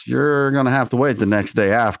service, you're going to have to wait the next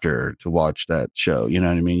day after to watch that show. You know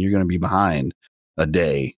what I mean? You're going to be behind a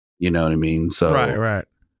day, You know what I mean? So right.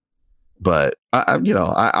 But I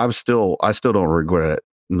still don't regret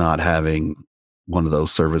not having one of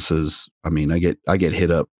those services. I mean, I get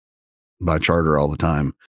hit up by Charter all the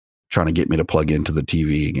time trying to get me to plug into the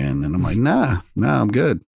TV again, and I'm like, nah, I'm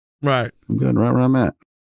good. Right. I'm good right where I'm at.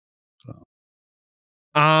 So.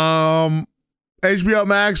 HBO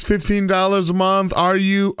Max, $15 a month. Are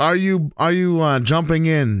you jumping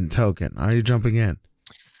in, Token? Are you jumping in?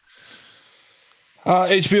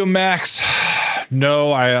 HBO Max.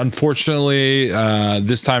 No, I unfortunately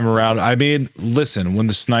this time around. I mean, listen, when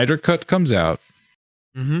the Snyder Cut comes out,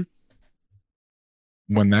 when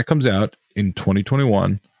that comes out in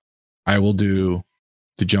 2021, I will do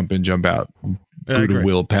the jump in, jump out, Buddha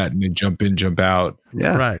Will patent and jump in, jump out.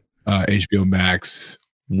 Yeah, right. HBO Max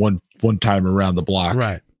one time around the block.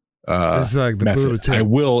 Right. It's like the method. Buddha tip. I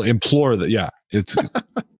will implore that. Yeah, it's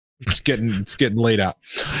getting laid out.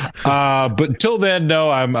 But until then,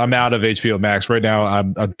 no, I'm out of HBO Max right now.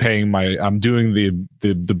 I'm paying I'm doing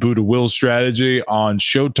the Buddha Will strategy on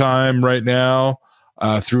Showtime right now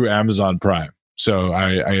through Amazon Prime. So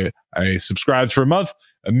I subscribed for a month,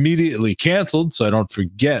 immediately canceled, so I don't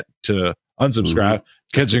forget to unsubscribe.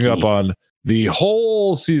 Catching up on the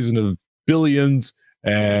whole season of Billions,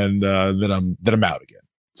 and then I'm out again.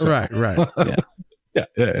 So. Right. Yeah.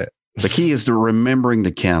 The key is to remembering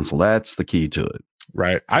to cancel. That's the key to it.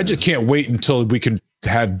 Right. I just can't wait until we can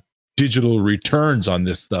have digital returns on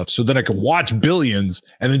this stuff, so then I can watch Billions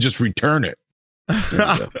and then just return it.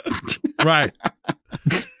 Right.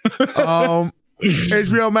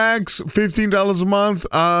 HBO Max, $15 a month.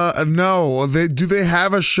 No. Do they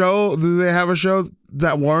have a show? Do they have a show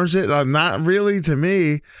that warrants it? Not really to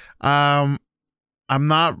me. I'm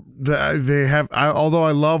not. They have. Although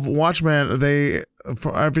I love Watchmen,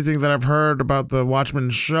 for everything that I've heard about the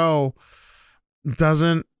Watchmen show,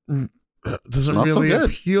 doesn't really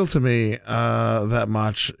appeal to me that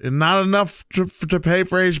much. Not enough to pay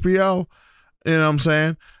for HBO. You know what I'm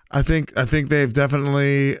saying? I think they've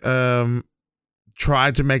definitely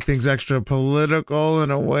tried to make things extra political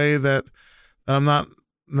in a way that I'm not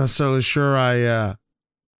necessarily sure I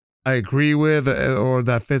agree with or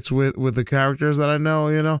that fits with the characters that I know,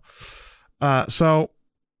 you know. So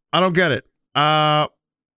I don't get it. I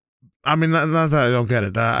mean, not that I don't get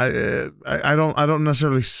it. I don't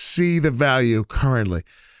necessarily see the value currently.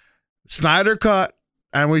 Snyder Cut,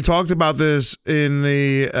 and we talked about this in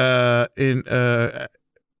the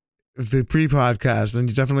pre-podcast, and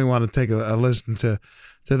you definitely want to take a listen to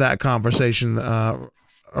that conversation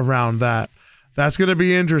around that. That's going to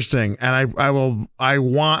be interesting, and I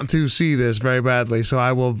want to see this very badly. So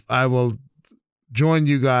I will join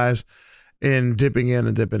you guys in dipping in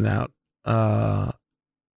and dipping out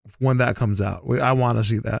when that comes out. I want to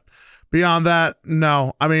see that. Beyond that,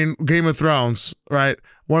 no. I mean, Game of Thrones, right?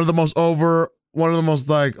 One of the most overhyped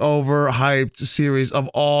series of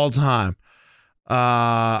all time.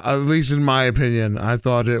 At least in my opinion, I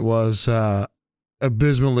thought it was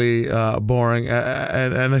abysmally boring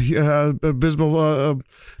and abysmal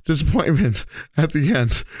disappointment at the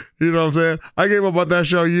end. You know what I'm saying? I gave up on that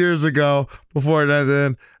show years ago before it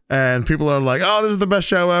ended, and people are like, "Oh, this is the best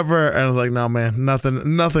show ever," and I was like, "No, man,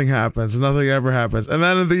 nothing happens, nothing ever happens." And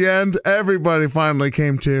then at the end, everybody finally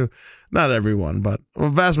came to, not everyone, but a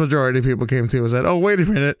vast majority of people came to and said, "Oh, wait a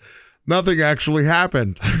minute, nothing actually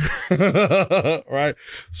happened." Right?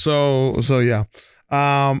 So yeah.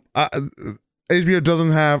 HBO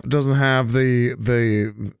doesn't have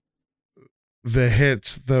the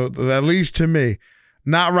hits, at least to me.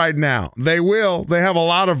 Not right now. They will. They have a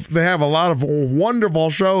lot of wonderful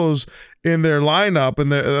shows in their lineup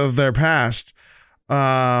of their past.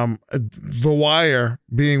 The Wire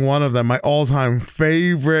being one of them, my all-time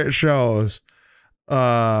favorite shows.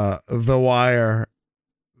 The Wire,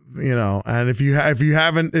 you know, and if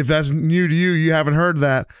that's new to you, you haven't heard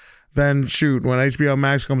that, then shoot, when HBO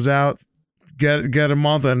Max comes out, get a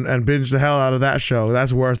month and binge the hell out of that show.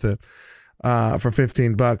 That's worth it for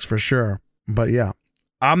 $15 for sure. But yeah,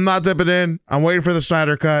 I'm not dipping in. I'm waiting for the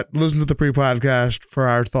Snyder Cut. Listen to the pre-podcast for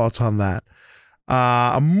our thoughts on that.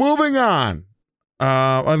 Moving on.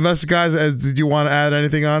 Unless, guys, did you want to add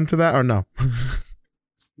anything on to that or no?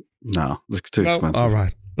 No, it's too expensive. All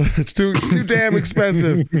right. It's too damn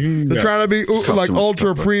expensive. They're trying to be like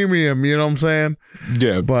ultra premium, you know what I'm saying?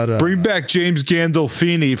 Yeah, but bring back James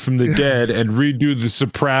Gandolfini from the dead and redo the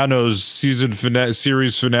Sopranos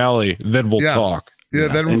series finale. Then we'll talk. Yeah,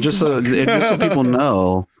 then we'll just so people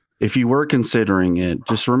know, if you were considering it,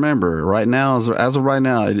 just remember, right now, as of right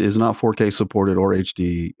now, it is not 4K supported or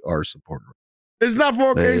HDR supported. It's not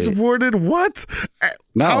 4K supported. What?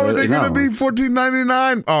 No, how are they going to be it's-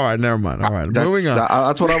 $14.99? All right, never mind. All right, moving on.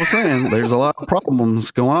 That's what I was saying. There's a lot of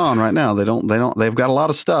problems going on right now. They've got a lot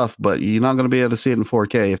of stuff, but you're not going to be able to see it in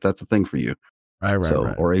 4K if that's a thing for you. Right.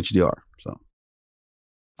 Or HDR. So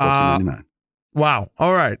 $14.99. Wow.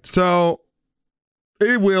 All right. So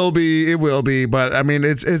it will be, but I mean,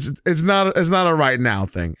 it's not a right now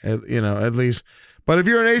thing, at least. But if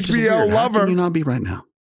you're an HBO lover, how can you not be right now?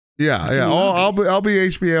 Yeah. I'll be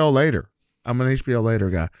HBO later. I'm an HBO later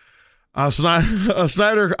guy.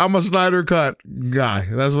 Snyder. I'm a Snyder cut guy.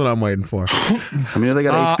 That's what I'm waiting for. I mean, they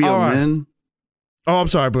got HBO Min. Oh, I'm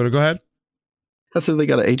sorry, Buddha. Go ahead. I said they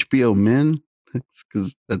got an HBO Min.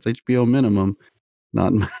 Because that's HBO minimum,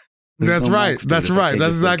 not. That's right. That's right.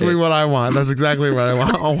 That's exactly what I want. That's exactly what I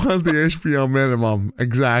want. I want the HBO minimum.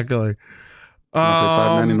 Exactly.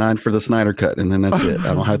 $5.99 for the Snyder cut, and then that's it.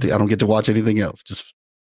 I don't get to watch anything else. Just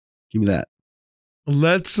give me that.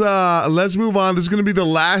 Let's move on. This is going to be the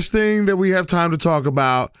last thing that we have time to talk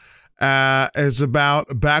about. It's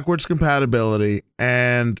about backwards compatibility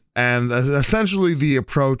and essentially the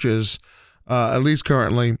approaches, at least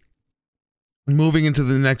currently, moving into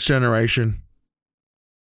the next generation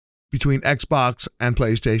between Xbox and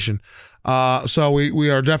PlayStation. So we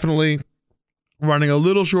are definitely running a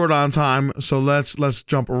little short on time, so let's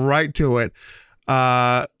jump right to it.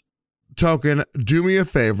 Token, do me a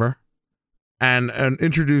favor and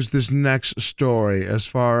introduce this next story as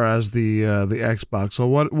far as the Xbox. So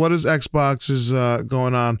what is Xbox is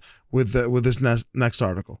going on with this next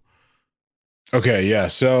article? Okay, yeah.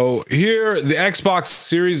 So here, the Xbox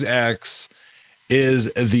Series X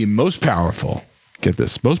is the most powerful. Get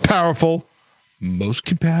this, most powerful, most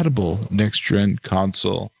compatible next-gen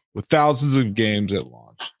console with thousands of games at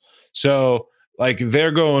launch. So, like,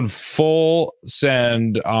 they're going full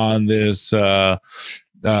send on this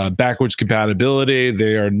backwards compatibility.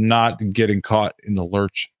 They are not getting caught in the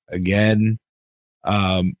lurch again.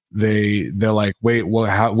 They're like, wait,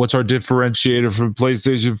 what's our differentiator from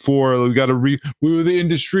PlayStation 4? We were the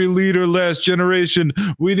industry leader last generation.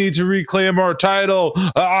 We need to reclaim our title.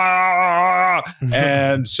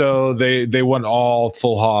 And so they went all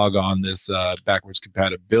full hog on this backwards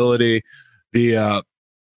compatibility. I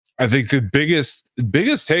think the biggest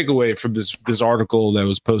takeaway from this article that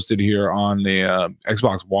was posted here on the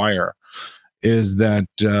Xbox Wire is that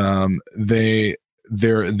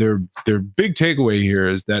their big takeaway here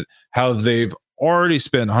is that how they've already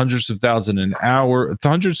spent hundreds of thousands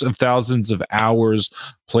of hours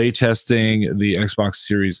playtesting the Xbox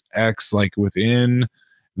Series X, like within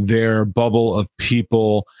their bubble of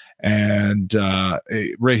people. And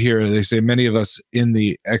right here, they say many of us in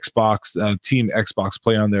the Xbox team Xbox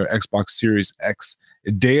play on their Xbox Series X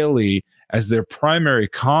daily as their primary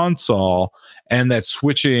console, and that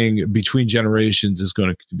switching between generations is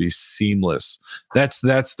going to be seamless. That's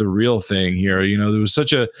the real thing here. There was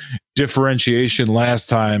such a differentiation last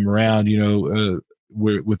time around,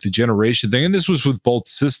 with the generation thing, and this was with both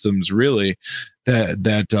systems really,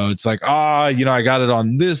 that it's like, I got it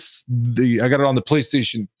on I got it on the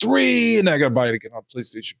PlayStation 3, and I got to buy it again on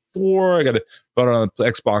PlayStation 4. I got to buy it on the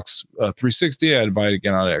Xbox 360. I had to buy it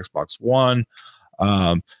again on the Xbox One.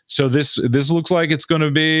 So this looks like it's going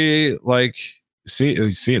to be like,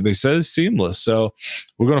 they said seamless. So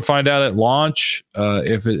we're going to find out at launch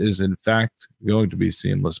if it is in fact going to be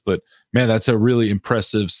seamless. But man, that's a really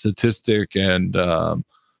impressive statistic and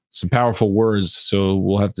some powerful words. So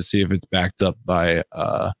we'll have to see if it's backed up by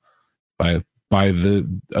a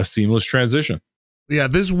seamless transition. Yeah,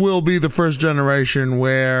 this will be the first generation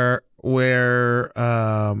where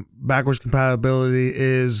backwards compatibility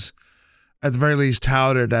is at the very least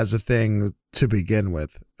touted as a thing to begin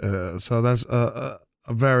with. So that's a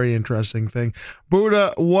very interesting thing.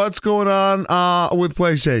 Buddha, what's going on with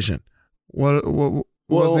PlayStation? What's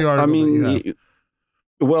the article that you have?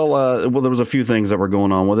 Well, there was a few things that were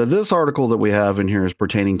going on with it. This article that we have in here is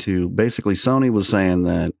pertaining to, basically, Sony was saying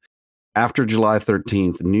that after July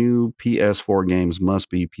 13th, new PS4 games must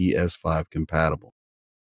be PS5 compatible.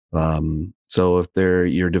 So if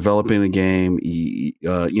you're developing a game, a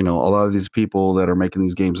lot of these people that are making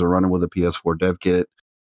these games are running with a PS4 dev kit.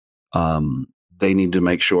 They need to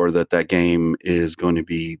make sure that game is going to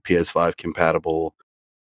be PS5 compatible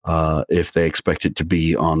if they expect it to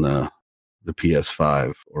be on the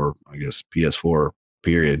PS5 or I guess PS4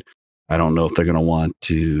 period. I don't know if they're going to want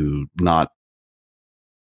to not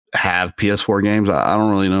have PS4 games. I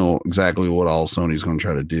don't really know exactly what all Sony's going to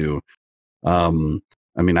try to do.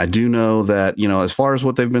 I do know that, as far as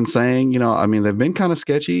what they've been saying, they've been kind of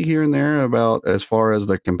sketchy here and there about as far as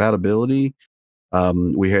their compatibility.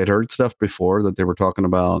 We had heard stuff before that they were talking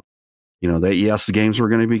about yes, the games were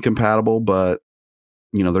going to be compatible, but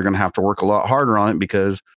they're going to have to work a lot harder on it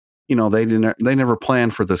because they never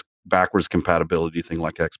planned for this backwards compatibility thing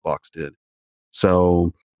like Xbox did.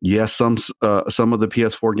 So yes, some of the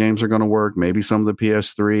PS4 games are going to work. Maybe some of the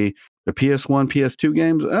PS3, the PS1, PS2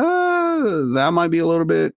 games, that might be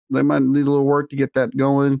they might need a little work to get that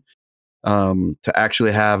going. To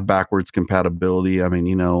actually have backwards compatibility, I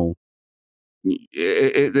mean,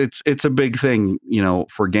 it's a big thing,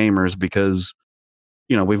 for gamers because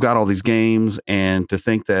we've got all these games, and to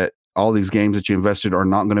think that all these games that you invested are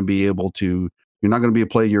not going to be you're not going to be able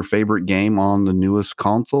to play your favorite game on the newest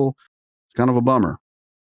console. It's kind of a bummer.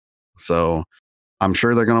 So I'm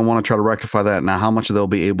sure they're going to want to try to rectify that. Now, how much they'll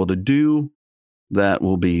be able to do, that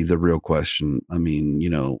will be the real question. I mean,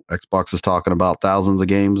 Xbox is talking about thousands of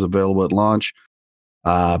games available at launch.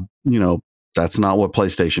 That's not what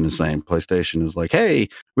PlayStation is saying. PlayStation is like, hey,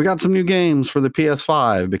 we got some new games for the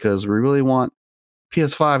PS5 because we really want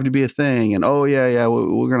PS5 to be a thing. And yeah,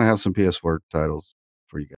 we're going to have some PS4 titles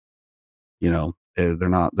for you guys. They're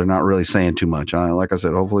not really saying too much. Like I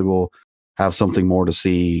said, hopefully we'll have something more to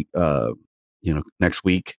see, next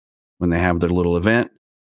week when they have their little event.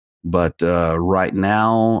 But right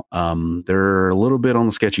now, they're a little bit on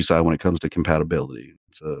the sketchy side when it comes to compatibility.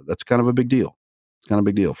 That's kind of a big deal. It's kind of a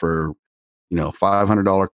big deal for,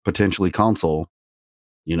 $500 potentially console.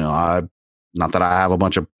 Not that I have a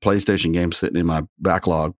bunch of PlayStation games sitting in my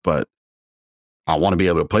backlog, but I want to be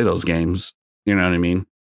able to play those games. You know what I mean?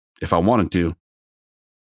 If I wanted to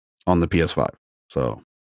on the PS5. So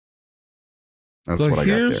that's what I got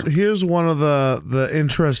there. Here's one of the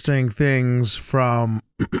interesting things from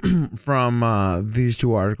these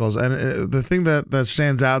two articles, and the thing that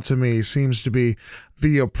stands out to me seems to be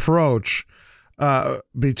the approach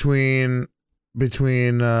between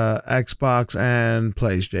Xbox and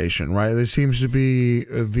PlayStation, right? There seems to be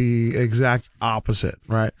the exact opposite,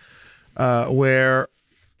 right? Where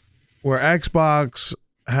Xbox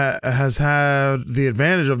has had the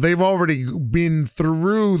advantage of they've already been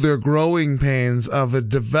through their growing pains of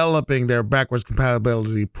developing their backwards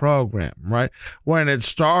compatibility program, right? When it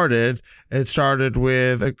started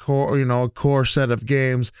with a core set of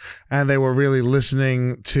games, and they were really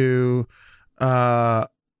listening to the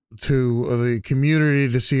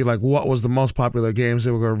community to see like what was the most popular games.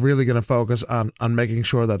 They were really going to focus on making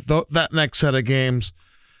sure that that next set of games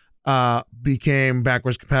became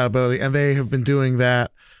backwards compatibility, and they have been doing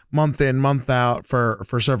that month in, month out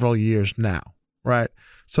for several years now, right?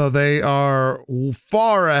 So they are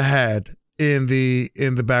far ahead in the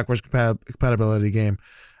backwards compatibility game,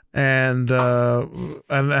 and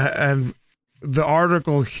the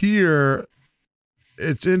article here,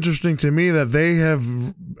 it's interesting to me that they have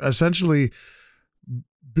essentially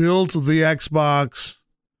built the Xbox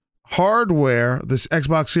hardware, this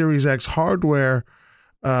Xbox Series X hardware,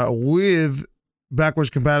 with backwards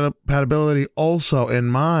compatibility also in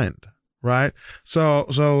mind, right? So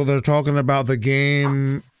they're talking about the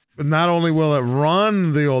game. Not only will it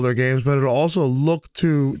run the older games, but it'll also look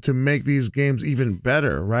to make these games even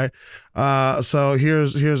better, right? So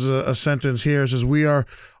here's a sentence here. It says, we are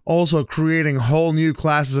also creating whole new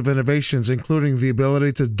classes of innovations, including the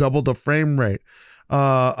ability to double the frame rate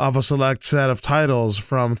of a select set of titles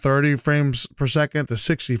from 30 frames per second to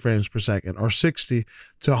 60 frames per second, or 60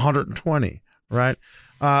 to 120, right?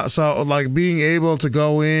 So like being able to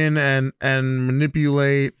go in and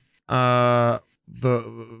manipulate the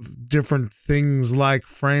different things like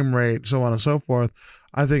frame rate, so on and so forth,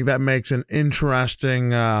 I think that makes an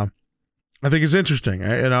interesting, I think it's interesting,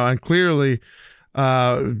 and clearly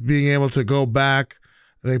being able to go back,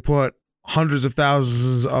 they put hundreds of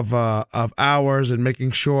thousands of hours and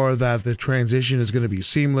making sure that the transition is going to be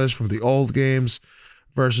seamless from the old games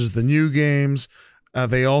versus the new games.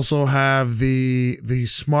 They also have the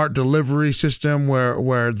smart delivery system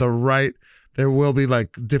where there will be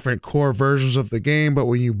like different core versions of the game, but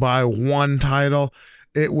when you buy one title,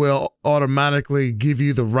 it will automatically give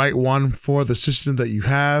you the right one for the system that you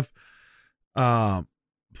have.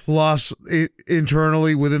 Plus,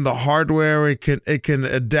 internally within the hardware, it can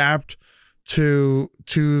adapt to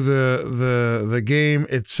the game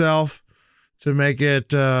itself to make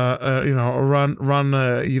it run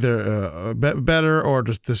either better or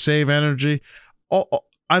just to save energy.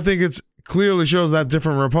 I think it's clearly shows that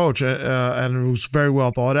different approach, and it was very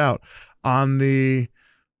well thought out. On the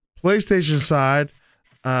PlayStation side,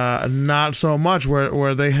 not so much,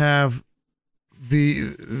 where they have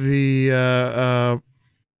the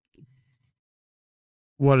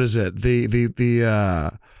what is it?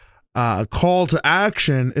 The call to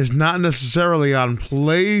action is not necessarily on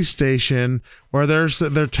PlayStation, where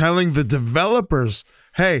they're telling the developers,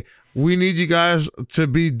 hey, we need you guys to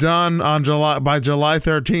be done by July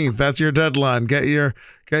 13th. That's your deadline. Get your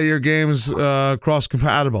games cross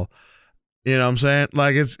compatible. You know what I'm saying?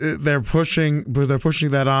 Like they're pushing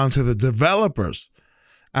that on to the developers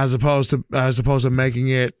as opposed to making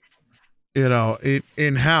it,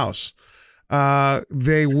 in house.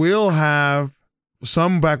 They will have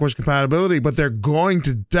some backwards compatibility, but they're going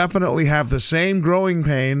to definitely have the same growing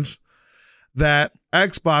pains that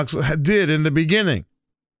Xbox did in the beginning.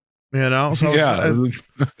 So yeah,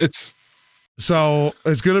 it's going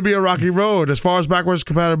to be a rocky road as far as backwards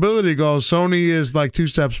compatibility goes. Sony is like 2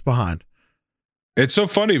 steps behind. It's so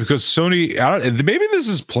funny because Sony, maybe this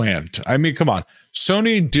is planned. I mean, come on,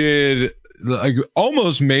 Sony did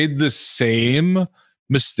almost made the same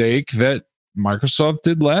mistake that Microsoft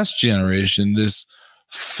did last generation. This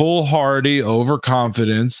foolhardy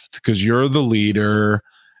overconfidence because you're the leader,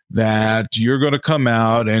 that you're going to come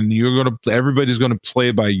out and everybody's going to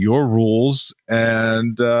play by your rules.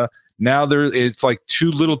 And now it's like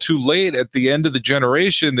too little too late at the end of the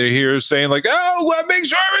generation. They're here saying like, oh, well, make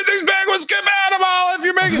sure everything's backwards compatible if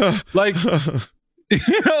you're making like,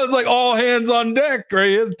 like all hands on deck,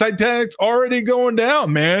 right? The Titanic's already going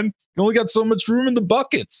down, man. You only got so much room in the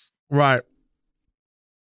buckets. Right.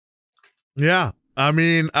 Yeah. I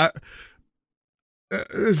mean,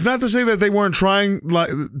 it's not to say that they weren't trying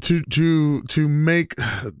to make.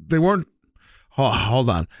 They weren't. Hold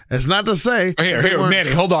on. It's not to say. Here, Manny.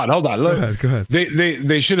 Hold on. Go ahead.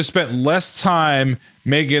 They should have spent less time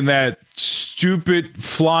making that stupid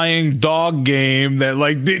flying dog game that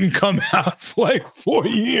like didn't come out for like 4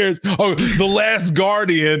 years. Oh, The Last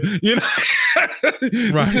Guardian. Right. They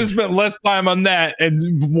should have spent less time on that and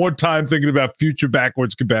more time thinking about future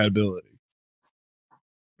backwards compatibility.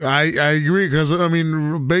 I agree because I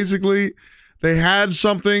mean basically they had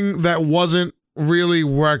something that wasn't really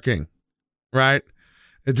working, right?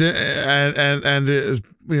 It did, and it is,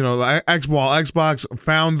 Xbox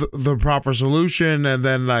found the proper solution and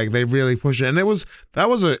then like they really pushed it, and that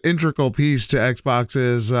was an integral piece to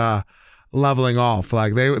Xbox's leveling off.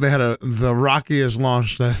 Like they had the rockiest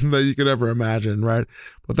launch that you could ever imagine, right?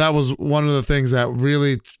 But that was one of the things that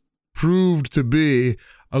really proved to be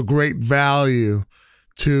a great value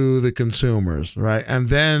to the consumers, right? And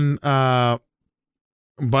then but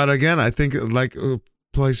again, I think like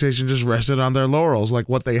PlayStation just rested on their laurels. Like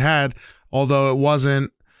what they had, although it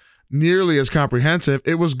wasn't nearly as comprehensive,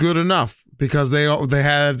 it was good enough because they were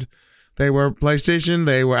PlayStation,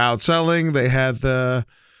 they were outselling, they had a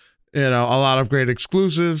lot of great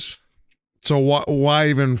exclusives. So why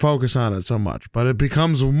even focus on it so much? But it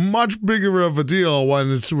becomes much bigger of a deal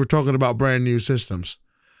when we're talking about brand new systems.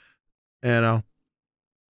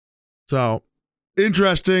 So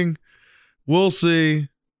interesting. We'll see.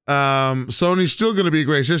 Sony's still going to be a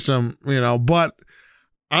great system, but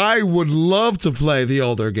I would love to play the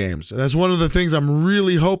older games. That's one of the things I'm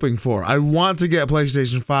really hoping for. I want to get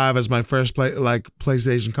PlayStation 5 as my first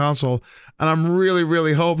PlayStation console, and I'm really,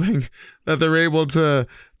 really hoping that they're able to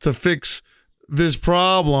fix this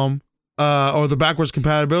problem or the backwards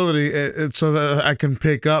compatibility so that I can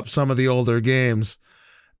pick up some of the older games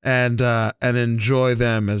and enjoy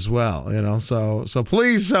them as well, So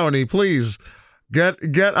please, Sony, please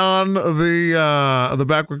get on the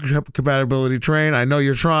backward compatibility train. I know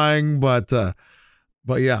you're trying, but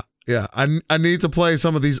yeah. I need to play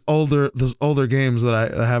some of these older games that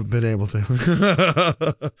I haven't been able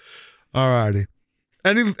to. Alrighty.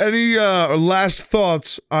 Any last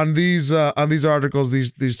thoughts on these articles,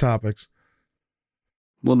 these topics?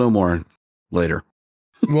 We'll know more later.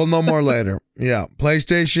 We'll know more later. Yeah,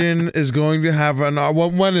 PlayStation is going to have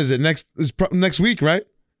when is it? Next week, right?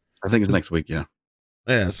 I think it's next week. Yeah.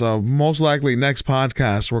 Yeah. So most likely next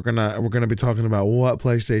podcast we're gonna be talking about what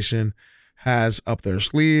PlayStation has up their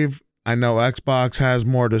sleeve. I know Xbox has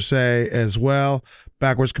more to say as well.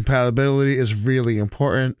 Backwards compatibility is really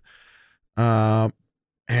important, and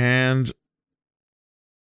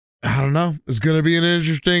I don't know. It's gonna be an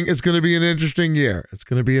interesting year. It's gonna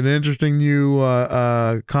be an interesting new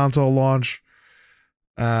console launch.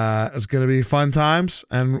 It's gonna be fun times,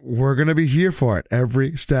 and we're gonna be here for it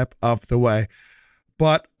every step of the way.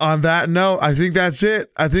 But on that note, I think that's it.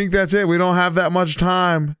 We don't have that much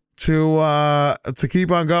time to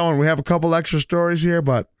keep on going. We have a couple extra stories here,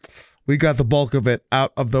 but we got the bulk of it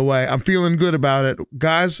out of the way. I'm feeling good about it,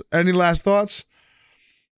 guys. Any last thoughts?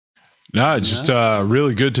 No, it's just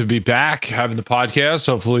really good to be back having the podcast.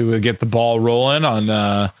 Hopefully we'll get the ball rolling on,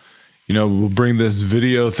 we'll bring this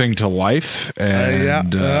video thing to life.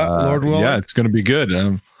 And Lord willing. Yeah, it's going to be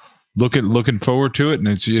good. Looking forward to it. And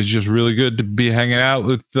it's just really good to be hanging out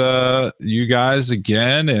with you guys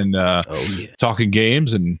again and talking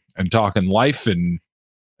games and talking life and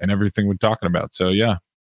everything we're talking about. So yeah.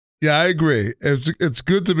 Yeah, I agree. It's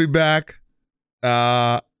good to be back.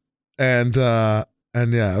 And yeah,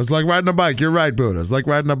 it was like riding a bike. You're right, Buddha. It's like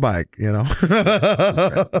riding a bike, you know.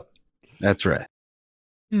 That's right.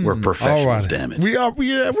 We're professionals, damn it. We are.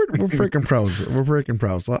 We're freaking pros. We're freaking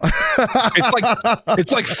pros.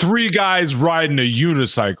 It's like three guys riding a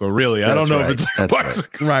unicycle. Really, I don't know if it's a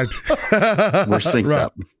bicycle. Right. We're synced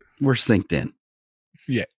up. We're synced in.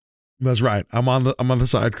 Yeah, that's right. I'm on the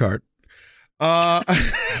side cart.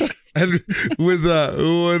 And with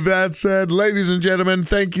that said, ladies and gentlemen,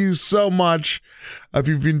 thank you so much. If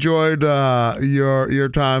you've enjoyed your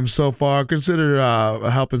time so far, consider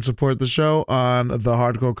helping support the show on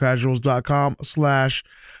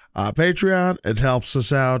thehardcorecasuals.com/Patreon. It helps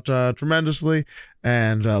us out tremendously,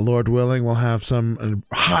 and Lord willing, we'll have some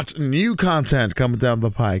hot new content coming down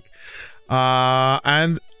the pike.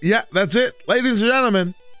 And yeah, that's it, ladies and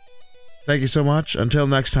gentlemen. Thank you so much. Until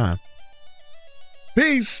next time.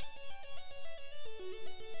 Peace.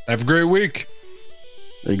 Have a great week.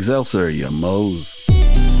 Excelsior, you moles.